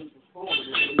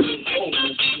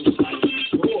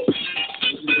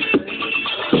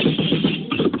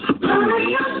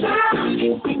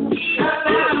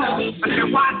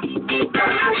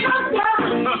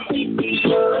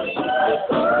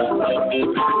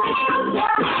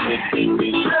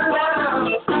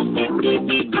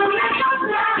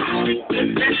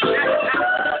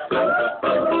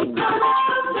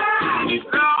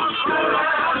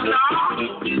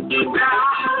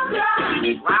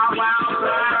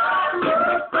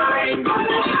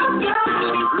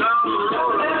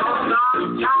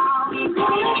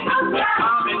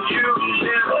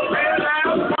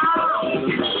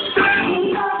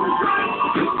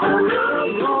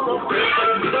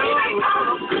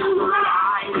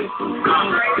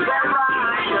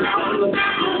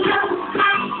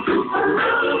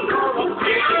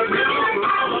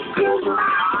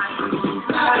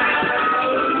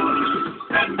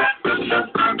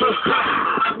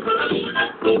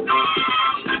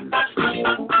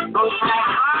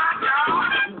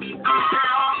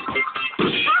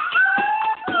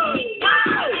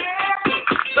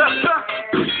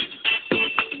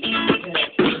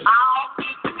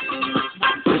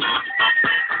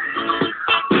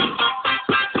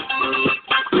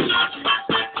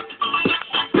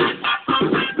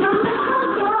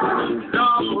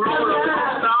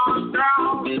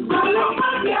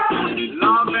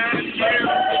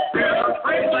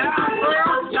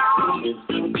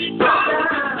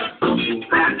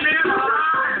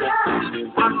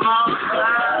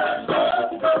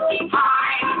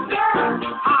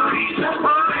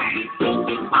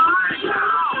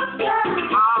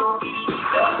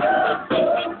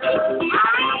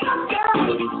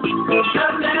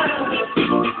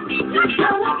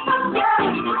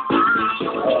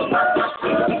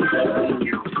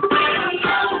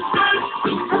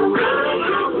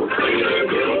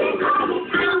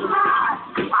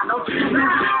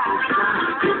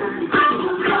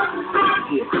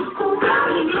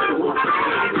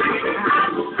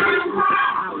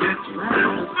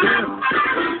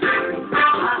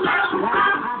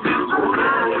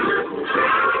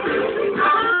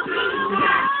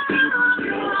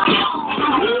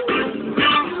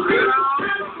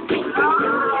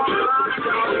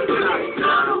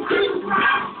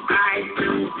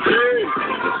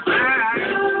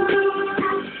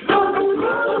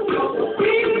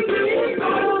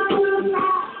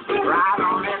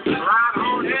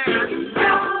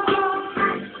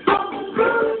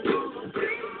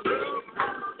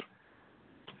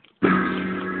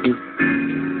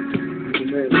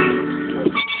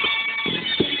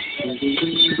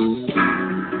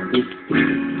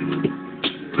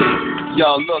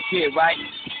 Yo, look here, right?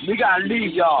 We gotta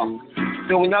leave y'all.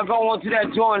 So when y'all go on to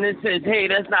that joint and it says, hey,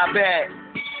 that's not bad.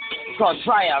 It's called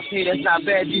tryouts. Hey, that's not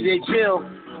bad, DJ CHiLL.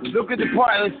 Look at the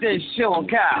part that says CHiLL and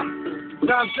KaL. You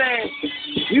know what I'm saying?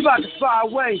 We about to fly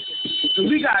away. So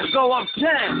we gotta go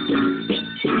uptown.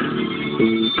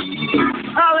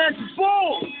 Holla at the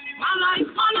fool. My life,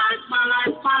 my life, my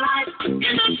life, my life in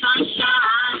the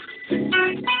sunshine.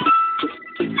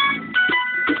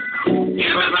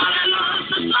 Everybody loves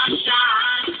the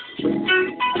sunshine.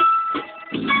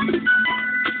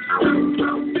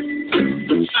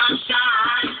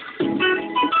 Sunshine.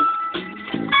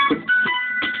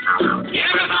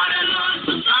 Everybody loves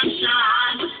the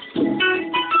sunshine.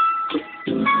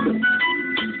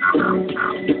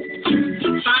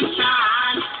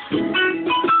 Sunshine.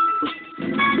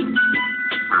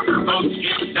 Folks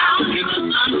get down in the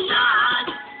sunshine.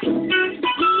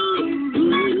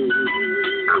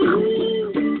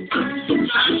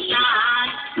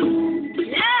 Sunshine.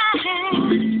 Yeah.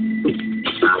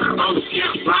 Folks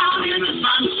get brown in the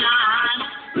sunshine.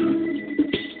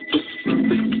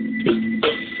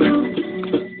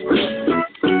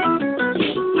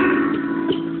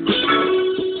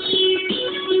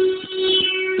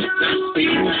 There's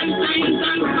peace and things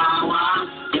and power.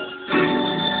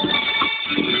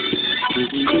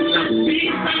 There's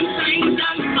peace and things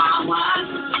and power.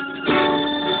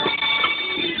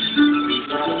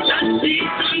 There's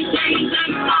peace and things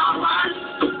and power.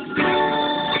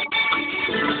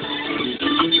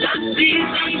 There's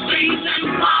peace and things and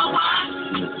power.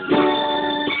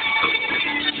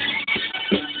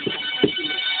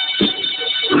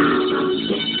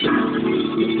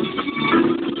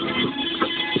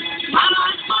 My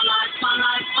life, my life, my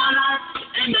life, my life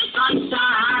in the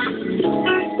sunshine.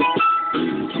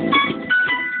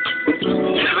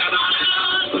 Everybody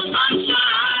loves the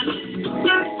sunshine.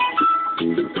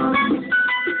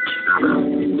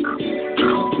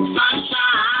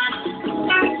 Sunshine.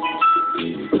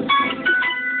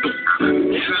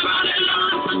 Everybody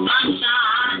loves the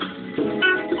sunshine.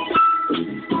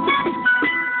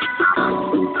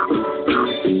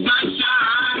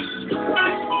 Sunshine.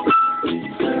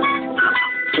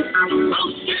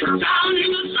 Folks get down in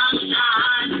the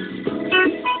sunshine.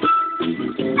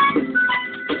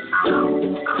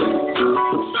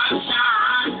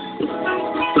 Sunshine.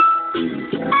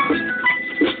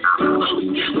 Folks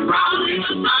get brown in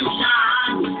the sunshine.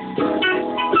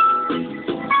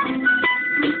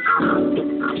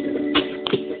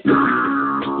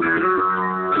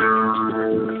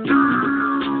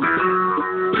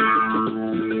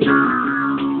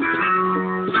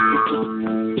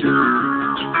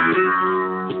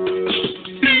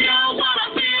 Feel what I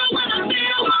feel when I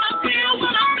feel what I feel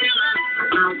when I feel it.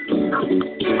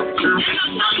 In the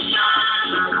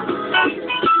sunshine.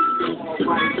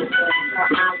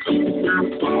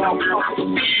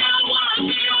 Feel what I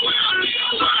feel when I feel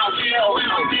what I feel when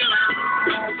I feel it. In the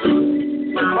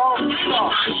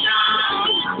sunshine.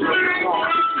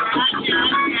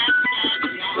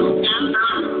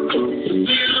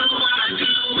 Feel what I do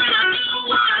when I do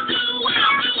what I do when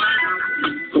I do it.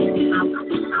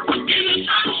 In the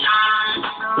sunshine.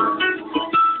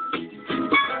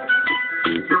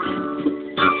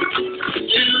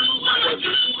 Do what I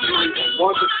do when I do.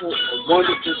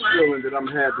 Wonderful feeling that I'm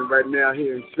having right now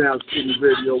here in Sound City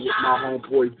Radio with my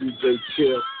homeboy DJ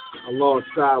CHiLL,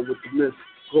 alongside with the Miss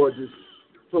Gorgeous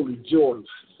Philly George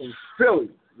from Philly.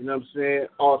 You know what I'm saying?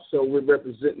 Also, we're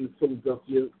representing the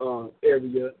Philadelphia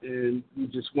area, and we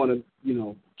just want to,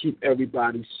 keep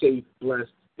everybody safe,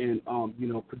 blessed, and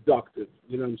productive.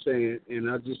 You know what I'm saying? And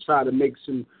I just try to make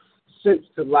some sense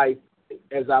to life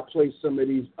as I play some of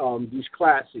these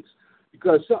classics,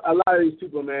 because a lot of these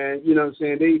people, man, you know what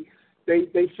I'm saying? They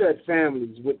fed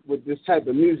families with this type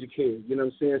of music here. You know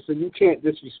what I'm saying? So you can't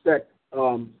disrespect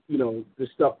the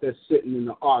stuff that's sitting in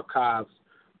the archives.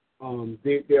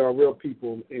 They are real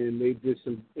people, and they did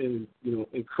some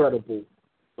incredible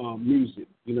music.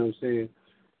 You know what I'm saying?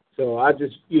 So I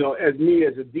just, as me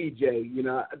as a DJ,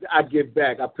 I give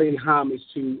back. I pay homage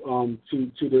to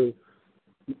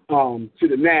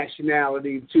the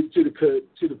nationality, to the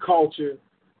culture,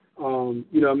 to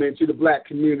the black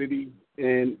community,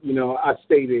 and I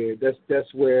stay there.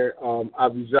 That's where I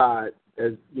reside.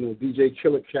 As DJ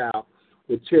Killer KaL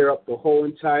would tear up the whole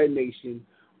entire nation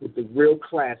with the real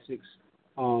classics,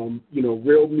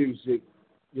 real music.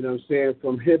 You know what I'm saying?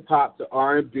 From hip hop to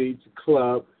R&B to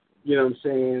club. You know what I'm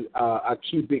saying? I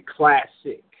keep it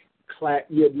classic.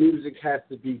 Your music has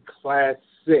to be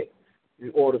classic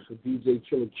in order for DJ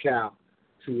Killer KaL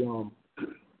to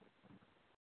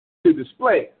to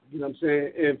display it. You know what I'm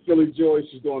saying? And Philly Joy,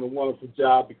 she's doing a wonderful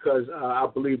job because I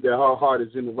believe that her heart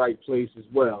is in the right place as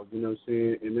well. You know what I'm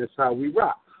saying? And that's how we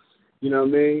rock. You know what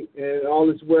I mean? And all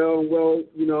is well, and we're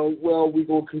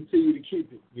going to continue to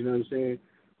keep it. You know what I'm saying?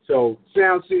 So,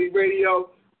 Sound City Radio,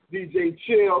 DJ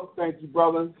CHiLL, thank you,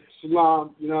 brother.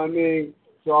 Shalom, you know what I mean?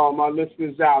 To all my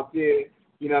listeners out there,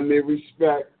 you know what I mean?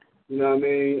 Respect, you know what I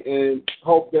mean? And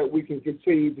hope that we can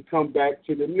continue to come back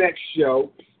to the next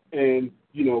show and,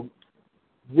 you know,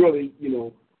 really, you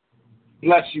know,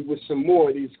 bless you with some more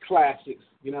of these classics.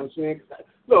 You know what I'm saying?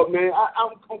 Look, man,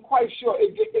 I'm quite sure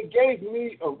it gave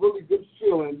me a really good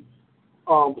feeling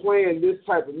playing this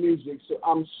type of music. So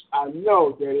I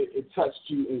know that it touched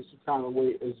you in some kind of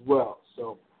way as well.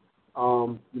 So,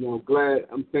 you know,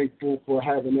 I'm thankful for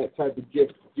having that type of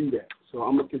gift to do that. So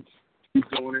I'm going to keep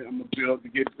doing it. I'm going to build to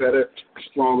get better,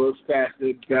 stronger,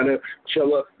 faster, better,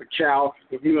 chiller, the KaL,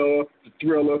 you know, the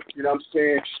thriller, you know what I'm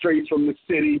saying, straight from the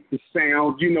city, the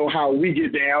sound, you know how we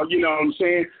get down, you know what I'm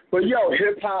saying? But, yo,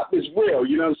 hip-hop is real,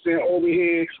 you know what I'm saying? Over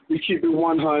here, we keep it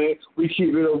 100, we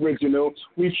keep it original,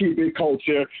 we keep it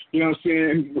culture, you know what I'm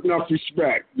saying? Enough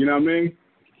respect, you know what I mean?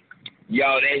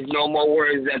 Yo, there's no more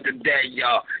words after that,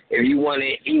 y'all. If you want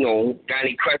to, you know, got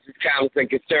any questions, comments, and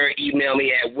concerns, email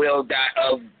me at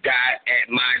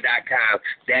will.of.my.com.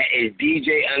 That is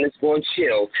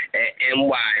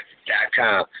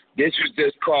DJ_chill@my.com. This was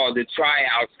just called the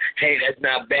tryouts. Hey, that's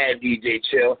not bad, DJ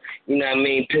CHiLL. You know what I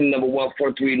mean? Pin number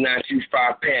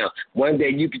 1439225#. One day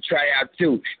you can try out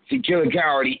too. See, Killer KaL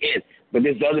already in, but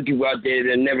there's other people out there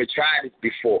that never tried this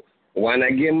before. Why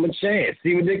not give them a chance?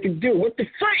 See what they can do. What the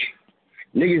fuck?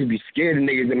 Niggas be scared of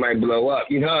niggas that might blow up.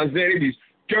 You know what I'm saying? They be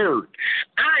scared.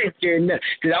 I ain't scared of nothing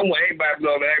because I want everybody to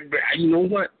blow up. You know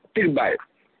what? Think about it.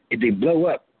 If they blow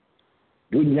up,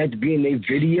 wouldn't that be in their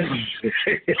video?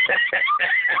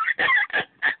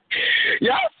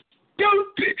 Y'all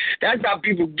stupid. That's how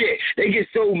people get. They get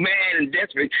so mad and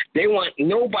desperate. They want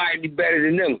nobody to be better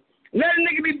than them. Let a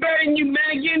nigga be better than you,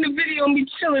 man. Get in the video and be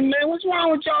chilling, man. What's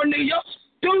wrong with y'all niggas? Y'all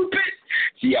stupid.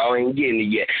 See, y'all ain't getting it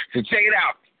yet. So check it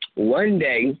out. One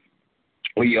day,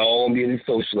 we all be able to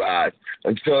socialize.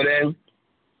 Until then,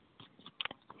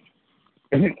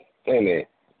 hey man,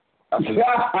 I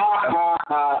forgot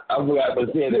to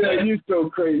say that. Yeah, you so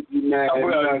crazy, man. I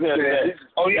forgot to say that.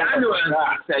 Oh yeah, I know what I was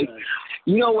going to say.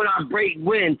 You know when I break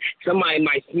wind, somebody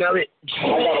might smell it. I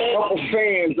got a couple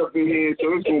fans up in here,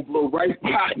 so it's gonna blow right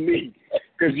by me.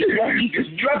 Cause you're lucky.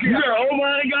 Oh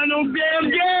my, ain't got no damn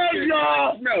gas,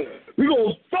 y'all. No, we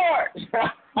gonna start.